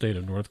 absolutely. The whole state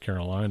of North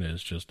Carolina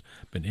has just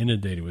been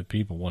inundated with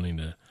people wanting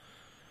to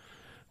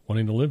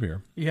live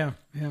here. Yeah.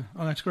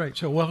 Oh, that's great.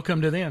 So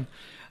welcome to them.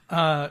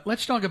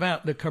 Let's talk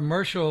about the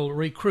commercial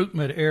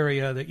recruitment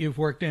area that you've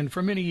worked in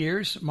for many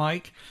years,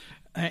 Mike.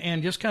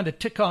 And just kind of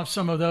tick off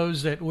some of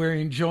those that we're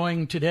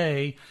enjoying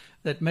today.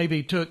 that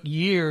maybe took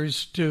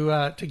years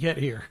to get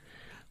here?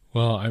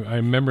 Well, I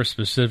remember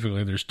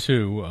specifically there's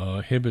two.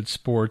 Hibbett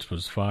Sports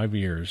was 5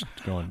 years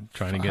trying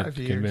to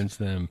convince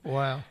them.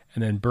 Wow.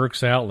 And then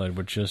Burke's Outlet,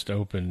 which just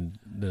opened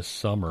this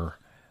summer,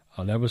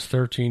 that was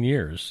 13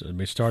 years.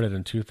 We started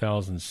in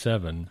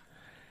 2007.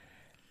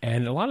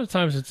 And a lot of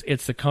times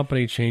it's the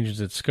company changes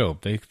its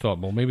scope. They thought,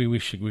 well, maybe we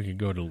could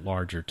go to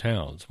larger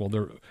towns. Well,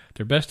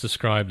 they're best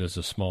described as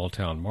the small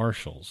town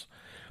Marshalls,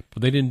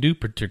 but they didn't do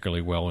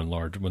particularly well in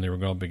large when they were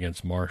going up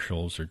against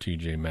Marshalls or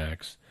TJ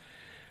Maxx.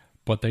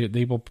 But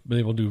they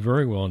will do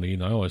very well in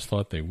Eden. I always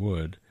thought they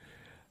would.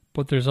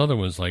 But there's other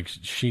ones like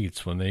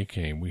Sheetz. When they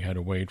came, we had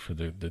to wait for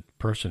the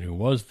person who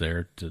was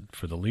there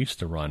for the lease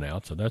to run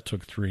out. So that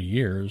took 3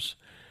 years.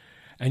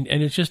 And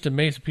it's just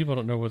amazing. People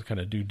don't know what kind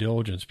of due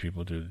diligence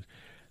people do.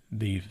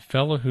 The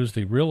fellow who's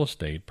the real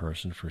estate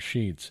person for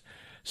Sheetz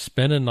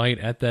spent a night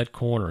at that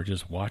corner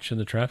just watching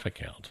the traffic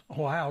count.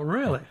 Wow,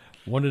 really?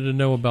 Wanted to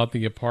know about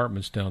the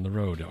apartments down the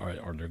road.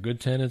 Are there good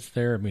tenants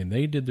there? I mean,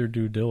 they did their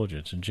due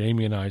diligence, and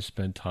Jamie and I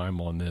spent time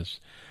on this.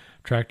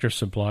 Tractor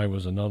Supply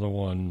was another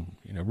one.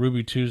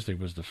 Ruby Tuesday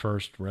was the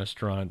first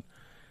restaurant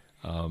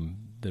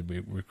that we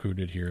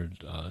recruited here.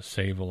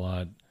 Save a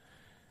Lot.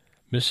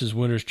 Mrs.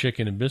 Winter's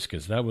Chicken and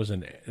Biscuits. That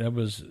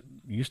was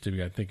used to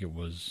be. I think it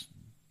was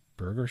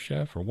Burger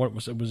Chef or what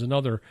was it? Was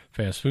another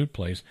fast food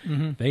place.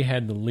 Mm-hmm. They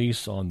had the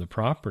lease on the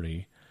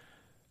property,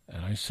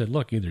 and I said,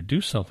 "Look, either do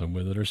something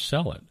with it or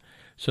sell it."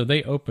 So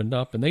they opened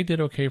up, and they did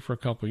okay for a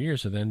couple of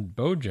years. And then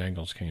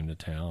Bojangles came to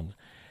town,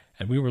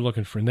 and we were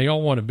looking for, and they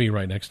all want to be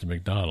right next to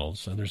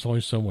McDonald's, and there's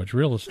only so much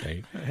real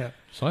estate. Yeah.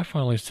 So I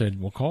finally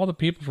said, well, call the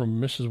people from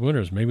Mrs.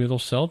 Winters. Maybe they'll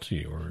sell to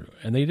you.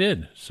 And they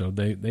did. So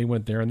they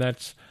went there, and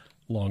that's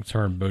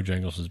long-term.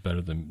 Bojangles is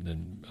better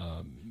than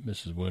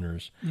Mrs.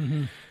 Winters.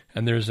 Mm-hmm.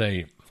 And there's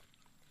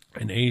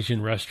an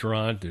Asian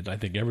restaurant that I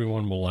think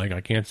everyone will like.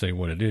 I can't say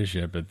what it is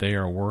yet, but they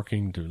are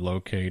working to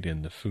locate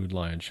in the Food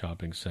Lion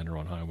Shopping Center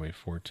on Highway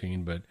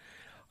 14. But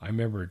I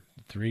remember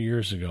 3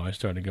 years ago, I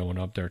started going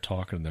up there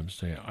talking to them,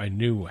 saying I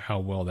knew how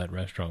well that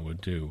restaurant would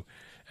do.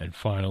 And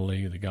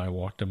finally, the guy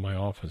walked in my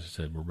office and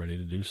said, we're ready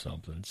to do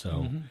something.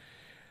 So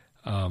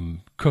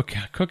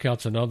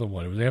Cookout's another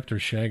one. It was after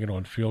Shagging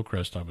on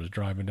Fieldcrest. I was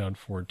driving down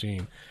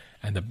 14,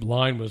 and the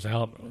line was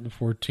out on the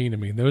 14. I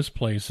mean, those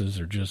places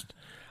are just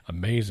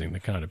amazing, the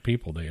kind of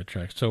people they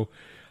attract. So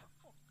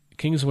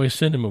Kingsway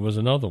Cinema was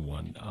another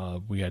one.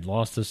 We had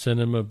lost the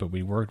cinema, but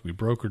we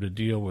brokered a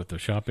deal with the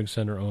shopping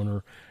center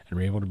owner and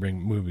were able to bring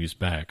movies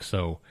back.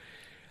 So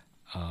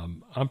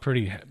I'm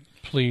pretty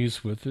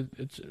pleased with it.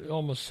 It's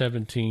almost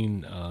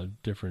 17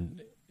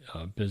 different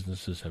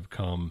businesses have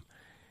come,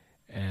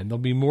 and there'll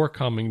be more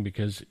coming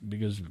because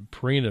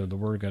Purina, the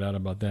word got out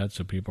about that,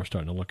 so people are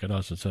starting to look at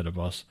us instead of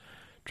us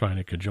trying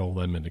to cajole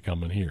them into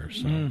coming here.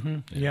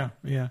 So yeah.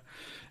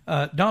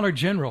 Dollar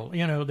General,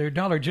 there are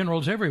Dollar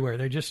Generals everywhere.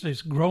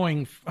 It's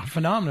growing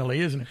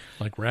phenomenally, isn't it?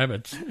 Like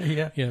rabbits.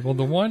 Yeah. Well,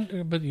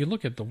 but you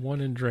look at the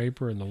one in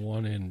Draper and the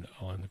one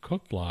on the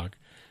Cook Block.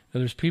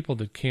 There's people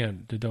that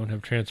don't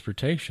have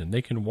transportation.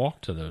 They can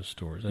walk to those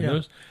stores,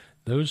 and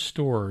those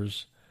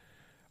stores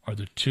are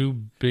the two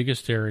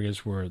biggest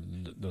areas where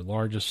the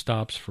largest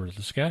stops for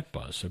the Scat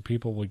Bus. So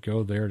people would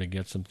go there to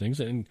get some things,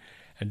 and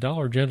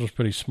Dollar General's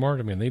pretty smart.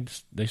 I mean,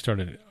 they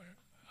started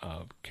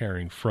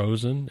carrying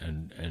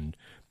frozen and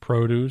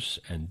produce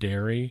and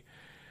dairy.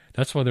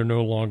 That's why they're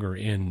no longer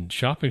in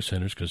shopping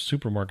centers, because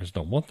supermarkets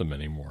don't want them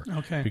anymore.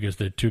 Okay. Because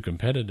they're too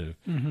competitive.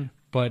 Mm-hmm.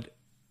 But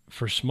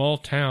for small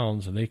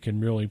towns, they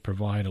can really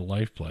provide a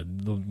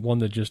lifeblood. The one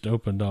that just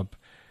opened up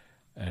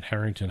at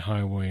Harrington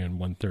Highway and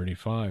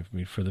 135. I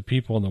mean, for the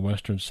people on the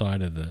western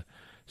side of the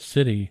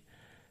city,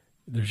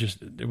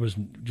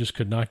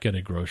 could not get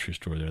a grocery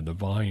store there. The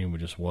volume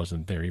just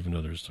wasn't there, even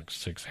though there's like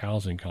 6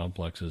 housing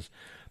complexes.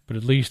 But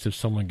at least if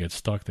someone gets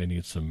stuck, they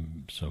need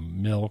some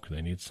milk,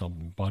 they need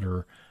some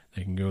butter,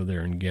 they can go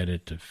there and get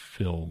it to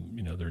fill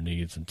their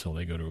needs until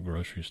they go to a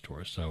grocery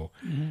store. So,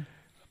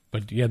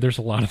 but yeah, there's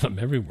a lot of them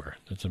everywhere.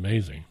 That's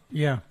amazing.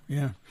 Yeah.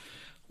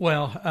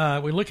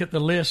 Well, we look at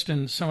the list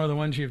and some of the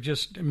ones you've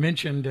just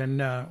mentioned, and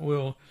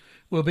we'll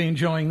be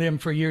enjoying them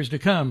for years to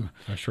come.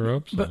 I sure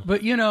hope so.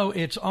 But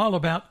it's all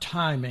about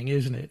timing,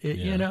 isn't it?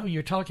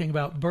 You're talking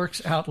about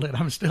Burke's Outlet.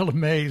 I'm still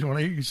amazed when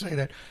I hear you say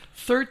that.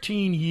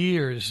 13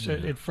 years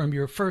from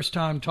your first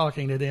time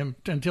talking to them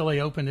until they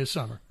opened this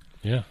summer.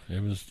 Yeah,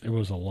 it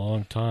was a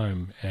long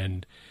time.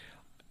 And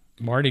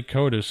Marty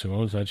Kotis, who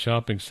owns that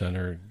shopping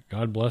center,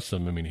 God bless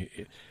him. I mean,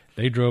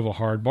 they drove a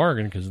hard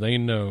bargain because they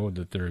know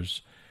that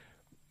there's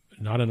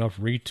not enough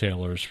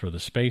retailers for the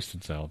space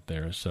that's out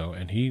there. So,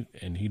 and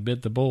he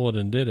bit the bullet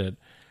and did it,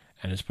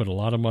 and has put a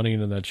lot of money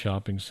into that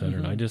shopping center.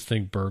 And I just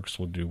think Burke's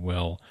will do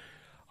well.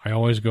 I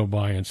always go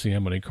by and see how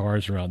many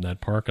cars are out in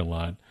that parking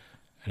lot,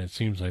 and it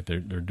seems like they're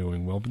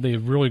doing well. But they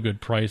have really good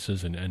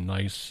prices and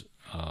nice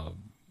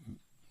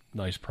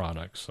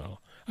products. So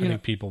I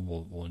think people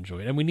will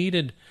enjoy it. And we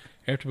needed,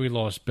 after we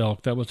lost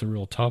Belk, that was a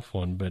real tough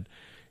one, but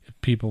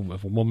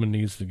if a woman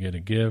needs to get a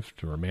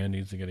gift or a man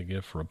needs to get a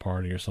gift for a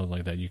party or something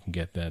like that, you can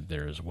get that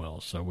there as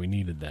well. So we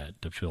needed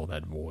that to fill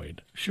that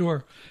void.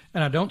 Sure.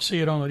 And I don't see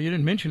it on, you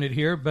didn't mention it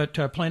here, but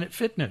Planet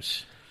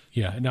Fitness.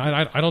 Yeah, no,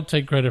 I don't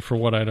take credit for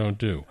what I don't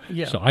do.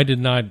 Yeah. So I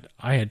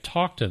had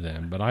talked to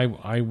them, but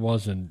I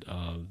wasn't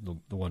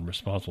the one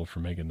responsible for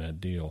making that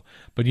deal.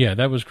 But yeah,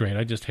 that was great.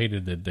 I just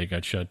hated that they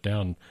got shut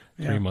down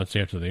 3 months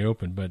after they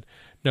opened. But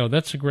no,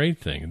 that's a great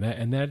thing.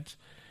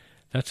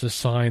 That's a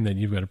sign that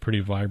you've got a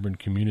pretty vibrant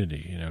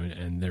community, you know,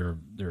 and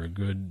they're a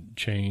good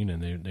chain,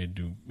 and they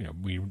do, you know,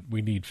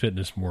 we need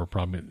fitness more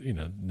probably, you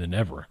know, than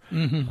ever.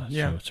 Mm-hmm.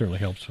 So it certainly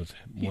helps with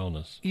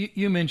wellness.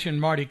 You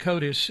mentioned Marty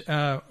Codis.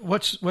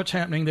 What's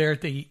happening there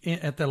at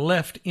the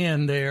left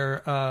end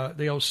there,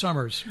 the old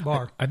Summers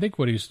bar? I think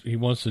what he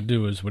wants to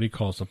do is what he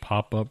calls a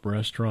pop-up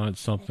restaurant,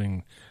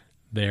 something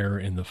there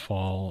in the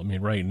fall. I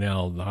mean, right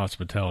now the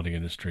hospitality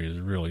industry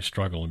is really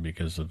struggling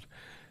because of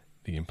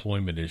the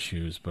employment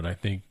issues, but I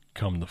think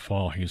come the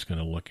fall, he's going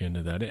to look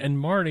into that. And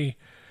Marty,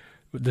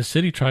 the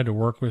city tried to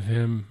work with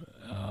him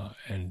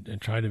and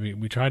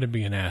we try to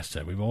be an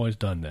asset. We've always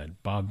done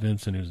that. Bob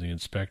Vincent, who's the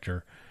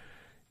inspector,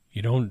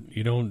 you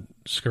don't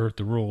skirt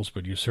the rules,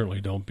 but you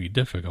certainly don't be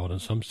difficult. And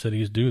some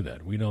cities do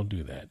that. We don't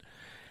do that.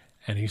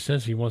 And he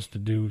says he wants to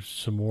do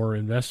some more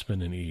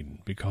investment in Eden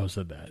because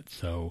of that.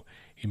 So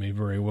he may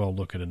very well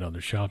look at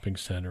another shopping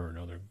center or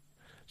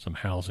some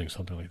housing,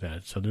 something like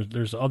that. So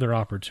there's other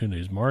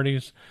opportunities.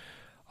 Marty's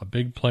a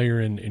big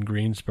player in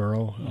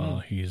Greensboro. Mm-hmm.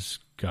 He's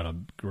got a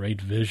great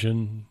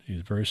vision.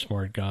 He's a very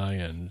smart guy,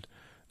 and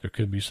there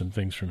could be some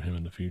things from him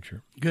in the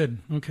future. Good.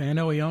 Okay. I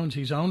know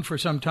he's owned for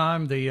some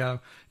time the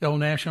old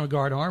National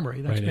Guard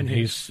Armory. That's right, been and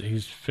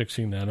he's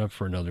fixing that up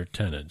for another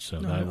tenant, so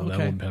that will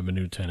have a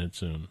new tenant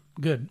soon.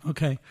 Good.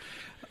 Okay.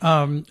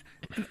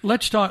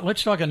 Let's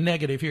talk a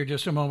negative here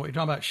just a moment. We're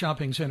talking about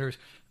shopping centers.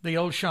 The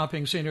old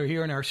shopping center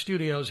here in our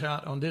studios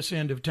out on this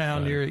end of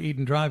town near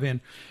Eden Drive-In.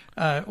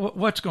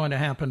 What's going to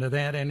happen to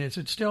that? And is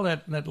it still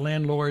that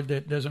landlord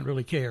that doesn't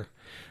really care?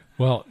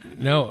 Well,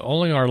 no,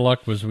 only our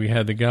luck was we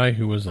had the guy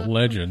who was a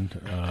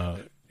legend,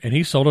 and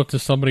he sold it to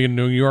somebody in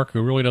New York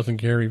who really doesn't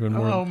care even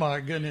more. Oh, my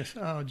goodness.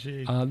 Oh,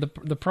 geez.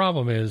 The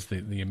problem is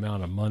the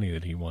amount of money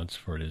that he wants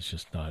for it is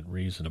just not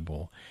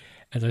reasonable.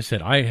 As I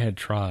said, I had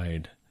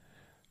tried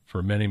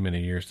for many,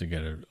 many years to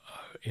get an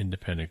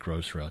independent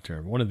grocer out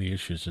there. One of the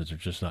issues is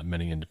there's just not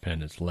many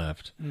independents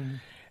left. Mm.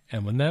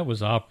 And when that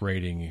was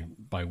operating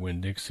by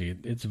Winn-Dixie,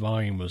 its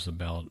volume was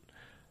about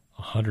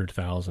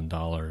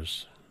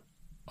 $100,000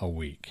 a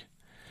week.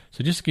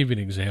 So just to give you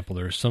an example,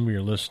 there are some of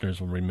your listeners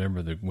will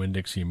remember the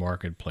Winn-Dixie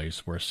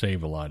Marketplace where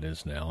Save-A-Lot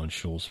is now and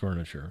Schul's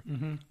Furniture.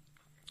 Mm-hmm.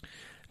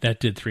 That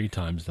did 3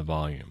 times the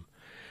volume.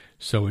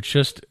 So it's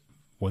just,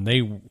 when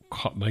they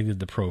did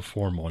the pro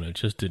forma on it, it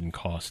just didn't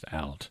cost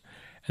out.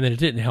 And then it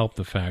didn't help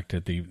the fact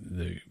that the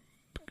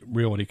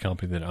realty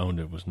company that owned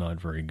it was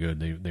not very good.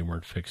 They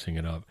weren't fixing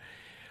it up.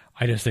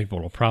 I just think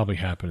what will probably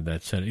happen to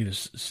that center,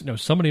 either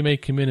somebody may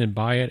come in and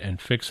buy it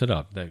and fix it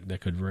up.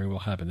 That could very well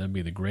happen. That'd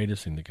be the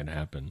greatest thing that can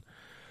happen.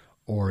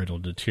 Or it'll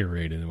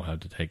deteriorate and they'll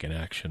have to take an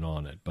action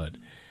on it. But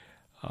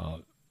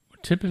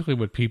typically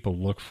what people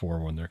look for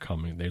when they're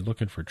coming, they're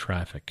looking for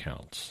traffic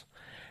counts.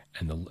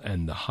 And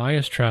the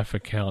highest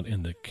traffic count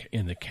in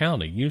the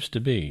county used to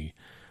be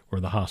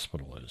where the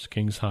hospital is,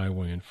 Kings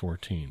Highway and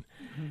 14.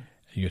 Mm-hmm.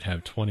 You'd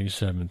have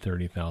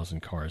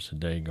 30,000 cars a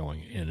day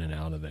going in and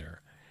out of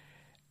there.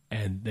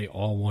 And they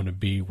all want to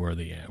be where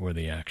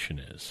the action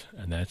is.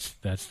 And that's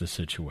the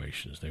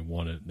situation. Is they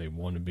want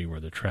to be where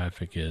the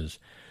traffic is.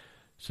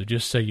 So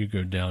just say you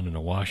go down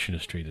into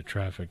Washington Street, the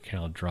traffic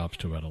count drops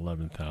to about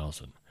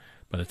 11,000.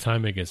 By the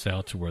time it gets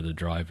out to where the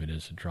drive-in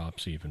is, it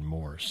drops even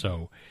more.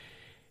 So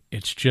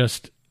it's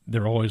just,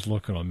 they're always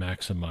looking on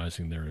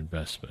maximizing their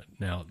investment.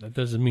 Now, that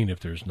doesn't mean if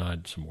there's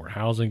not some more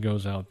housing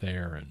goes out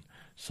there and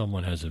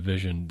someone has a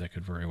vision, that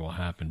could very well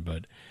happen.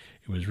 But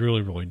it was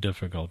really, really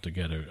difficult to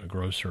get a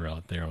grocer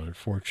out there. And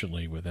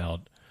unfortunately,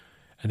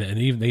 and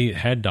even they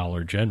had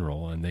Dollar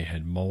General and they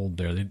had mold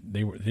there.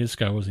 This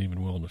guy wasn't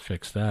even willing to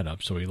fix that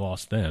up, so he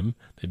lost them.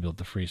 They built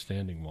the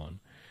freestanding one.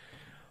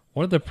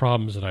 One of the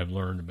problems that I've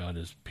learned about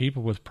is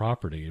people with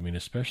property, I mean,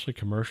 especially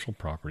commercial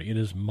property, it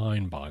is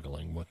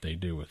mind-boggling what they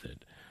do with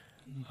it.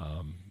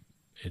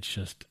 It's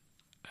just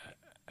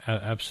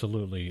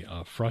absolutely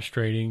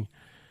frustrating.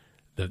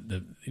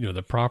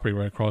 The property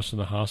right across from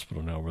the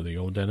hospital now where the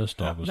old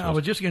dentist office was. I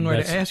was just getting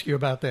ready to ask you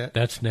about that.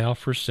 That's now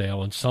for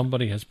sale, and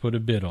somebody has put a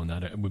bid on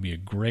that. It would be a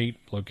great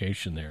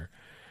location there.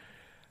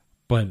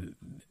 But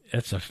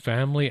it's a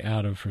family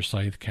out of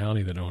Forsyth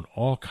County that own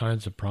all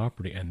kinds of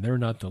property, and they're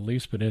not the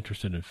least bit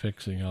interested in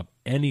fixing up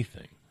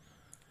anything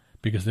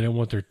because they don't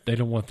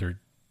want their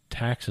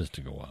taxes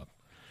to go up.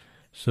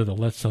 So they'll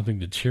let something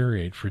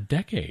deteriorate for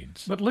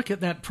decades. But look at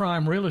that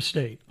prime real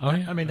estate. Oh,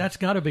 yeah. I mean, that's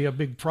got to be a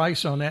big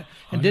price on that.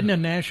 And didn't a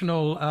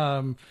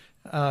national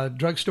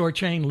drugstore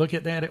chain look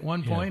at that at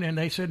one point, and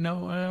they said,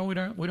 no, we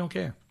don't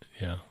care.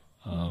 Yeah.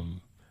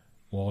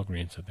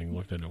 Walgreens, I think,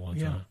 looked at it one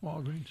time. Yeah,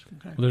 Walgreens.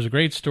 Okay. Well, there's a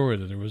great story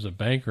that there was a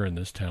banker in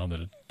this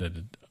town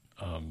that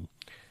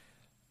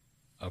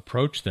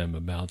approached them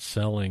about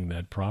selling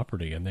that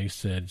property, and they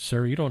said,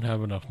 "Sir, you don't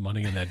have enough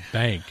money in that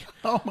bank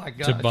oh my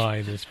gosh. to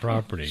buy this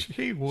property."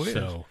 Gee whiz.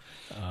 So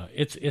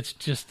it's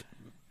just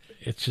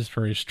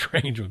very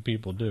strange what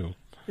people do.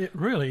 It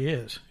really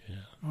is. Yeah.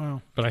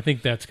 Wow. But I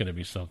think that's going to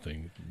be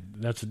something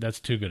that's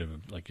too good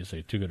of like you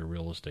say, too good of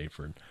real estate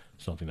for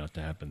something not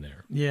to happen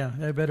there. Yeah,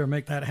 they better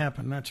make that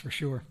happen. That's for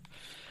sure.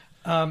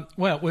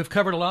 Well, we've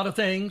covered a lot of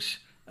things.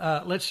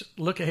 Let's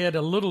look ahead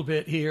a little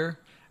bit here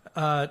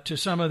to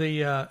some of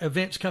the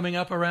events coming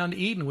up around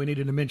Eden we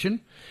needed to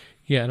mention.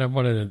 Yeah,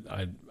 and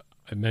I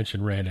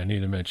mentioned Randy. I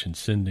need to mention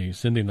Cindy.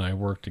 Cindy and I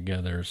worked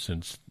together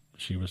since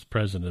she was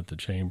president of the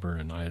chamber,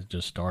 and I had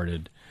just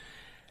started.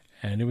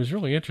 And it was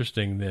really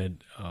interesting that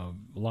a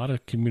lot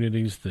of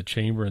communities, the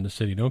chamber and the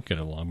city, don't get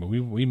along. But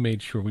we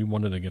made sure we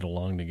wanted to get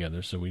along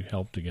together, so we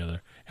helped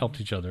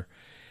each other.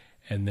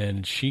 And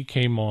then she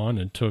came on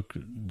and took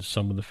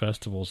some of the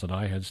festivals that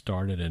I had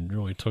started and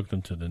really took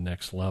them to the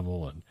next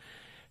level, and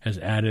has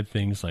added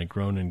things like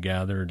Grown and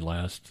Gathered.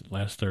 Last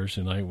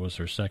Thursday night was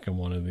her second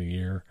one of the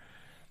year.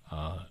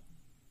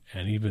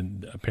 And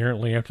even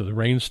apparently after the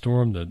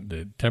rainstorm,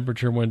 the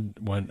temperature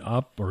went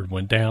up or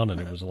went down,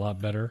 and it was a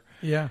lot better.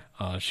 Yeah.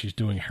 She's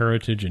doing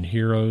Heritage and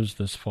Heroes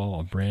this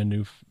fall, a brand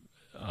new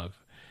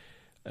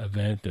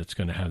event that's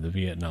going to have the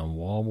Vietnam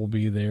Wall will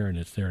be there, and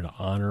it's there to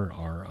honor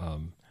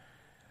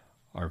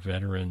our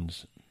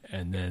veterans.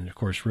 And then, of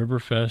course,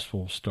 Riverfest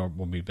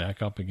will be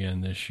back up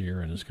again this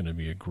year, and it's going to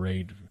be a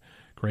great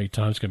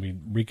time. It's going to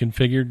be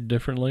reconfigured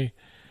differently.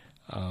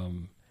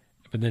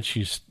 But then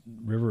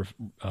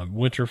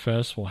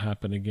Winterfest will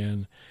happen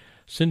again.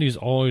 Cindy's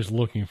always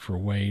looking for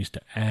ways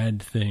to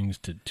add things,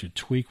 to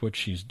tweak what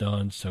she's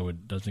done so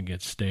it doesn't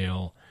get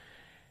stale.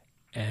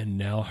 And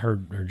now her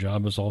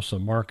job is also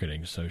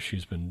marketing, so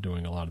she's been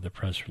doing a lot of the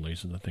press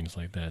releases and things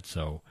like that.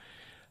 So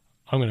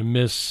I'm going to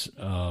miss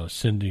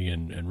Cindy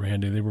and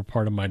Randy. They were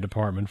part of my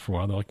department for a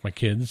while. They're like my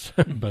kids.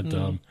 But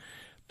I'm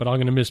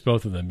going to miss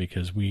both of them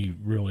because we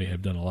really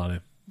have done a lot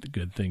of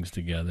good things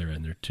together,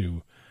 and they're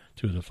two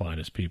of the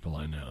finest people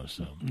I know.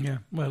 So yeah,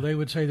 well, they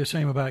would say the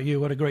same about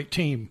you. What a great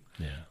team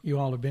you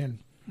all have been.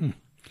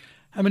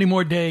 How many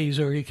more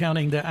days? Are you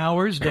counting the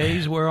hours,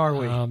 days? Where are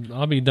we?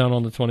 I'll be done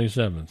on the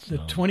 27th. So. The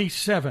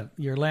 27th,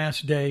 your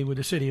last day with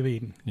the City of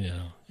Eden.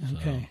 Yeah.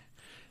 Okay.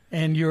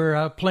 And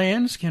your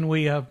plans, can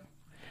we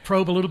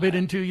probe a little bit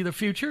into the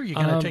future? You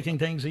kind of taking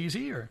things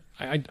easy? Or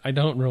I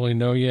don't really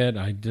know yet.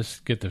 I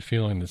just get the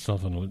feeling that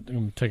something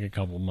will take a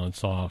couple of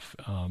months off.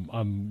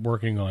 I'm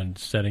working on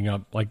setting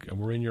up, like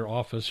we're in your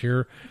office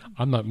here.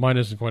 Mine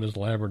isn't quite as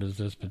elaborate as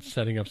this, but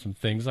setting up some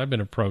things. I've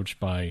been approached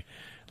by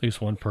at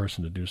least one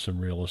person to do some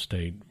real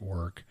estate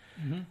work.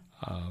 Mm-hmm.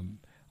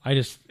 I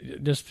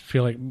just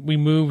feel like we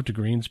moved to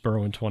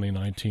Greensboro in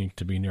 2019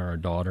 to be near our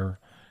daughter.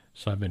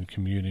 So I've been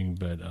commuting,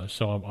 but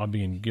so I'll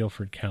be in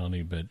Guilford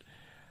County, but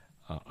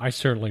I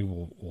certainly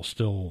will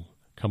still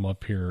come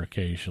up here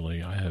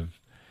occasionally. I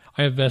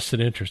have vested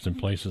interest in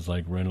places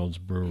like Reynolds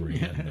Brewery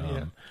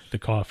and the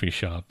coffee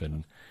shop,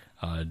 and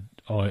I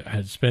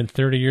had spent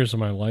 30 years of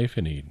my life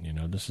in Eden. You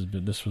know,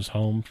 this was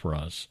home for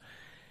us,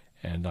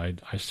 and I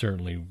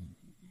certainly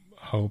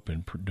hope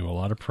and do a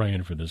lot of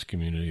praying for this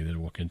community that it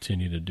will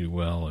continue to do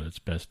well and its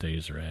best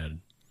days are ahead.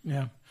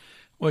 Yeah.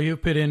 Well,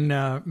 you've put in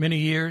many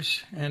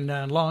years and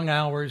long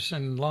hours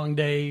and long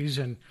days,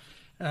 and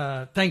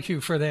thank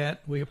you for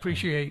that. We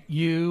appreciate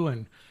you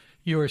and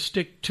your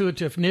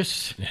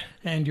stick-to-itiveness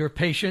and your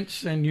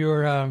patience and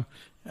your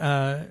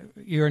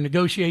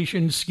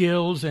negotiation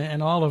skills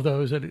and all of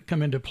those that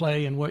come into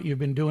play in what you've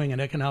been doing in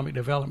economic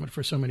development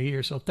for so many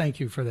years. So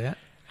thank you for that.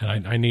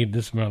 And I need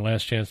this is my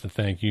last chance to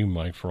thank you,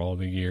 Mike, for all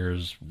the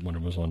years when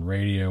it was on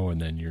radio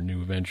and then your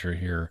new venture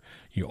here.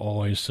 You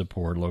always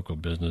support local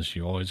business.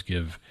 You always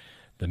give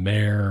the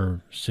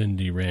mayor,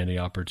 Cindy, Randy,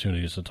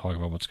 opportunities to talk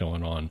about what's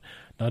going on.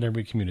 Not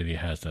every community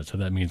has that, so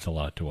that means a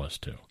lot to us,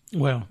 too.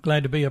 Well,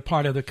 glad to be a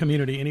part of the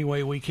community any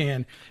way we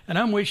can. And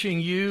I'm wishing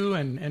you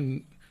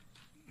and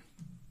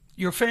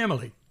your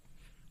family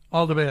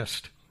all the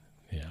best.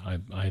 Yeah,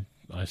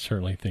 I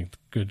certainly think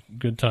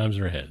good times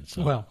are ahead.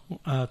 So. Well,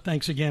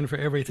 thanks again for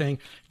everything.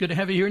 Good to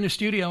have you here in the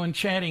studio and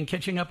chatting,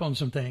 catching up on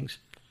some things.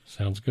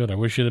 Sounds good. I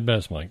wish you the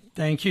best, Mike.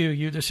 Thank you.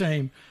 You the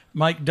same.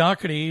 Mike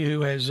Doherty,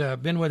 who has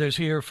been with us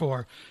here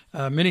for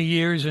many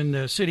years in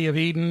the City of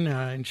Eden,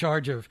 in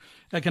charge of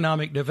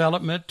economic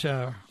development,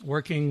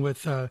 working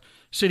with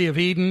City of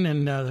Eden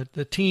and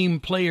the team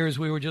players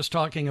we were just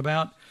talking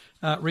about,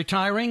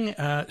 retiring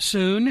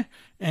soon,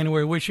 and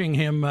we're wishing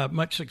him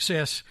much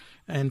success.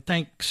 And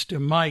thanks to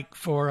Mike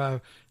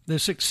for the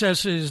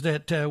successes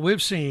that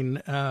we've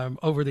seen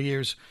over the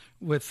years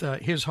with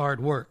his hard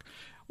work.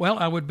 Well,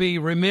 I would be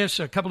remiss,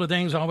 a couple of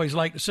things I always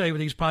like to say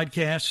with these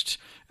podcasts.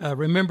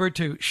 Remember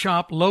to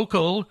shop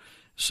local,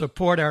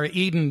 support our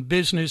Eden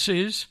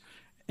businesses,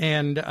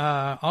 and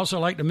also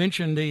like to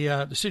mention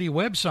the city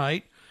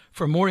website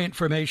for more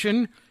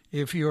information.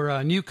 If you're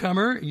a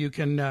newcomer, you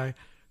can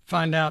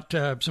find out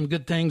some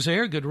good things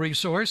there, good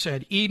resource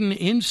at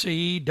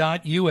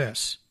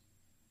edennc.us.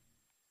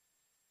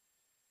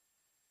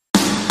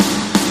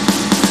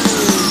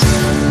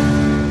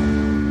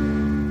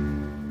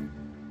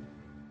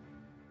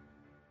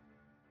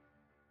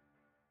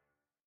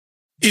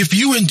 If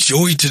you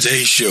enjoyed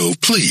today's show,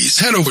 please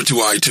head over to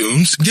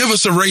iTunes, give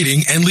us a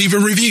rating, and leave a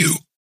review.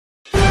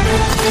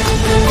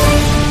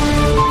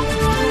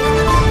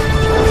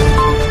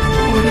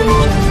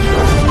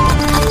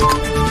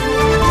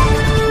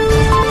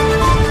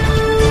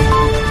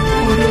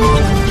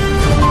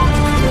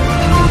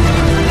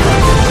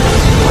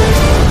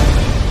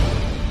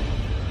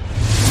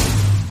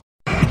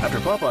 After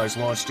Popeyes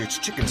launched its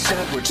chicken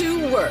sandwich...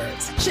 2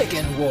 words.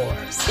 Chicken Wars.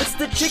 It's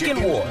the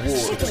Chicken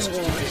Wars.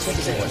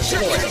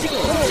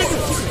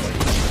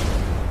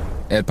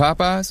 At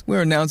Popeyes,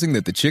 we're announcing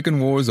that the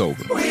Chicken War is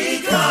over.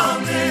 We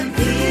come in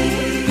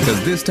peace.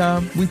 Because this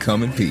time, we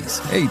come in peace.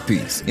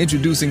 8-piece.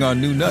 Introducing our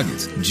new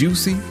nuggets.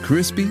 Juicy,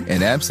 crispy,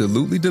 and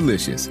absolutely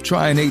delicious.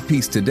 Try an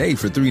 8-piece today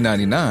for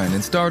 $3.99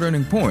 and start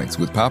earning points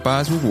with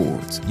Popeyes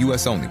Rewards.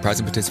 U.S. only. Price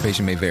and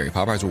participation may vary.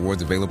 Popeyes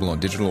Rewards available on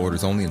digital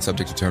orders only and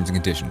subject to terms and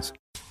conditions.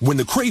 When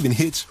the craving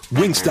hits,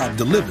 Wingstop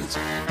delivers.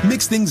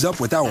 Mix things up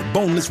with our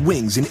boneless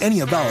wings in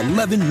any of our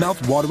 11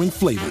 mouth-watering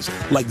flavors,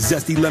 like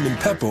zesty lemon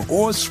pepper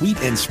or sweet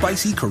and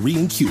spicy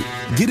Korean Q.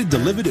 Get it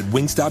delivered at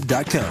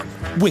Wingstop.com.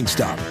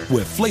 Wingstop,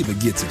 where flavor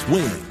gets its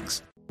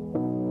wings.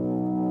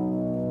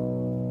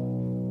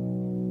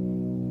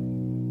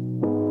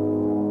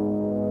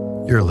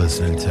 You're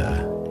listening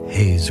to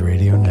Hayes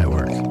Radio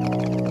Network,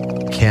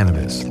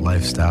 Cannabis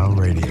Lifestyle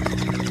Radio.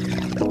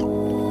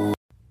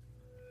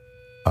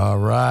 All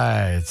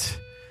right,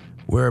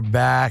 we're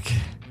back.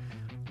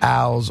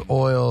 Owls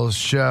Oils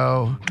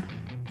show,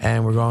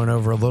 and we're going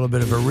over a little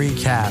bit of a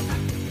recap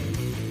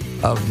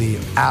of the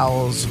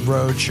Owls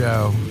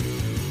Roadshow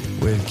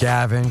with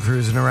Gavin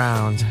cruising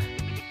around,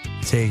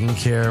 taking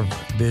care of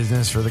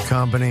business for the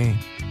company,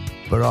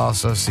 but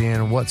also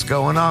seeing what's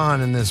going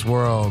on in this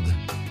world,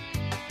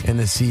 in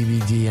the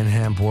CBD and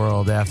hemp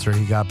world, after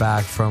he got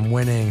back from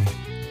winning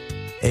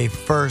a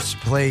first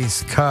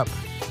place cup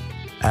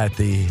at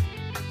the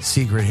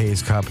Secret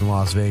Haze Cup in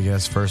Las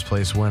Vegas, first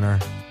place winner.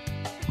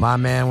 My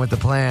man with the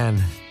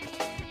plan.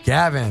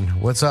 Gavin,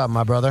 what's up,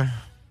 my brother?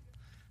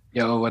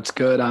 Yo, what's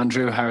good,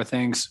 Andrew? How are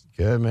things?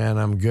 Good, man.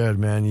 I'm good,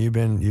 man. You've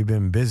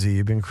been busy.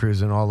 You've been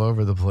cruising all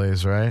over the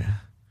place, right?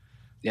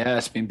 Yeah,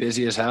 it's been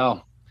busy as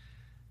hell.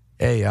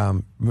 Hey,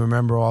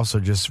 remember also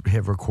just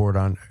hit record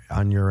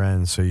on your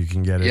end so you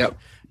can get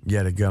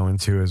it going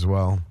too as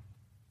well.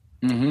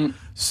 Mm-hmm.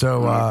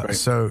 So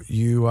so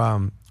you've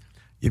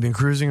been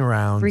cruising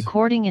around.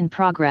 Recording in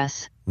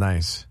progress.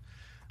 Nice.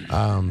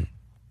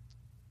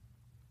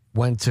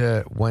 Went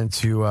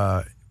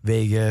to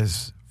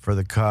Vegas for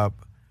the Cup.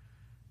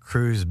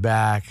 Cruised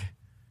back.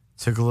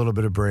 Took a little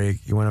bit of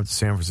break. You went up to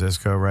San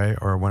Francisco, right?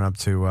 Or went up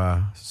to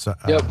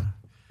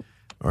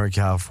or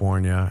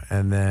California,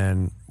 and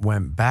then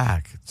went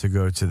back to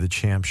go to the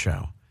Champ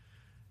Show.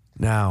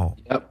 Now,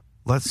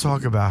 let's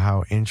talk about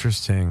how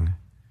interesting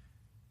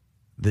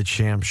the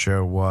Champ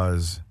Show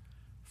was.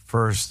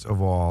 First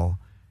of all,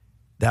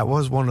 that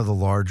was one of the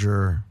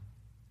larger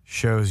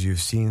shows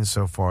you've seen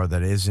so far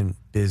that isn't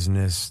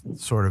business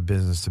to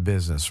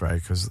business,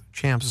 right? Because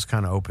Champs is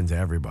kind of open to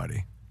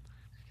everybody.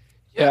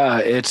 Yeah,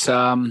 it's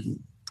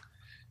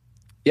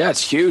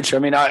huge. I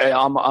mean,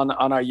 on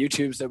our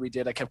YouTubes that we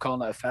did, I kept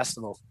calling it a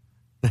festival,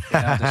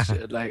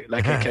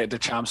 the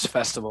Champs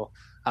Festival,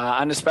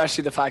 and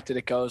especially the fact that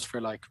it goes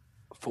for like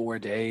 4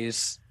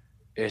 days.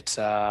 It's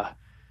it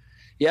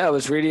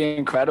was really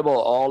incredible.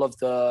 All of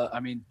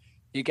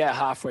you get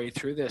halfway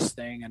through this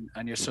thing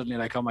and you're suddenly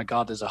like, oh my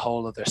God, there's a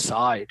whole other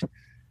side.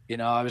 You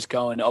know, I was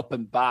going up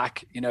and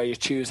back. You know, you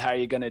choose how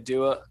you're going to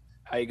do it,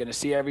 how you're going to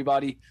see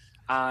everybody,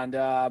 and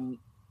I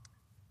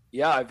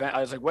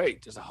was like,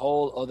 wait, there's a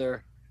whole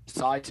other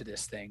side to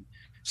this thing.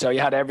 So you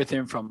had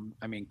everything from,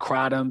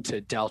 Kratom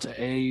to Delta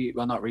 8.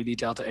 Well, not really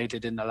Delta 8. They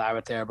didn't allow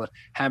it there, but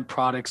hemp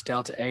products,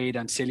 Delta 8,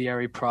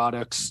 ancillary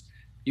products,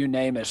 you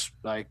name it.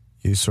 Like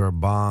you saw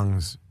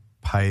bongs,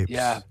 pipes.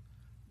 Yeah,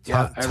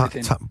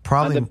 everything.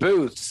 Probably and the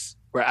booths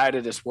were out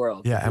of this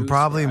world. Yeah, and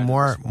probably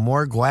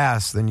more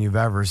glass than you've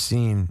ever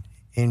seen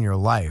in your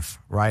life,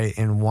 right?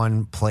 In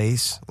one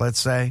place, let's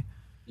say.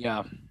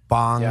 Yeah.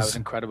 Bongs. Yeah, it was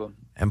incredible.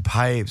 And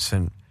pipes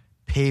and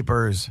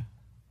papers.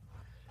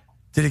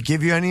 Did it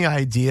give you any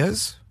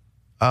ideas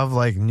of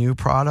like new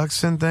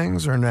products and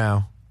things or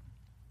no?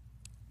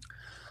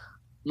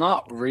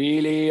 Not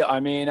really.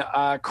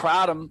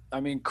 Kratom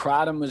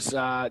was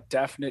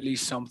definitely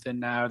something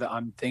now that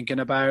I'm thinking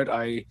about.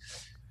 I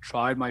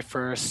tried my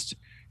first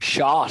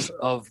shot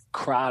of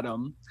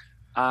Kratom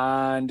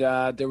and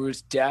there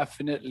was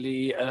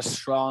definitely a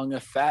strong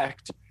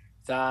effect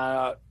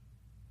that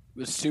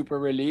was super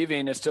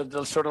relieving. It's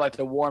still sort of like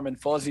the warm and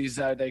fuzzies,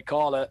 they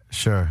call it.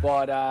 Sure.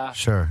 But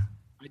sure.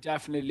 I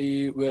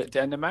definitely would.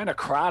 And the amount of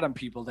Kratom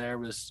people there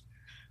was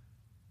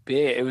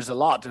big. It was a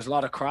lot. There's a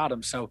lot of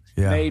Kratom. So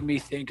it made me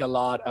think a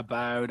lot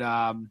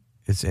about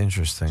it's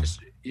interesting.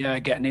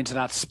 Getting into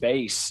that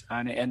space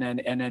and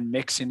then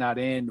mixing that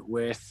in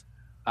with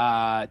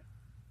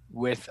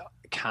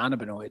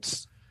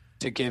cannabinoids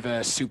to give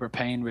a super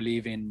pain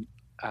relieving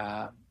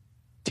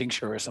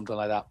tincture or something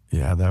like that.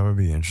 Yeah, that would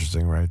be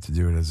interesting, right? To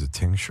do it as a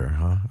tincture,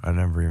 huh? I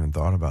never even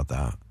thought about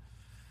that.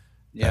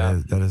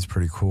 Yeah. That is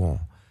pretty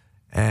cool.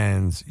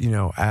 And,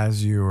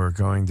 as you were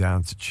going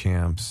down to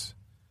Champs,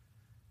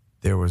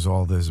 there was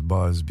all this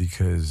buzz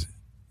because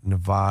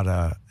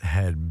Nevada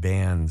had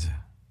banned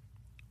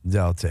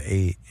Delta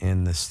 8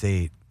 in the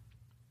state.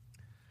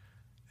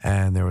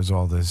 And there was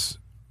all this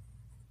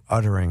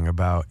uttering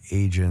about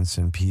agents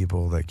and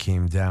people that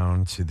came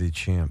down to the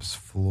Champs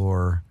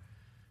floor.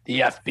 The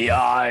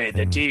FBI,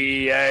 the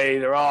DEA,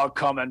 they're all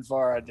coming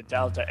for the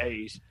Delta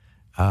 8.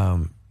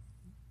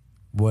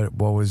 What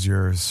was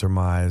your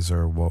surmise,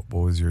 or what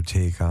was your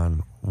take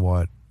on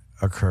what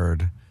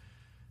occurred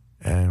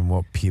and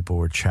what people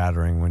were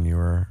chattering when you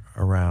were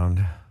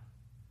around?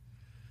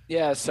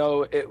 Yeah,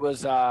 so it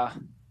was so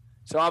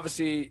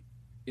obviously,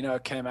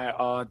 it came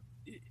out,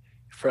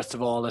 first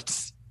of all,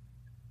 it's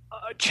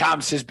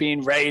Champs is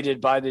being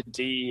raided by the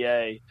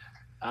DEA,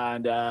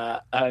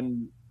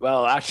 and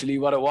well, actually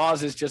what it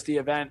was is just the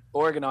event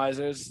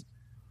organizers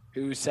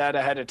who said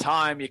ahead of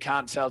time you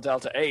can't sell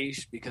Delta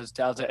 8 because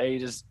Delta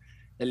 8 is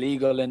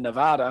illegal in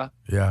Nevada.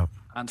 Yeah.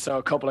 And so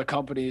a couple of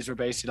companies were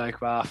basically like,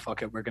 well,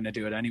 fuck it, we're going to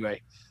do it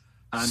anyway.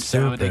 And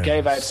so they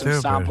gave out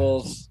some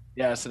samples.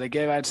 Yeah, so they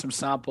gave out some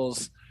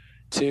samples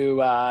to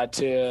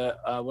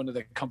one of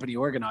the company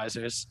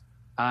organizers.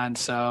 And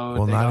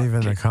so not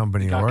even the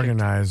company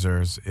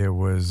organizers. It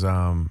was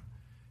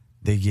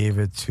they gave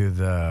it to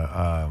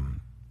the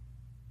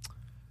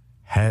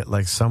head,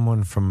 like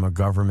someone from a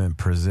government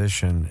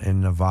position in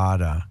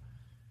Nevada,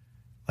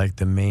 like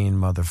the main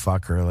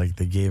motherfucker. Like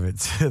they gave it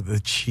to the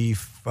chief.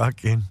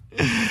 Fucking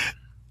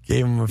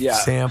gave him a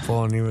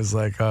sample, and he was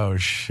like, "Oh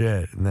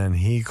shit!" And then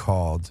he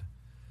called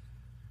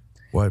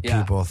what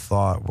people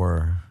thought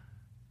were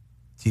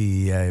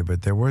DEA,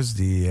 but there was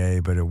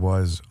DEA, but it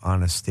was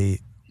on a state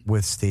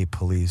with state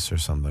police or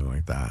something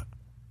like that.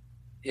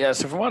 Yeah,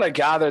 so from what I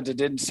gathered, there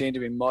didn't seem to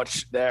be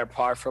much there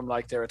apart from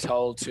like they were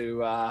told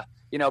to,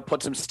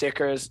 put some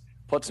stickers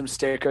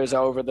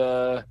over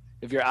the,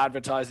 if you're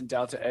advertising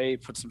Delta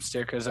 8, put some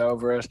stickers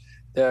over it.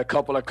 There are a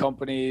couple of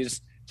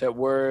companies that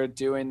were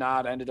doing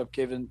that ended up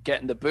getting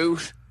the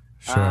boot.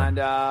 Sure. And,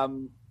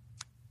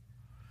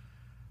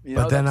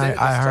 but then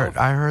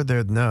I heard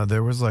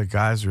there was like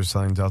guys who were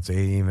selling Delta 8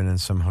 even in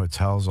some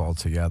hotels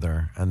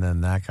altogether, and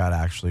then that got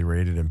actually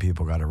raided and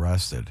people got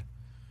arrested.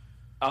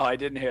 Oh, I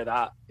didn't hear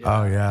that.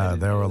 Yeah,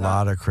 there were a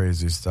lot of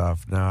crazy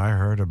stuff. Now, I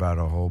heard about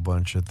a whole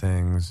bunch of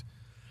things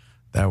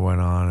that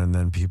went on, and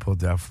then people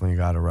definitely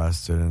got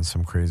arrested and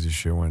some crazy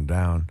shit went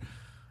down.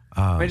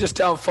 We just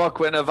don't fuck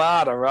with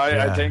Nevada, right?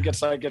 Yeah. I think it's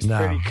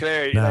pretty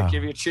clear. Like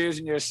if you're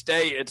choosing your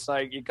state, it's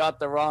like you got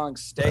the wrong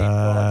state.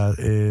 That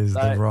is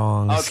the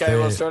wrong state. Okay,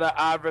 we'll sort of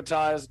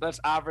let's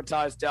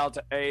advertise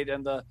Delta 8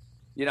 and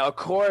of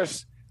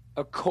course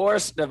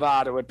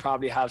Nevada would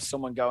probably have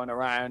someone going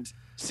around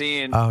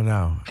seeing, oh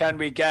no, can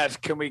we get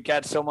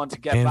someone to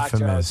get back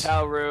to a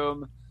hotel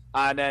room,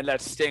 and then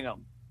let's sting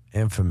them.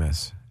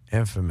 Infamous.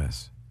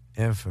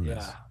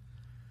 Yeah.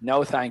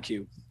 No, thank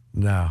you.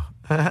 No.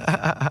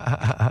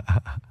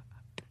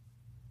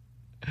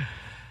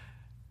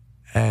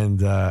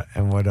 And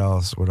what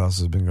else? What else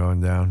has been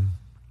going down?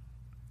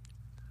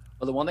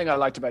 Well, the one thing I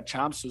liked about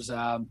Champs was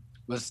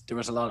there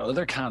was a lot of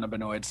other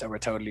cannabinoids that were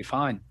totally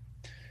fine,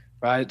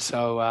 right?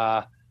 So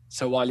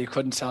while you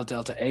couldn't sell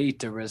Delta 8,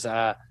 there was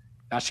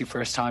actually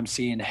first time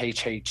seeing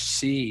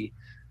HHC,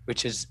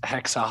 which is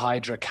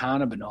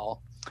hexahydrocannabinol,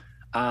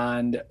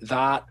 and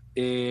that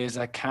is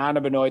a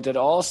cannabinoid that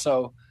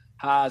also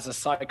has a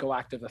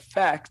psychoactive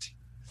effect.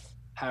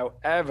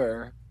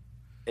 However,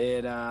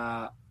 it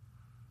has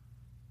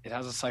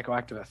a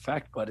psychoactive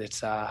effect, but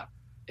it's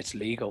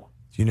legal.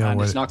 Do you know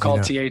it's not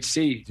called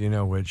THC. Do you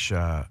know which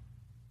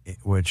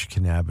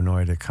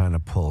cannabinoid it kind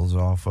of pulls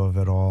off of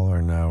at all,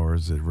 or no, or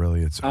is it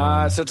really its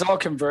own? So it's all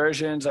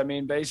conversions. I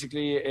mean,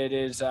 basically, it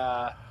is.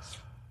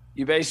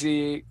 You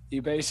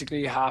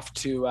basically have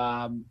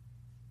to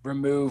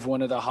remove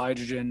one of the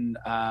hydrogen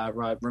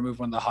atoms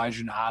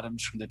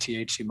from the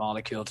THC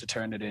molecule to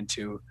turn it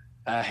into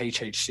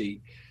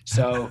HHC.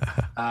 So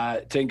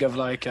think of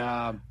like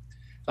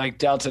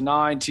Delta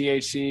 9,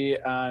 THC,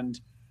 and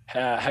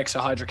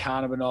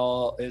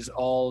hexahydrocannabinol is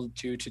all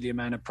due to the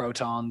amount of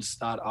protons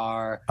that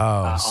are.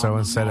 So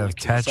instead of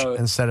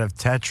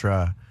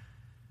tetra,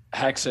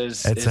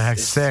 hexes. It's a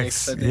hex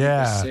 6.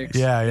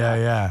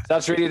 Yeah.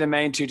 That's really the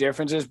main two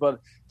differences.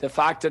 But the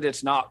fact that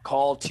it's not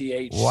called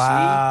THC.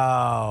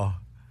 Wow.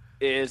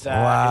 Is a big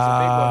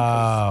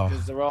one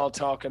because they're all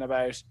talking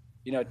about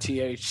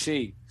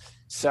THC.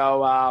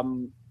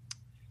 So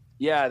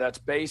that's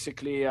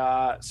basically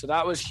so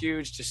that was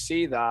huge to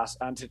see that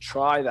and to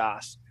try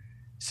that.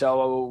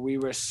 So we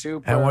were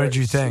super. And what did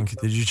you think?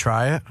 Did you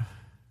try it?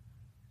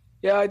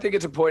 Yeah, I think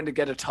it's important to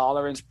get a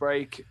tolerance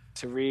break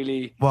to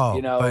really,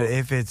 but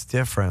if it's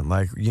different,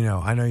 like,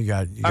 I know you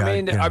got.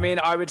 I mean,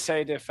 I would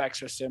say the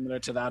effects are similar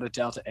to that of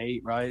Delta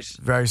 8, right?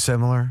 Very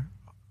similar.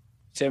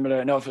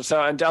 Similar, no.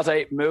 So and Delta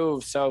 8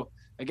 moves. So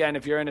again,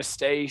 if you're in a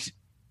state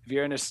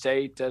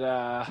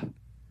that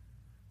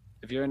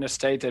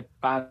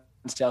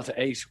bans Delta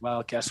 8,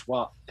 well, guess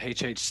what?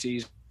 HHC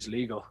is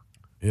legal.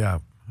 Yeah,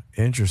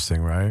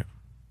 interesting, right?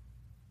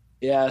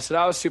 Yeah, so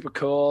that was super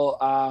cool.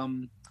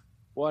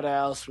 What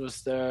else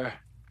was there?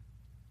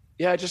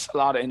 Yeah, just a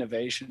lot of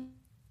innovation.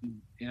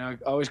 You know,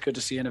 always good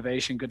to see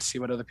innovation. Good to see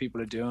what other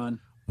people are doing.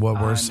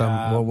 What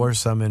were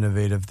some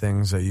innovative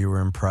things that you were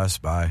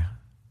impressed by?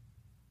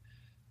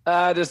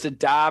 There's the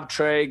Dab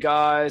Tray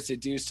guys. They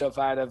do stuff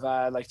out of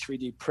like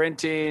 3D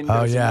printing. Oh,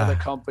 There's yeah. another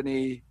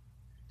company.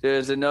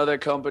 There's another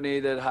company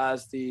that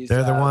has these.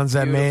 They're the ones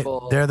that made.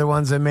 beautiful- They're the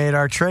ones that made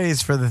our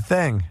trays for the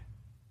thing.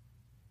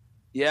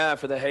 Yeah,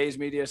 for the Hayes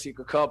Media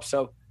Secret Cup.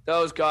 So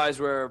those guys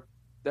were.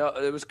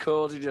 It was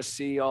cool to just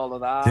see all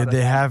of that. Did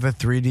they have a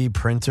 3D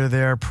printer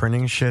there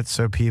printing shit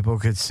so people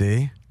could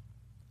see?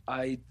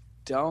 I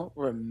don't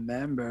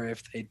remember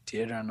if they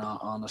did or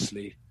not.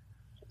 Honestly,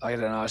 I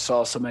don't know. I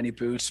saw so many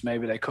booths.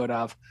 Maybe they could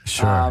have.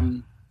 Sure.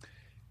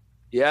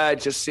 Yeah,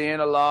 just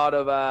seeing a lot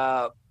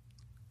of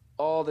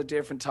all the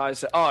different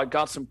types. I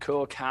got some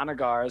cool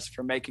canagars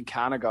for making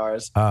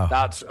canagars. Oh.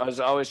 I was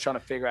always trying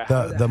to figure out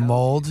how The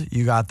mold.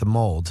 You got the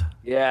mold.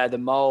 Yeah, the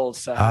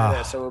molds.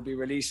 So we'll be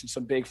releasing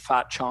some big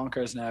fat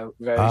chonkers now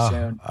very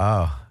soon.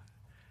 Oh,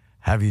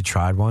 have you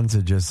tried one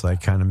to just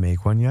like kind of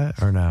make one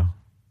yet, or no?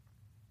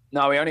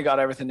 No, we only got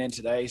everything in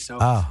today, so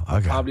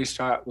okay.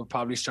 we'll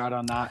probably start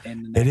on that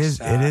in the next.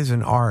 It is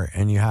an art,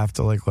 and you have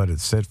to like let it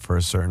sit for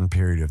a certain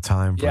period of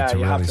time for it to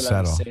you really have to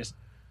settle. let it sit.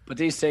 But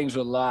these things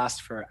will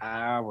last for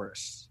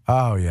hours.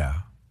 Oh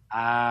yeah.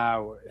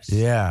 Hours.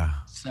 Yeah.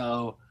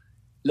 So,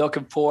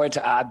 looking forward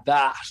to add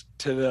that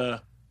to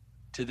the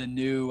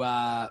new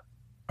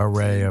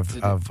array of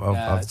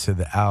to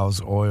the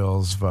Al's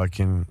Oils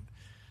fucking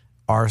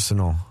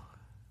arsenal.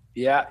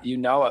 Yeah, you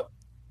know it.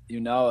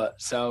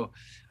 So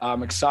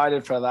I'm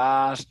excited for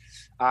that.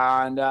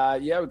 And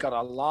we've got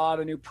a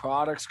lot of new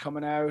products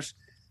coming out.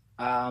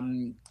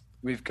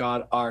 We've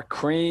got our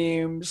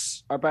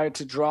creams are about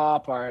to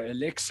drop, our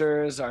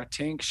elixirs, our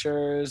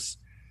tinctures,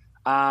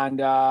 and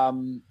our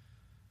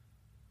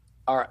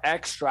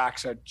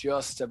extracts are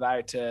just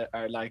about to,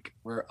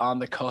 we're on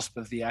the cusp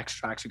of the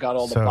extracts. We got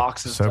all the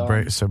boxes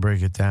done.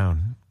 Break it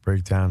down.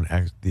 Break down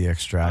the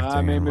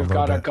extracting. We've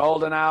got our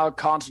golden owl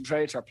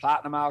concentrates, our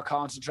platinum owl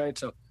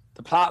concentrates. So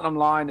the platinum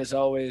line is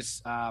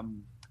always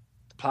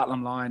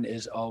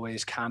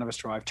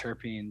cannabis-derived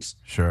terpenes.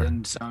 Sure.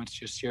 And so it's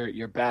just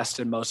your best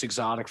and most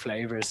exotic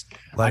flavors.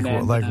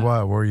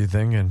 What were you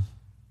thinking?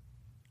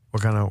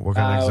 What kind of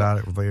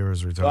exotic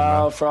flavors are we talking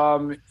about?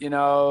 From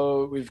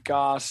we've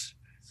got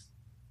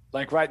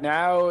right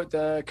now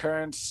the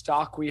current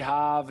stock we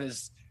have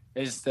is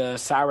the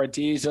sour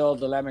diesel,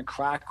 the lemon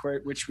crack,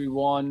 which we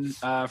won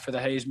for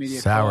the Hayes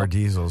Media Sour Cup.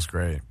 Diesel's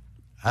great.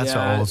 That's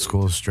an old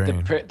school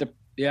strain.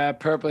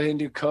 Purple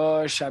Hindu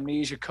Kush,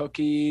 Amnesia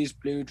Cookies,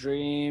 Blue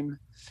Dream.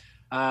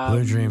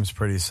 Blue Dream's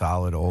pretty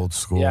solid, old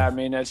school. Yeah, I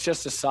mean, it's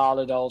just a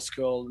solid old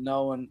school.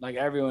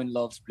 Everyone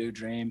loves Blue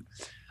Dream.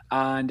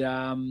 And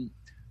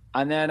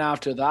then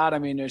after that, I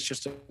mean, it's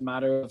just a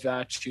matter of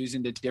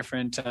choosing the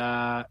different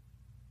terps.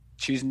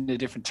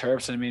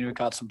 I mean, we've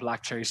got some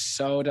black cherry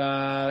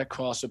soda,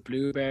 cross with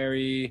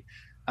blueberry,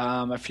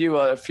 a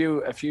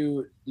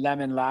few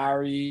lemon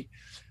Larry.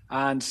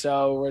 And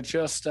so we're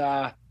just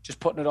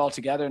putting it all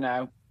together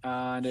now,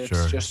 and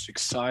it's just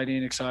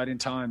exciting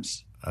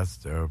times. That's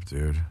dope,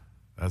 dude.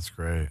 That's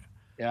great.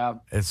 Yeah,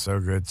 it's so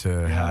good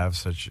to have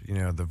such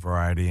the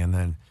variety, and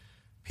then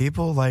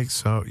people like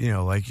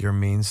your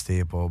main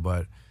staple.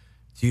 But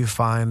do you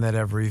find that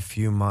every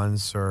few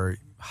months or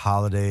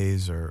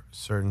holidays or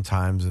certain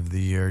times of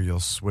the year you'll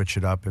switch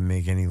it up and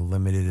make any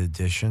limited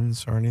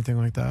editions or anything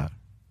like that?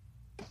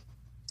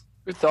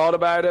 We thought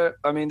about it.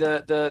 I mean,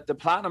 the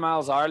platinum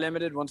owls are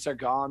limited. Once they're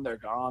gone,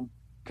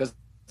 because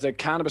the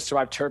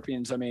cannabis-derived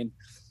terpenes, I mean,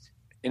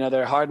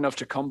 they're hard enough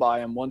to come by,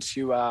 and once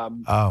you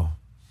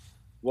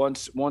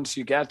once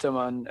you get them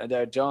and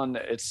they're done,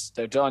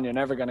 they're done. You're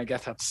never going to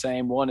get that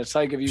same one. It's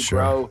like if you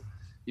grow,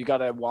 you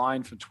got a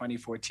wine from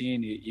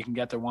 2014, you can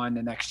get the wine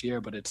the next year,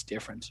 but it's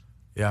different.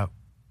 Yeah.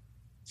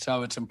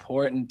 So it's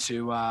important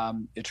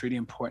to it's really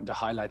important to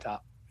highlight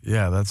that.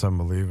 Yeah, that's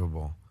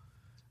unbelievable.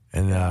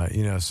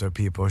 And so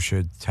people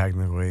should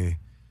technically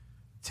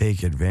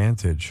take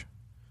advantage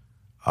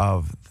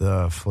of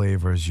the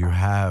flavors you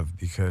have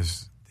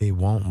because they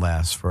won't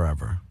last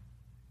forever.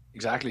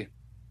 Exactly.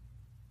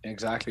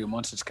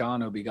 Once it's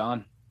gone, it'll be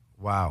gone.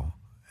 Wow.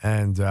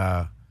 And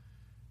do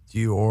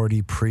you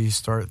already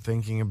start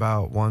thinking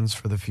about ones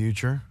for the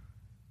future?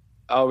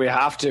 Oh, we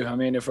have to. I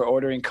mean, if we're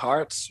ordering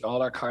carts,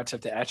 all our carts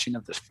have the etching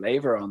of this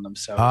flavor on them.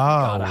 So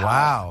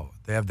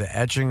they have the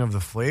etching of the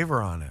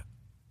flavor on it.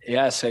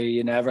 Yeah, so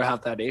you never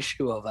have that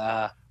issue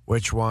of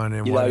which one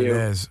and what it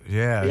is.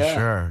 Yeah,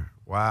 sure.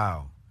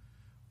 Wow.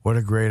 What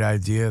a great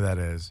idea that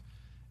is.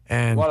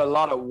 And what a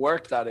lot of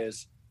work that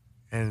is.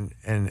 And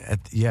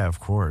of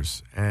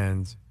course.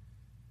 And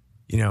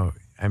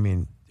I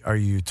mean, are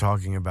you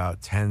talking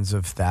about tens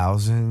of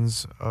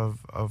thousands of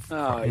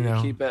you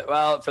keep it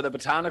for the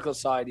botanical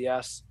side,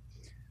 yes.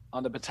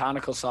 On the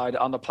botanical side,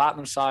 on the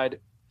platinum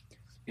side,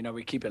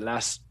 we keep it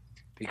less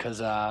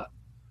because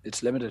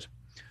it's limited.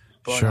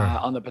 But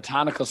on the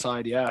botanical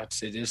side,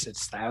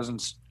 it's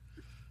thousands.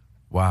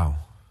 Wow.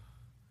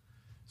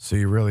 So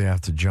you really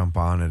have to jump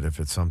on it if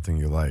it's something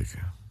you like.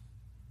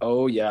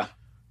 Oh, yeah.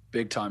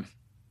 Big time.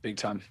 Big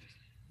time.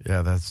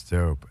 Yeah, that's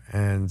dope.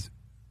 And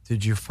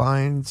did you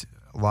find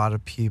a lot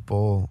of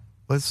people,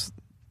 let's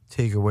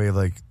take away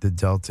like the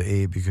Delta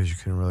 8 because you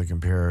couldn't really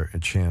compare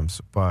at Champs,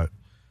 but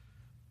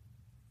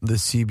the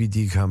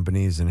CBD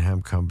companies and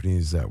hemp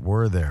companies that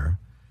were there,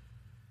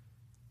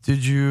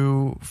 did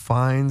you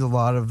find a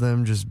lot of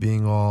them just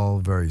being all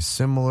very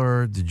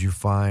similar? Did you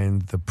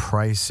find the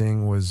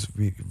pricing was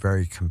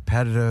very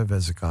competitive?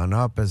 Has it gone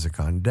up? Has it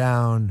gone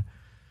down?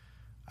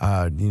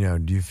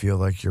 Do you feel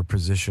like you're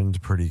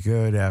positioned pretty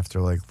good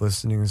after like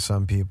listening to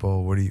some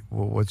people?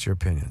 What's your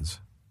opinions?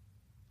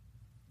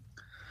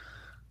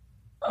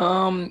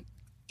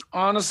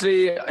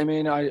 Honestly, I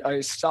mean,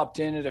 I stopped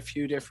in at a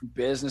few different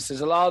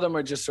businesses. A lot of them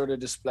were just sort of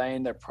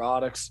displaying their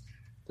products.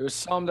 There was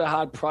some that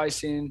had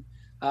pricing.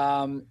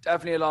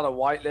 Definitely a lot of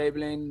white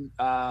labeling.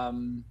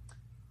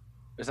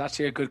 There's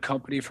actually a good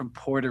company from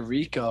Puerto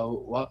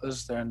Rico. What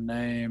was their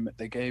name?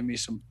 They gave me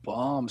some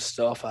bomb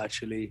stuff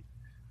actually.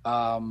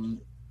 I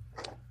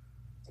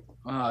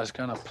was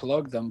gonna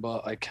plug them,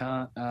 but I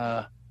can't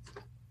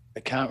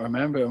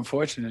remember,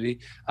 unfortunately.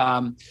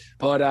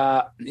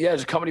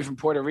 There's a company from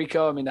Puerto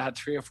Rico. I mean, they had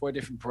 3 or 4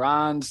 different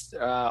brands,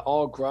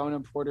 all grown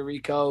in Puerto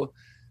Rico.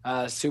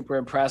 Super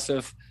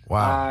impressive.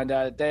 Wow. And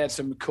they had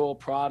some cool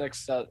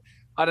products that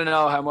I don't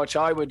know how much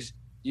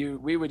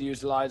we would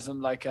utilize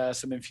them, like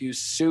some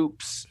infused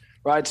soups,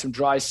 right? Some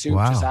dry soup.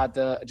 Wow.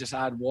 Just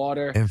add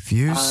water.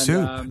 Infused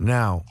soup.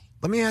 Now,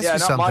 let me ask you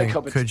something.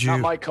 Not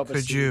my cup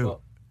of tea,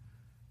 but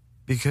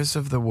because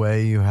of the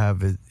way you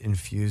have it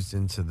infused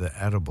into the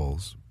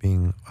edibles,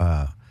 being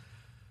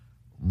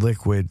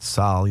liquid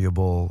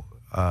soluble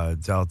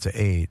Delta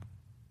 8,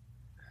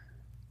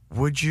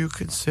 would you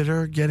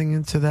consider getting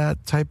into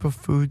that type of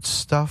food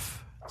stuff?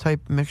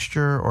 Type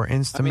mixture or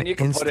instant? I mean, you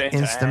can put it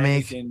into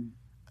make. anything.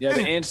 Yeah,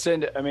 the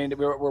instant. I mean,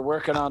 we're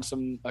working on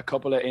a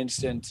couple of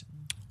instant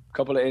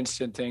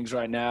things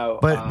right now.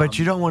 But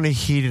you don't want to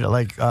heat it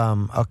like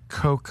a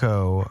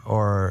cocoa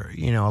or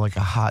like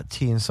a hot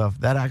tea and stuff.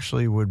 That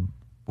actually would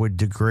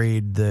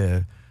degrade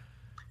the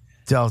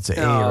Delta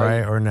 8,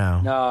 right? Or no?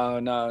 No,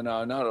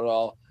 not at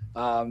all.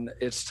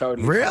 It's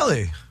totally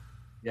really.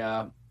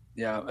 Fine.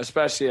 Yeah.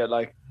 Especially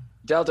like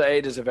Delta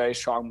 8 is a very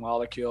strong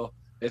molecule.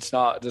 It's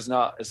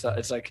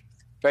like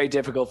very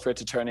difficult for it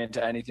to turn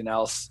into anything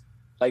else.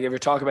 Like if you're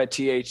talking about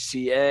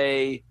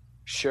THCA,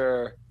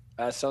 sure,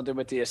 something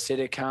with the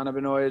acidic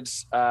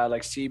cannabinoids,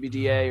 like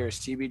CBDA or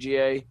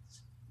CBGA,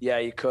 yeah,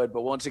 you could.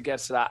 But once it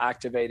gets to that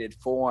activated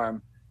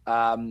form,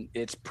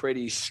 it's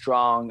pretty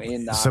strong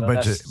in that. So,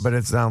 but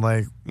it's not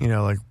like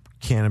like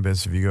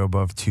cannabis. If you go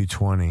above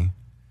 220,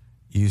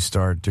 you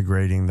start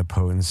degrading the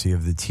potency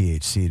of the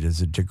THC.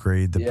 Does it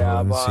degrade the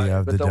potency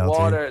of the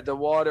Delta? The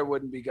water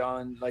wouldn't be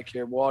going, like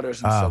your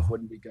waters and stuff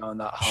wouldn't be going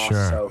that hot.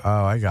 Sure. So,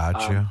 I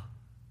got you.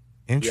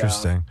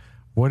 Interesting. Yeah.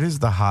 What is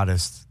the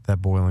hottest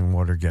that boiling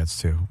water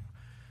gets to?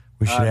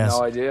 We should ask.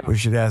 No idea. We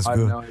should ask. I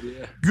have no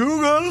idea.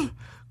 Google.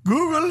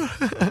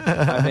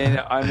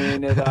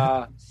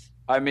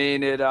 I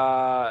mean it.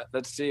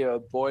 Let's see.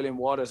 Boiling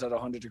water is at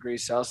 100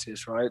 degrees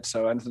Celsius, right?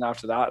 So anything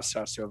after that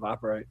starts to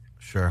evaporate.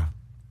 Sure.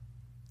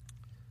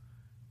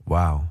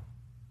 Wow.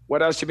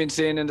 What else you been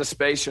seeing in the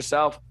space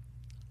yourself?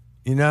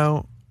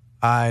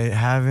 I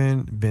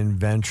haven't been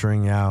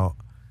venturing out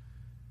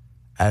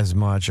as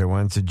much. I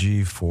went to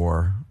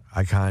G4.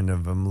 I kind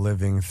of am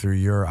living through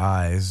your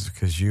eyes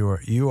because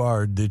you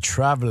are the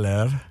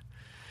traveler,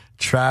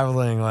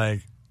 traveling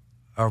like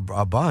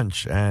a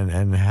bunch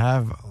and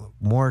have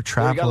more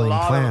traveling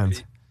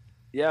planned.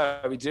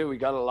 Yeah, we do. We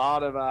got a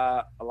lot of.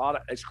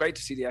 It's great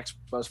to see the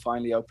expos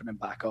finally opening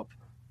back up.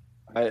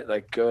 Right,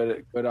 like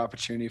good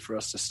opportunity for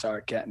us to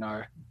start getting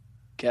our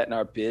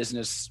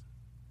business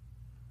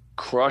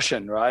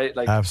crushing, right?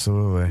 Like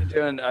absolutely.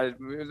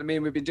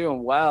 We've been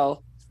doing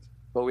well,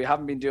 but we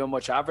haven't been doing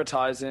much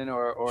advertising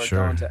or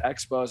going to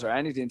expos or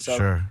anything.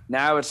 So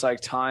now it's like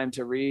time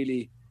to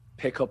really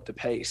pick up the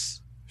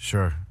pace.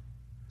 Sure.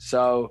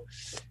 So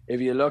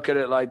if you look at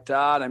it like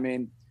that, I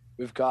mean,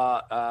 we've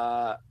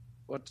got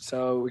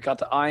we got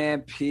the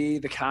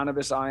IMP, the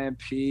cannabis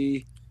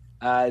IMP.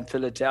 In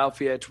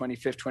Philadelphia,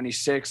 25th,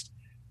 26th.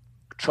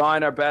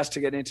 Trying our best to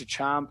get into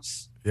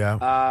Champs.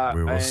 Yeah,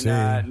 we will see.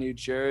 New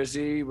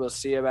Jersey, we'll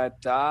see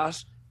about that.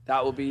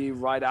 That will be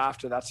right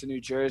after. That's in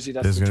New Jersey.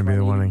 There's going to be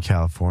the one in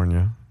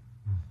California.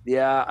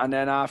 Yeah, and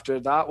then after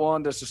that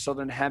one, there's the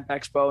Southern Hemp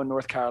Expo in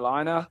North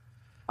Carolina.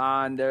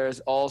 And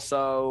there's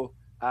also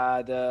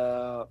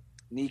the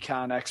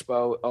Nikan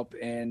Expo up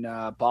in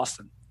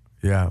Boston.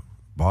 Yeah,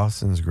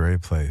 Boston's a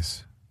great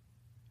place.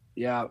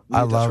 Yeah,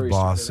 I love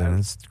Boston.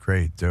 It's a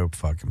great, dope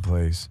fucking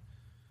place.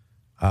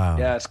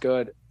 Yeah, it's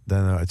good.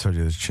 Then I told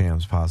you there's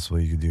Champs.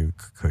 Possibly you could do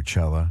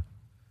Coachella.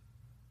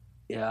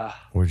 Yeah,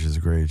 which is a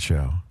great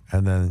show.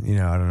 And then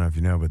I don't know if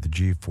you know, but the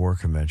G4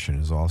 convention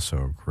is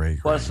also great.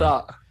 What's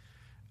that?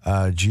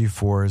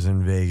 G4 is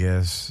in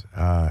Vegas,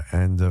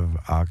 end of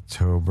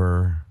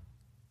October.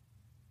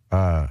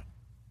 I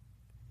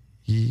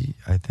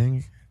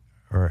think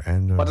or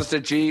end of. What does the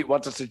G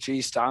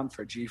stand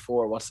for?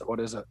 G4. What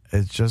is it?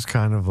 It's just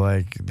kind of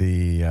like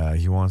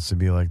he wants to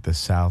be like the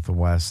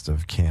Southwest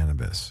of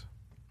cannabis.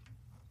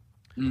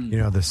 You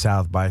know, the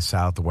South by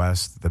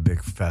Southwest, the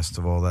big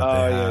festival that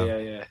they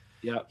have.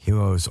 Yeah. He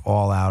was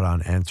all out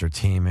on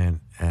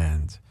entertainment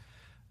and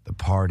the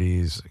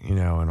parties, you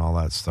know, and all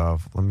that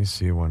stuff. Let me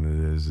see when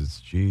it is.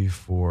 It's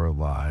G4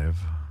 Live.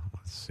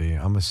 Let's see.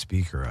 I'm a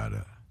speaker at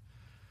it.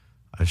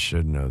 I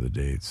should know the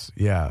dates.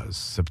 Yeah,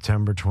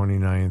 September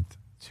 29th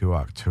to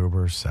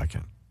October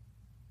 2nd.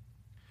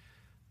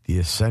 The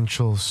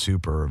Essential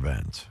Super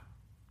Event.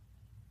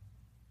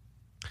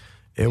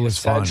 It was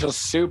fun. Essential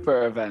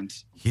Super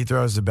Event. He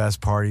throws the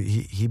best party.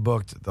 He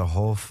booked the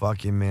whole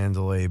fucking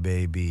Mandalay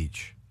Bay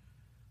Beach.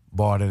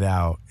 Bought it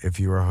out. If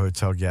you were a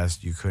hotel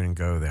guest, you couldn't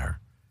go there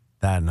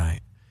that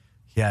night.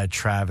 He had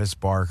Travis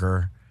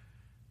Barker,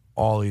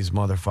 all these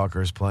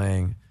motherfuckers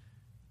playing.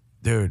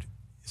 Dude,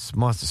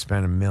 must have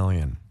spent $1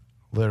 million,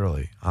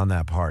 literally, on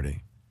that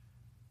party.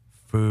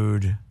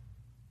 Food,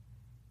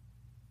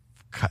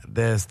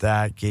 this,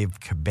 that, gave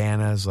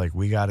cabanas. Like,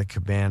 we got a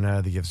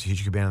cabana. They gave us a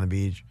huge cabana on the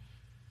beach.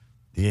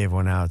 They gave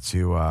one out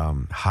to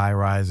High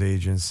Rise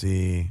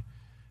Agency.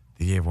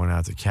 They gave one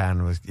out to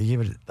Canvas. They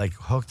gave it, like,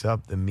 hooked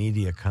up the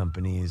media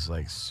companies,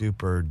 like,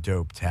 super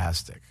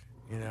dope-tastic.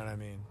 You know what I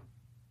mean?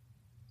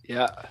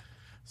 Yeah.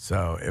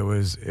 So it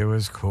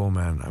was cool,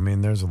 man. I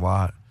mean, there's a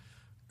lot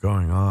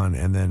going on.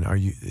 And then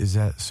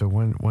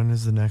when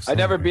is the next I've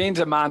never been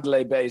to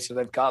Mandalay Bay, so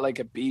they've got like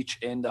a beach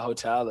in the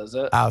hotel, is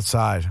it?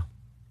 Outside.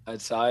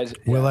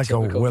 We're like a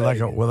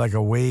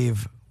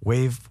wave,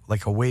 the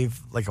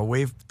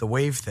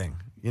wave thing.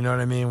 You know what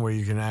I mean? Where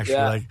you can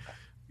actually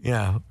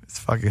it's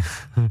fucking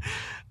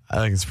I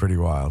think it's pretty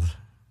wild.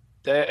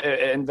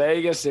 In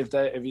Vegas, if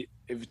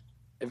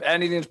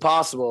anything's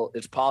possible,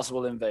 it's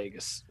possible in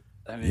Vegas.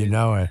 I mean, you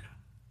know it.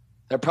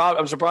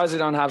 I'm surprised they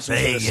don't have some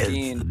Vegas, sort of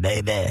skiing.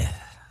 Baby.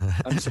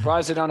 I'm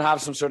surprised they don't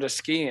have some sort of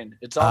skiing.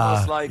 It's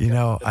almost like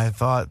I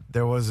thought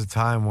there was a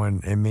time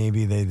when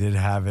maybe they did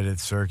have it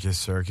at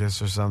Circus or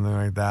something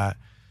like that.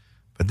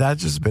 But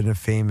that's just been a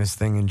famous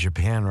thing in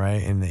Japan,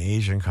 right? In the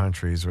Asian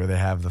countries where they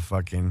have the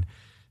fucking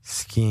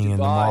skiing in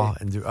the mall.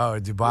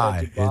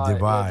 Dubai. Yeah,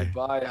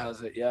 Dubai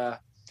has it, yeah.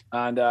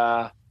 And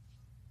I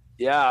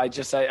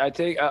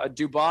think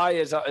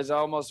Dubai is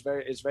almost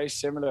very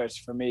similar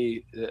for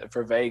me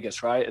for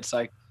Vegas, right? It's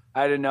like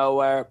out of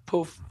nowhere,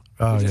 poof.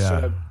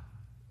 Sort of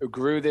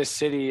grew this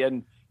city,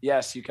 and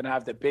yes, you can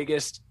have the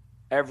biggest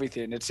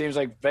everything. It seems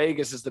like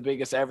Vegas is the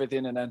biggest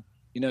everything, and then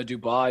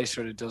Dubai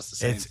sort of does the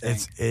same thing.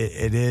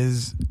 It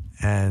is,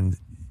 and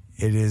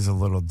it is a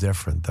little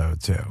different though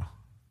too.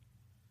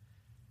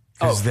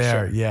 Because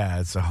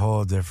it's a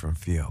whole different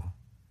feel,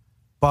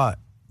 but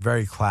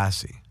very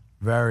classy,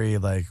 very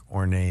like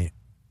ornate.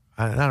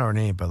 Not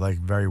ornate, but like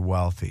very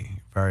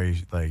wealthy,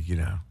 very like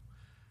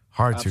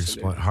hard to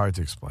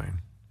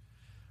explain.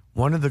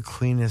 One of the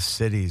cleanest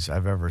cities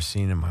I've ever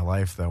seen in my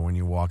life, though, when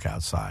you walk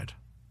outside.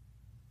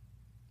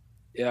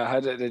 Yeah, how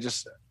do they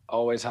just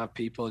always have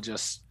people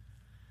just?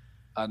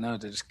 I don't know,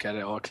 they just get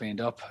it all cleaned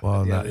up.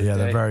 Well,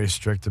 they're very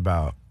strict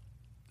about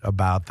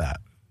that.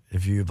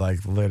 If you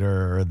like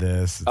litter or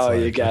this,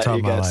 you get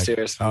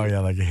seriously. Oh yeah,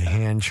 like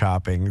hand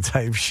chopping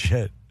type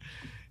shit.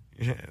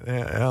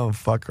 They don't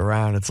fuck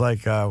around. It's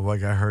like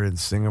I heard in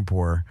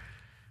Singapore,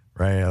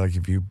 right? Like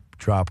if you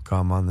drop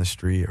gum on the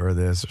street or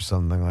this or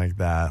something like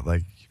that,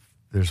 like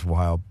there's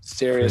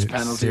serious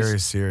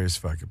penalties. Serious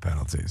fucking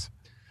penalties.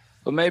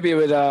 Well, maybe it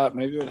would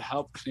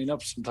help clean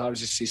up. Sometimes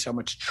you see so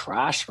much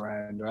trash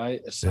around, right?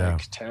 It's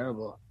like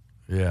terrible.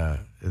 Yeah,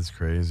 it's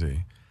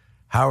crazy.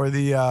 How are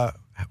the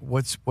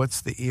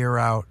what's the ear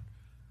out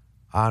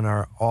on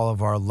all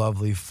of our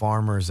lovely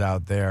farmers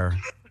out there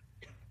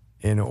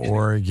in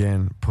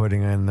Oregon,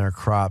 putting in their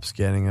crops,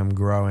 getting them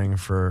growing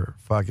for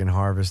fucking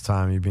harvest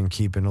time? You've been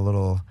keeping a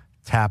little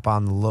tap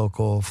on the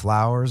local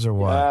flowers or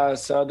what? Yeah,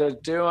 so they're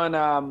doing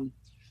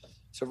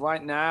so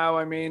right now,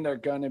 I mean, they're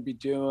going to be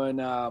doing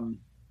a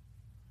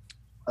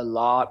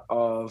lot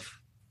of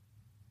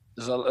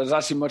there's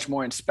actually much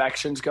more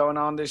inspections going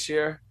on this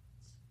year.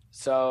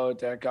 So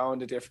they're going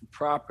to different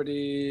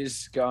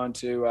properties, going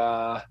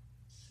to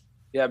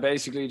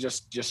basically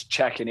just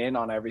checking in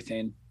on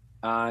everything.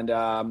 And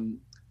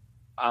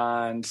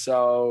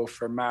so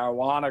for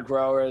marijuana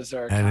growers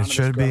or and it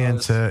should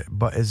growers, be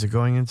but is it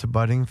going into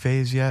budding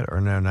phase yet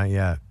or no, not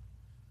yet?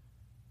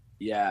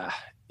 Yeah.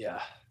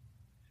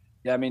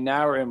 I mean,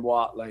 now we're in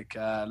what, like,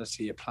 let's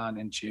see, you plant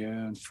in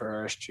June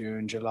 1st,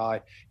 June, July.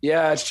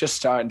 Yeah, it's just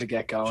starting to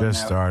get going.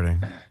 Just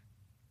starting.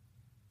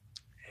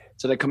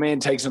 So they come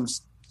in, take some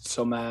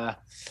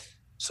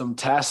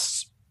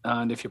tests,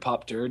 and if you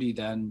pop dirty,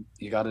 then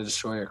you got to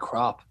destroy your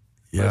crop.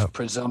 Yeah.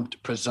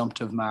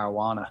 Presumptive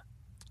marijuana.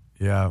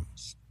 Yeah.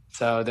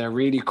 So they're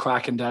really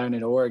cracking down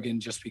in Oregon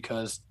just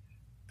because.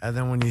 And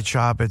then when you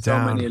chop it so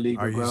down, many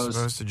illegal are you grows.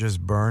 supposed to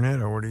just burn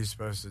it, or what are you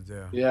supposed to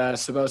do? Yeah,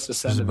 supposed to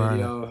send just a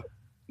video. It.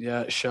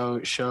 Yeah, show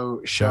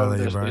that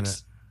you burned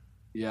it.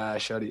 Yeah,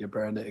 show that you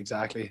burned it,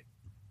 exactly.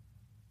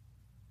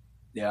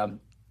 Yeah.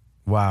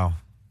 Wow.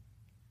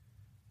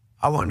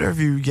 I wonder if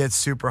you get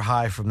super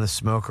high from the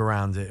smoke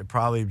around it. It'd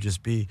probably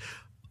just be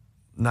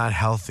not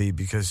healthy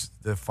because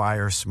the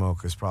fire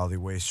smoke is probably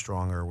way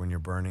stronger when you're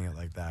burning it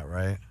like that,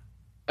 right?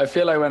 I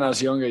feel like when I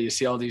was younger, you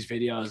see all these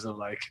videos of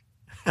like,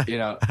 you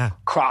know,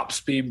 crops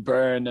being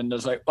burned, and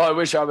there's like, oh, I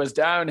wish I was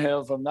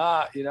downhill from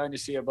that, you know, and you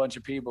see a bunch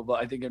of people.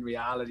 But I think in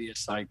reality,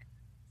 it's like,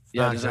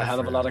 yeah, there's a hell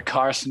of a lot of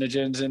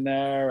carcinogens in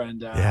there,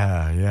 and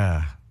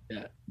yeah,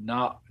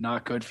 not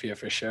good for you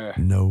for sure.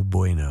 No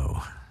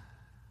bueno.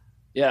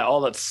 Yeah,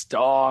 all that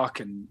stock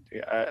and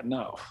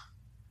no.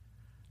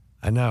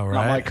 I know, right?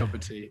 Not my cup of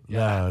tea.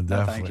 Yeah,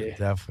 no,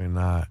 definitely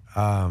not.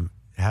 Are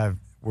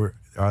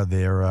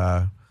there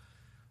a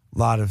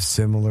lot of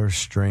similar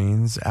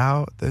strains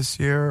out this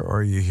year, or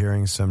are you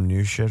hearing some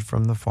new shit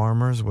from the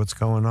farmers? What's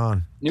going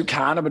on? New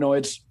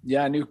cannabinoids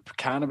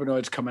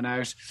coming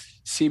out.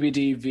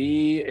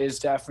 CBDV is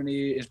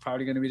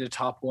probably going to be the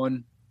top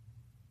one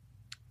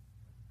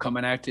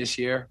coming out this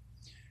year,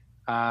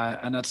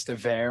 and that's the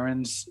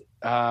Varens.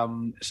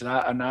 So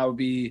that, and I will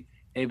be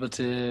able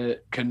to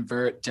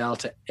convert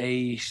Delta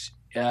 8.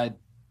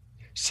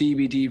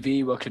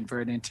 CBDV will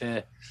convert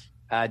into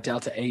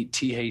Delta 8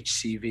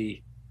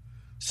 THCV.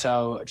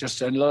 So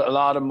just much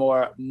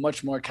more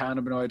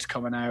cannabinoids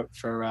coming out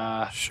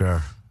for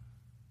sure.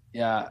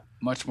 Yeah,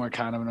 much more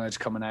cannabinoids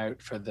coming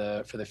out for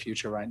the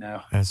future right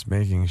now. That's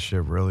making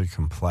shit really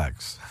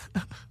complex.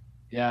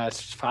 Yeah,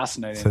 it's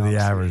fascinating to the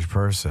average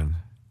person.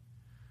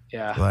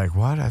 Yeah. Like,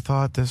 what? I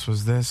thought this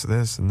was this,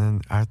 and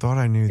then I thought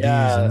I knew these,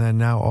 and then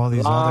now all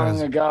these others.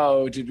 Long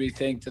ago, did we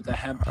think that the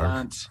hemp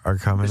plants are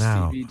coming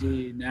out?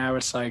 CBD. Now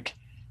it's like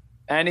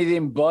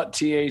anything but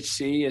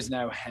THC is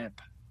now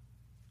hemp.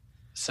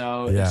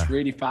 So it's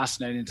really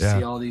fascinating to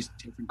see all these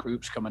different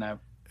groups coming out.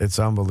 It's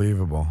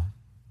unbelievable.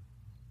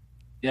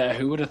 Yeah,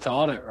 who would have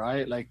thought it,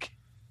 right? Like,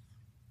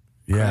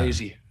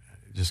 crazy.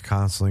 Just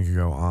constantly could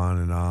go on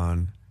and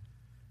on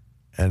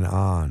and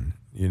on,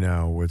 you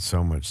know, with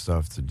so much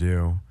stuff to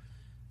do.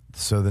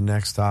 So the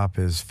next stop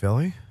is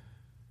Philly?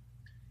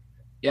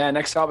 Yeah,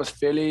 next stop is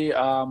Philly.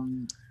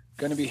 Going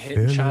to be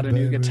hitting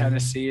Chattanooga,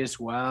 Tennessee as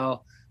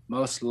well.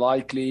 Most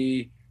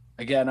likely,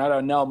 again, I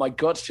don't know. My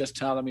gut's just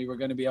telling me we're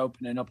going to be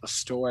opening up a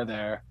store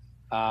there.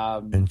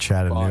 In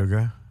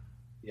Chattanooga?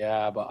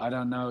 But I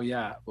don't know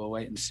yet. We'll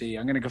wait and see.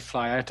 I'm going to go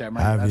fly out there.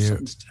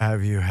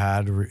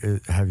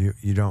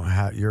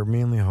 You're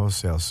mainly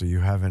wholesale, so you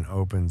haven't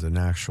opened an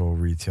actual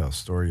retail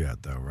store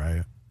yet though,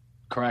 right?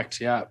 Correct.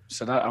 Yeah.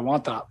 So I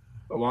want that.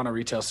 I want a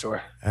retail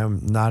store.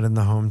 Not in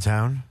the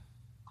hometown?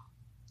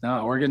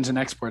 No, Oregon's an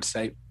export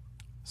state.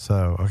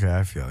 So, okay,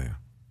 I feel you.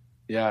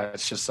 Yeah,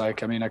 it's just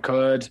like, I mean,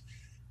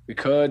 we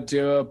could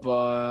do it,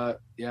 but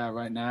yeah,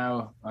 right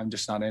now I'm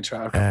just not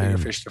interested. I've got bigger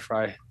fish to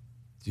fry.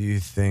 Do you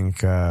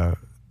think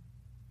that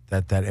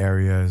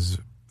area is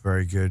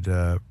very good?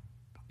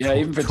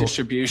 Even for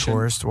distribution,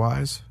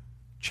 tourist-wise,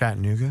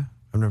 Chattanooga.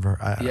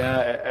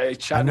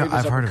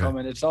 Chattanooga's I've heard of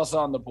it. It's also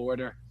on the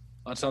border.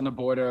 It's on the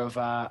border of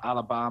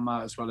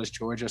Alabama as well as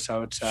Georgia,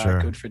 so it's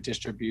good for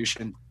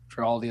distribution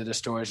for all the other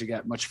stores. You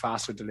get much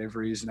faster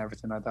deliveries and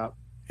everything like that.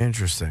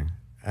 Interesting.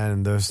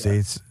 And those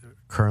states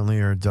currently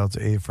are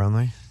Delta 8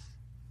 friendly?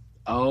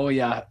 Oh,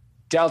 yeah.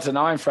 Delta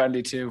 9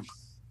 friendly, too.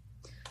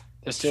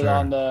 They're still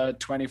on the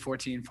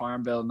 2014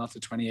 Farm Bill, not the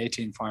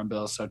 2018 Farm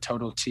Bill. So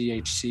total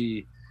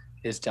THC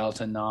is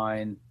Delta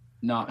 9,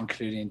 not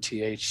including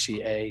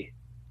THCA,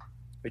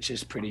 which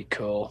is pretty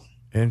cool.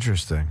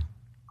 Interesting.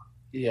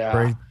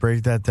 Yeah.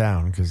 Break that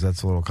down, because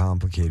that's a little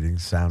complicated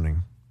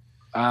sounding.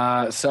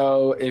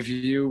 So if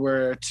you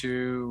were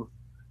to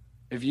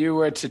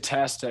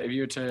test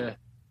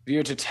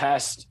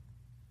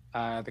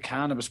the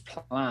cannabis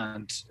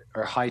plant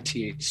or high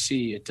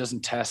THC, it doesn't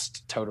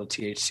test total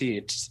THC.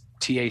 It's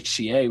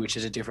THCA, which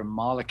is a different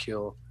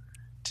molecule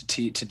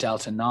to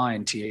Delta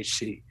 9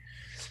 THC.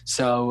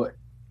 So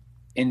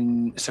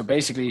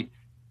basically,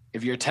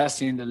 if you're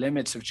testing the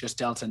limits of just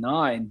Delta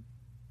 9,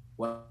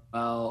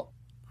 well,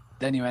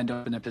 then you end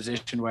up in a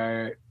position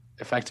where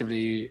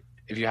effectively,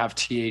 if you have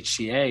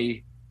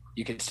THCA,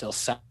 you can still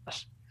sell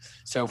it.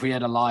 So if we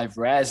had a live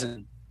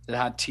resin that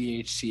had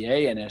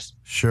THCA in it,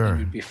 then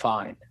we'd be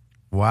fine.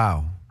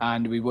 Wow.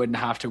 And we wouldn't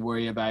have to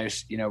worry about,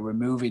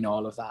 removing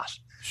all of that.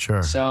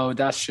 Sure. So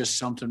that's just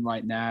something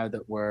right now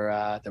that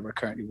we're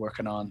currently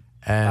working on.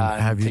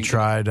 And have you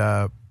tried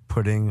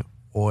putting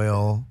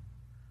oil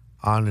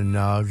on a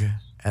nug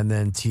and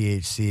then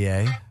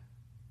THCA?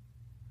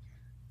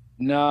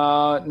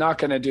 No, not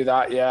going to do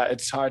that yet.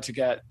 It's hard to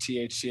get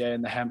THCA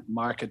in the hemp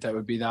market that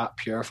would be that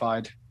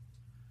purified.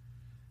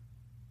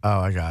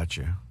 Oh, I got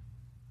you.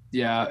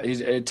 Yeah,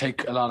 it'd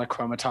take a lot of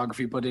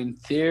chromatography, but in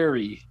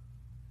theory,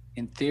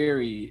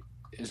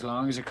 as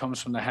long as it comes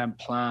from the hemp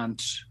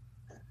plant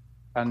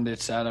and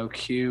its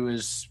LOQ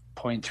is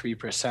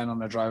 0.3%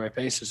 on a dry weight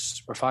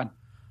basis, we're fine.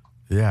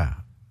 Yeah.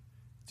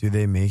 Do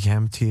they make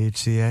hemp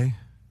THCA?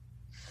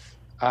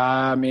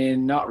 I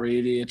mean, not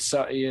really. It's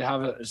you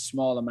have a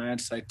small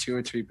amount, like 2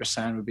 or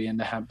 3% would be in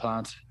the hemp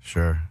plant.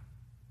 Sure.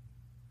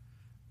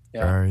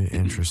 Yeah. Very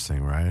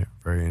interesting, right?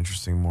 Very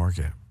interesting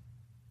market.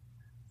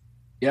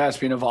 yeah, it's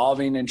been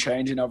evolving and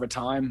changing over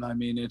time. I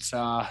mean,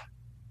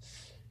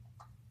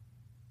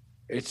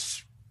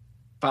 it's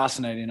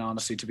fascinating,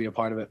 honestly, to be a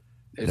part of it.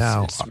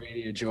 It's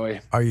really a joy.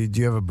 Do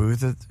you have a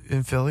booth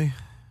in Philly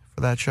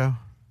for that show?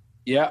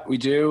 Yeah, we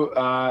do.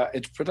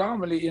 It's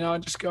predominantly,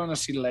 just going to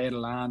see the lay of the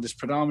land. It's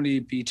predominantly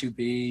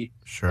B2B,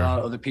 sure. A lot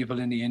of other people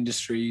in the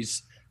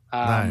industries.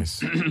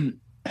 Nice.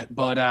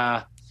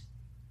 But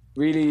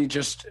really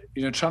just,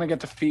 trying to get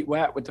the feet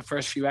wet with the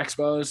first few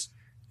expos.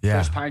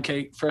 Yeah.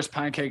 First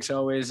pancake's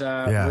always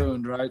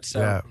ruined, right?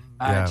 So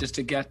just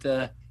to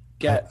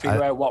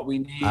figure out what we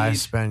need. I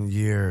spent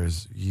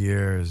years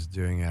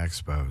doing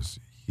expos.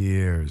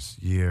 Years.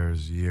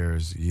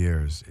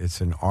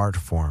 It's an art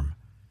form.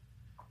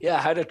 Yeah,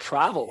 how to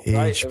travel, Each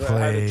right? place,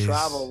 how to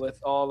travel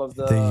with all of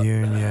the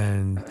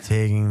union,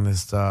 taking the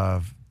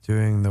stuff,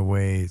 doing the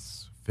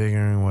weights,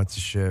 figuring what to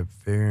ship,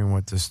 figuring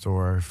what to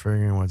store,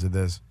 figuring what to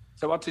this.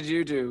 So what did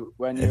you do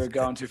when you were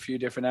going to a few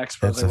different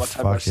expos? Like what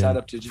type of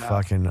setup did you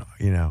have? It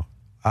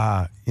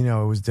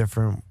was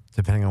different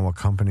depending on what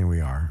company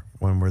we are.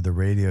 When we're the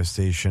radio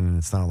station,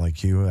 it's not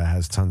like you that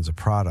has tons of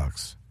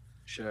products.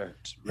 Sure.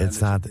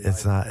 It's not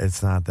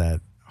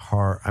that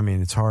hard. I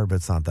mean, it's hard, but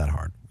it's not that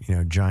hard.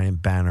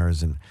 Giant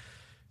banners and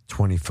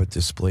 20-foot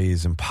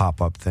displays and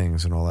pop-up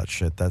things and all that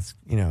shit. That's,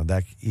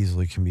 that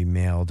easily can be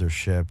mailed or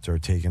shipped or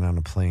taken on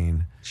a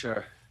plane.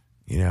 Sure.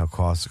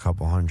 Costs a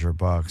couple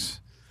 $100.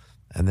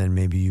 And then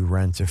maybe you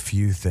rent a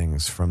few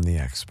things from the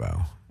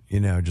expo.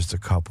 Just a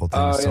couple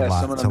things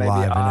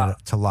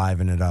to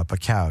liven it up. A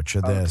couch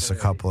or this, a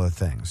couple of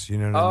things. You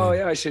know what I mean?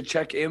 Yeah, I should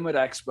check in with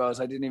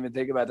expos. I didn't even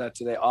think about that.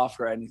 Do they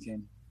offer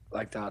anything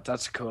like that?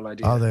 That's a cool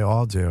idea. Oh, they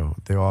all do.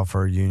 They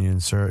offer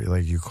union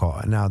like you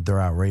call. Now they're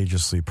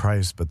outrageously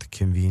priced, but the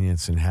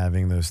convenience in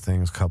having those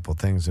things, couple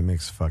things, it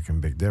makes a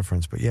fucking big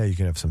difference. But yeah, you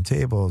can have some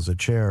tables, a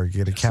chair, you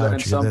get a couch,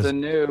 learned something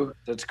new.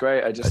 That's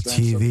great. I just a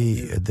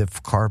TV, the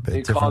carpet.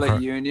 They call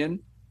it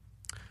union.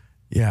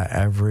 Yeah,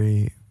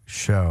 every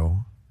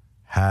show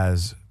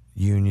has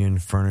union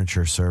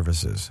furniture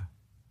services,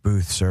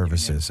 booth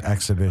services,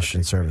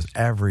 exhibition service.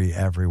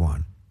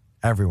 Everyone.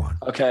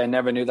 Okay, I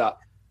never knew that.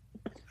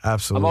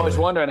 Absolutely. I'm always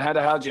wondering, how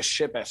the hell do you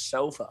ship a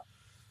sofa?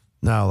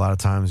 No, a lot of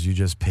times you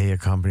just pay a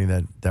company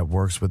that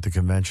works with the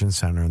convention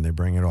center and they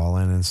bring it all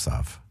in and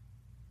stuff.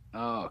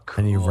 Oh,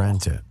 cool. And you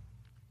rent it.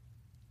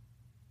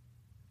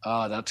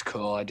 Oh, that's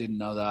cool. I didn't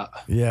know that.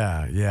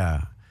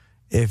 Yeah.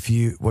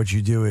 What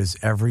you do is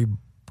every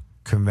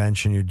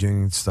convention you're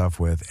doing stuff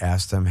with,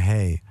 ask them,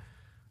 hey,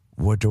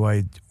 who do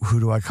I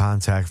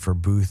contact for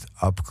booth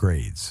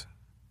upgrades?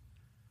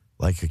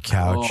 Like a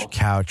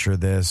couch or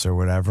this or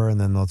whatever, and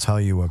then they'll tell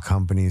you what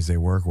companies they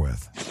work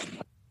with.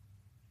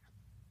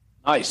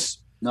 Nice.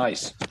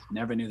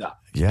 Never knew that.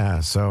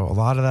 Yeah, so a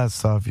lot of that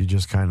stuff you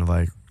just kind of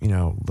like,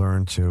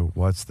 learn to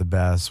what's the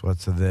best,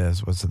 what's the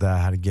this, what's the that,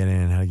 how to get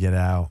in, how to get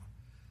out,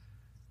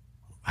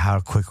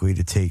 how quickly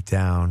to take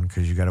down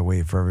because you got to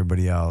wait for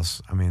everybody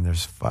else. I mean,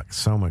 there's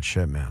so much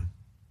shit, man.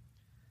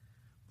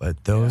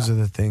 But those are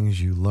the things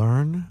you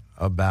learn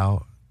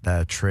about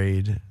that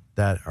trade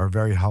that are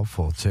very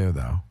helpful too,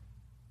 though.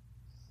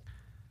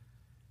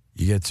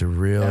 You get to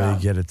really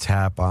get a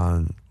tap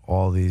on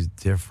all these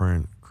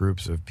different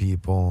groups of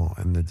people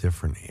and the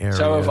different areas.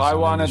 So if I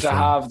wanted to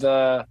have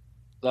the,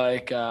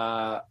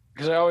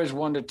 because I always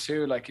wondered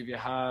too, like if you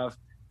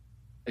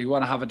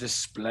want to have a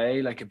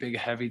display, like a big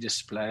heavy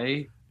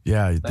display.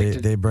 Yeah,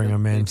 they bring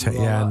them in,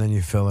 and then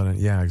you fill it in.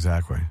 Yeah,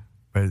 exactly.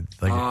 But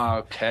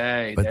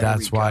okay. But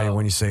that's why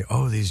when you say,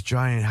 these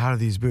giant, how do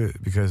these booths?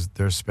 Because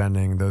those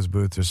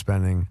booths are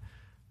spending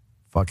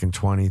fucking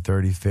 20,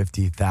 30,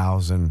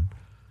 50,000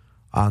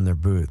 on their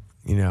booth.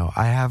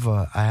 I have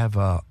a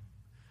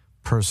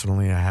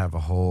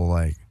whole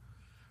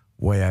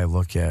way I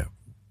look at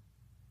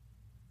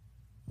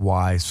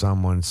why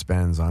someone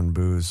spends on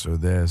booths or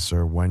this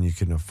or when you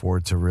can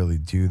afford to really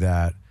do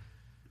that.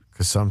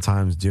 Because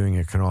sometimes doing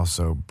it can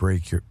also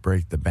break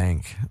the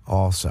bank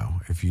also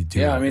if you do.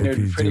 Yeah, I mean, it'd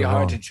be pretty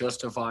hard to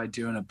justify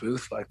doing a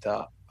booth like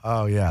that.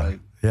 Oh, yeah.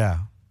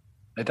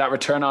 Like that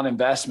return on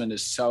investment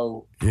is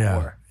so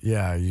poor.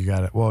 Yeah, you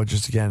got it. Well,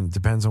 just again, it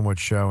depends on what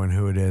show and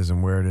who it is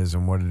and where it is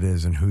and what it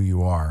is and who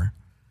you are.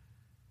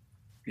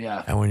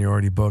 Yeah. And when you're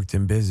already booked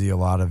and busy, a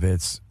lot of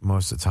it's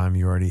most of the time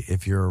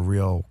if you're a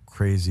real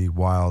crazy,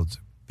 wild,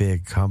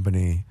 big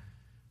company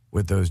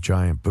with those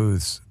giant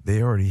booths,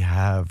 they already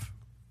have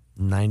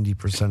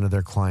 90% of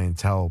their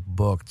clientele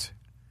booked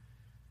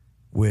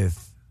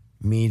with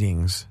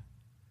meetings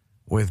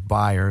with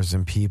buyers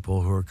and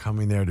people who are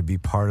coming there to be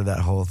part of that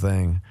whole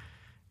thing.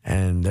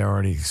 And they're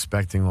already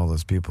expecting all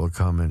those people to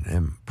come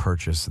and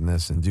purchase and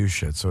this and do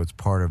shit. So it's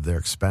part of their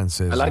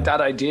expenses. I like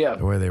that idea.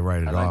 The way they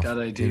write it off. I like that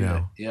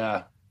idea.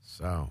 Yeah.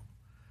 So,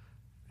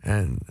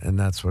 and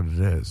that's what it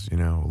is. A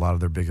lot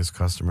of their biggest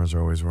customers are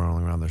always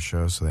rolling around their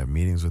show. So they have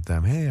meetings with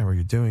them. Hey, how are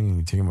you doing? And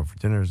you take them up for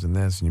dinners and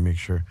this, and you make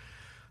sure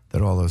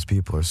that all those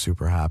people are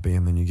super happy.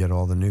 And then you get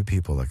all the new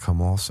people that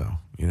come also.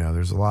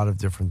 There's a lot of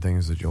different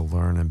things that you'll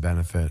learn and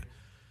benefit,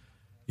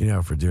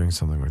 for doing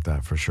something like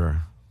that for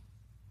sure.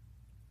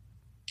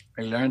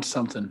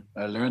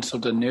 I learned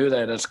something new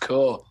there. That's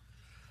cool.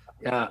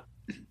 Yeah.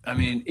 I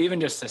mean, even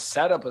just the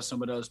setup of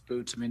some of those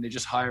booths. I mean, they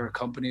just hire a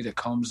company that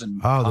comes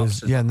and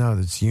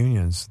there's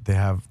unions. They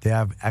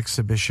have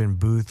exhibition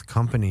booth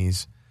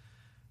companies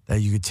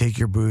that you could take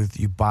your booth,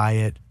 you buy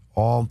it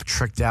all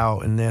tricked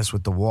out in this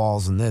with the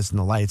walls and this and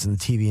the lights and the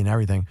TV and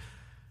everything,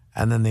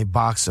 and then they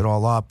box it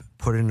all up,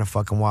 put it in a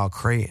fucking wild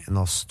crate, and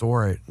they'll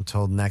store it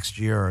until next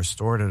year, or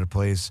store it at a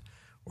place,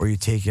 or you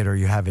take it or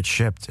you have it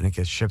shipped and it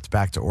gets shipped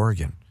back to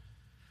Oregon.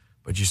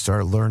 But you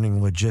start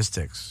learning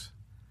logistics.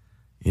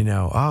 You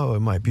know, it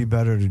might be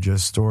better to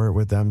just store it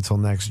with them till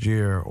next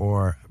year,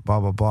 or blah,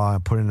 blah, blah,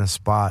 put in a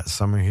spot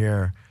somewhere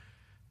here,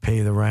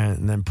 pay the rent,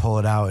 and then pull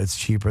it out. It's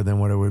cheaper than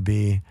what it would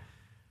be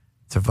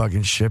to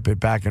fucking ship it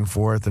back and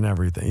forth and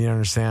everything. You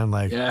understand?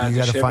 Like, yeah, you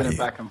gotta find it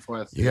back and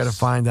forth. You got to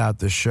find out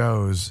the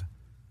shows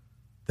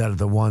that are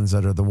the ones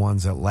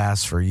that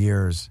last for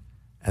years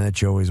and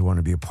that you always want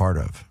to be a part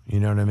of.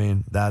 You know what I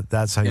mean?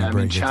 That's how you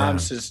break it down.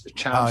 Champs is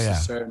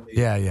certainly.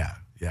 Yeah.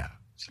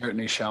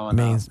 Certainly showing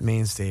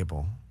main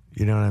staple.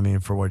 You know what I mean?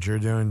 For what you're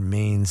doing,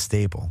 main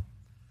staple.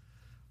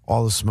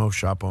 All the smoke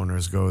shop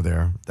owners go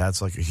there.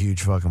 That's like a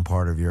huge fucking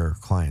part of your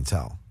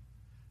clientele.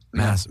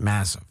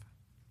 Massive.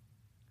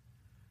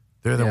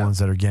 They're the ones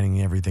that are getting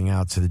everything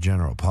out to the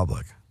general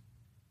public.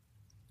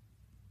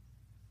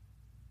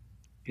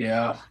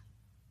 Yeah.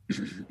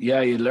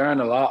 Yeah, you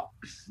learn a lot.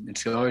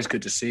 It's always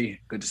good to see.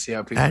 Good to see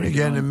how people And you're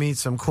getting to meet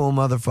some cool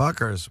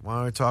motherfuckers. Why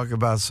don't we talk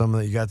about some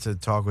that you got to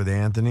talk with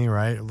Anthony,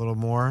 right? A little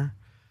more.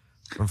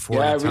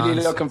 Really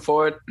looking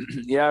forward.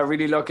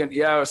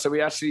 So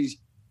we actually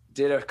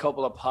did a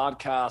couple of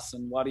podcasts,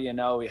 and what do you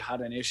know? We had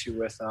an issue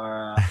with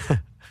our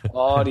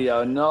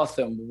audio.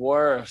 Nothing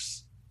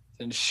worse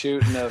than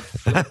shooting a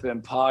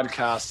flipping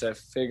podcast to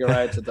figure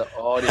out that the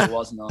audio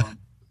wasn't on.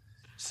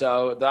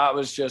 So that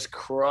was just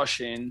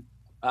crushing.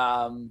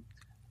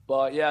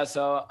 But yeah,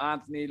 so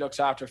Anthony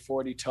looks after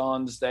 40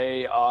 Tons.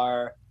 They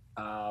are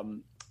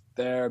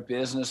their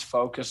business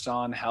focused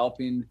on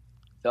helping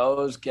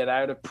those get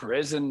out of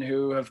prison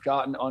who have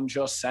gotten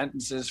unjust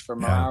sentences for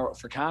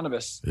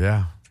cannabis.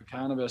 Yeah. For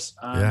cannabis.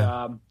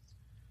 And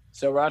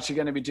so we're actually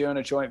going to be doing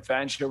a joint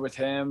venture with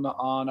him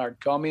on our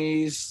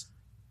gummies.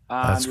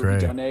 And we'll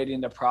be donating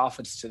the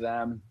profits to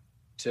them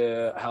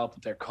to help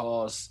with their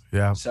cause.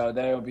 Yeah. So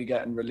they will be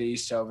getting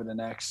released over the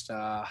next,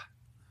 over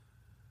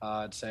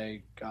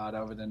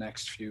the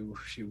next few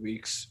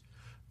weeks.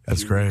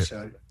 That's great.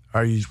 So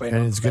are you,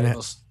 and it's going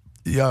to,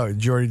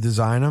 did you already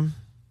design them?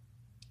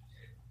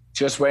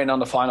 Just waiting on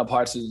the final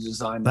parts of the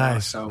design.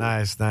 Nice,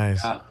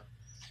 nice.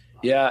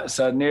 Yeah,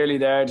 so nearly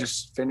there,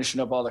 just finishing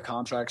up all the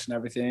contracts and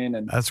everything.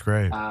 And that's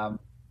great.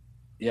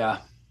 Yeah.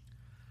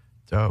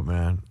 Dope,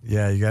 man.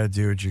 Yeah, you got to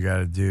do what you got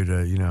to do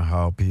to,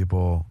 help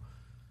people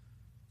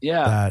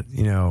that,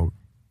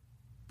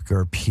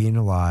 are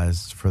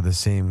penalized for the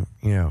same,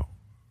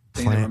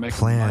 plant,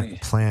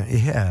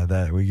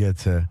 that we get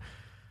to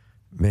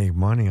make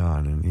money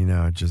on. And,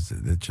 it's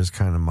just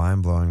kind of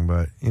mind-blowing.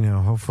 But,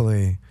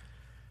 hopefully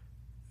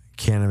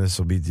cannabis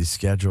will be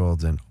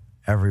descheduled and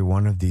every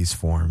one of these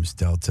forms,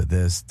 Delta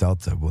this,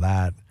 Delta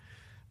that,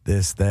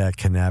 this, that,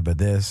 cannabis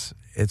this,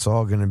 it's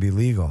all going to be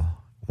legal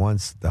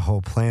once the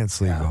whole plant's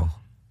legal.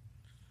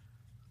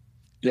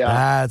 Yeah.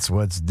 That's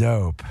what's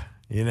dope,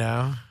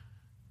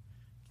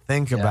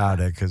 Think about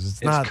it, because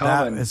it's not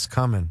coming. It's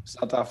coming. It's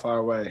not that far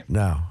away.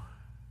 No.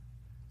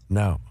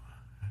 And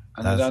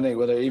I don't think,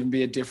 will there even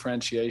be a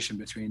differentiation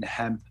between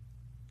hemp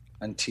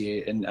and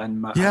tea and I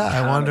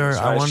wonder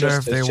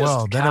if they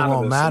will. Then it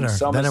won't matter.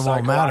 Then it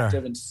won't matter.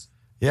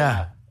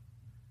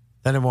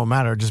 Then it won't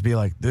matter. Just be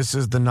like, this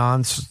is the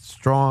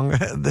non-strong.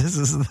 This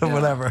is the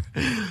whatever.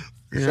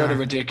 Sort of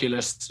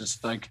ridiculous.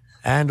 It's like,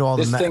 and all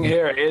this thing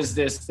here is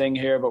this thing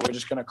here, but we're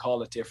just going to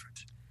call it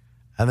different.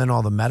 And then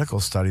all the medical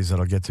studies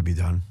that'll get to be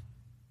done.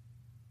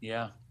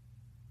 Yeah.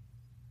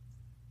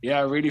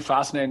 Yeah, really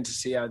fascinating to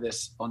see how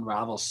this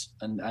unravels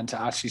and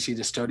to actually see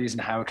the studies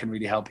and how it can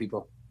really help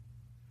people.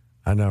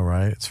 I know,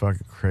 right? It's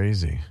fucking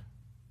crazy.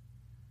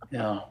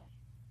 Yeah.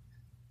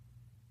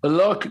 But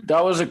look,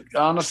 that was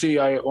honestly,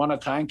 I want to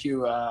thank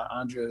you,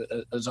 Andrew,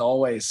 as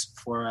always,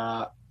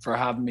 for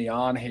having me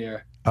on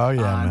here. Oh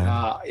yeah, man.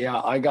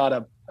 I got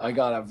a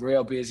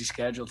real busy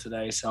schedule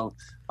today, so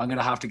I'm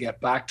gonna have to get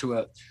back to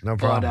it. No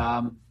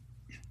problem.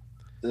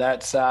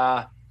 But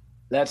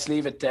let's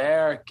leave it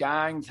there,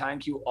 gang.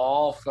 Thank you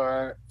all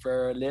for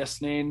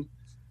listening.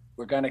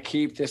 We're going to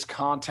keep this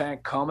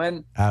content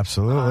coming.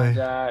 Absolutely.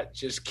 And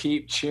just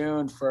keep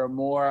tuned for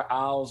more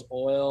Owl's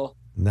Oil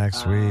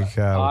next week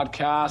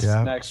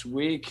podcast next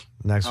week.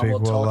 We'll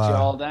talk to you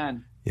all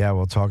then. Yeah,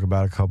 we'll talk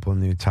about a couple of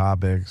new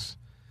topics.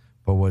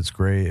 But what's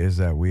great is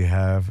that we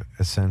have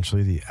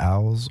essentially the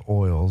Owl's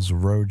Oils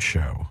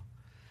Roadshow,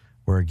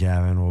 where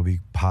Gavin will be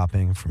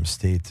popping from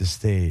state to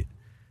state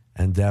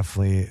and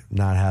definitely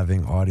not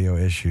having audio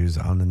issues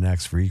on the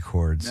next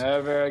records.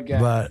 Never again.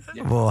 But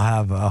we'll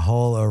have a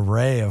whole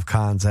array of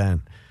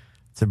content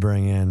to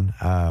bring in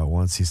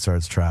once he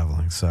starts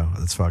traveling. So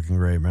that's fucking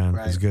great, man.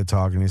 Right. It's good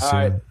talking to you soon.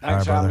 All right.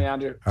 Thanks for having me,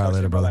 Andrew. All right,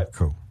 later, brother.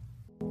 Cool.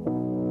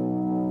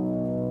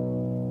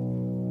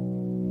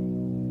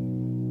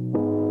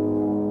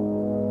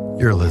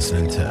 You're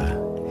listening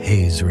to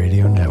Hayes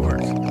Radio Network,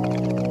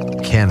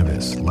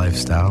 Cannabis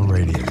Lifestyle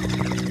Radio.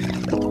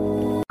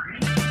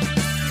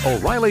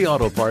 O'Reilly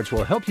Auto Parts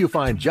will help you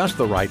find just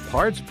the right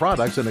parts,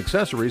 products, and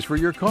accessories for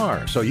your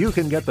car so you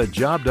can get the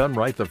job done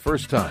right the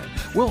first time.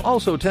 We'll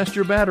also test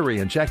your battery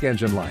and check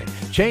engine light,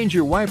 change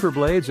your wiper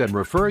blades, and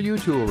refer you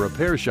to a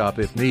repair shop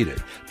if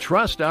needed.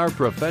 Trust our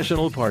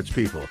professional parts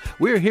people.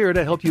 We're here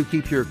to help you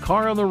keep your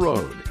car on the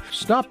road.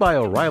 Stop by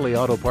O'Reilly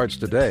Auto Parts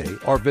today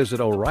or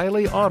visit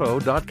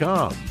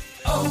O'ReillyAuto.com.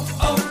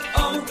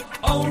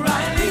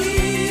 O'Reilly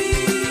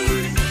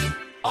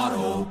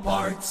Auto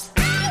Parts.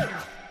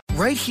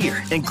 Right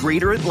here in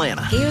Greater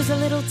Atlanta. Here's a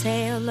little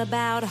tale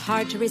about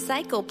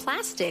hard-to-recycle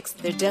plastics.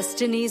 Their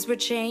destinies were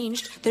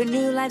changed. Their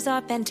new lives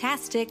are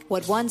fantastic.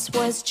 What once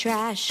was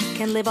trash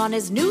can live on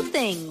as new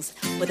things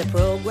with a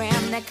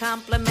program that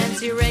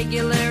complements your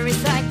regular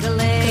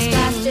recycling. 'Cause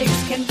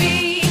plastics can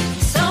be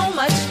so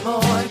much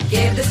more.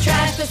 Give this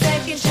trash the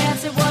second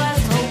chance it was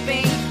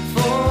hoping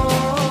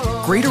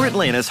for. Greater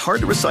Atlanta's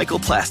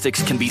hard-to-recycle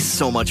plastics can be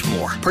so much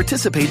more.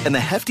 Participate in the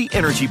Hefty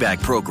Energy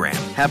Bag program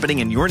happening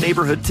in your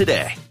neighborhood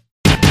today.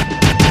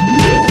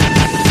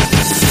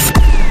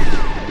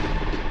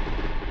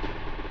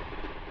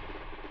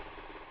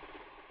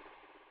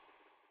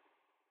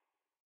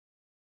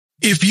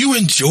 If you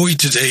enjoyed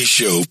today's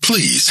show,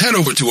 please head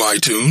over to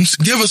iTunes,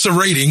 give us a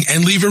rating,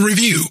 and leave a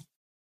review.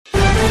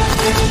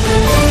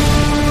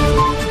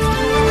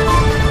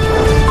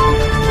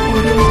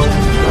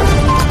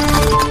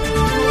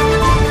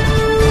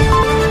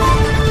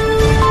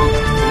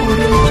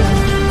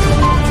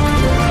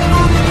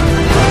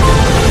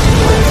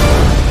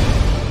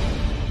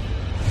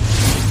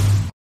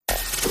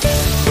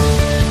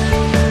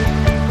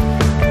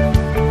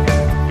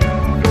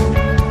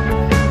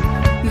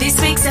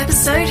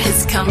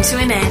 Has come to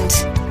an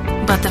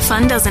end. But the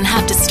fun doesn't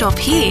have to stop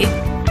here.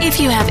 If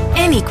you have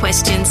any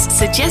questions,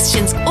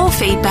 suggestions, or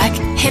feedback,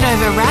 head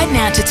over right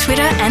now to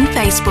Twitter and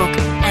Facebook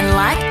and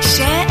like,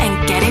 share,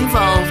 and get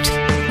involved.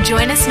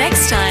 Join us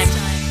next time.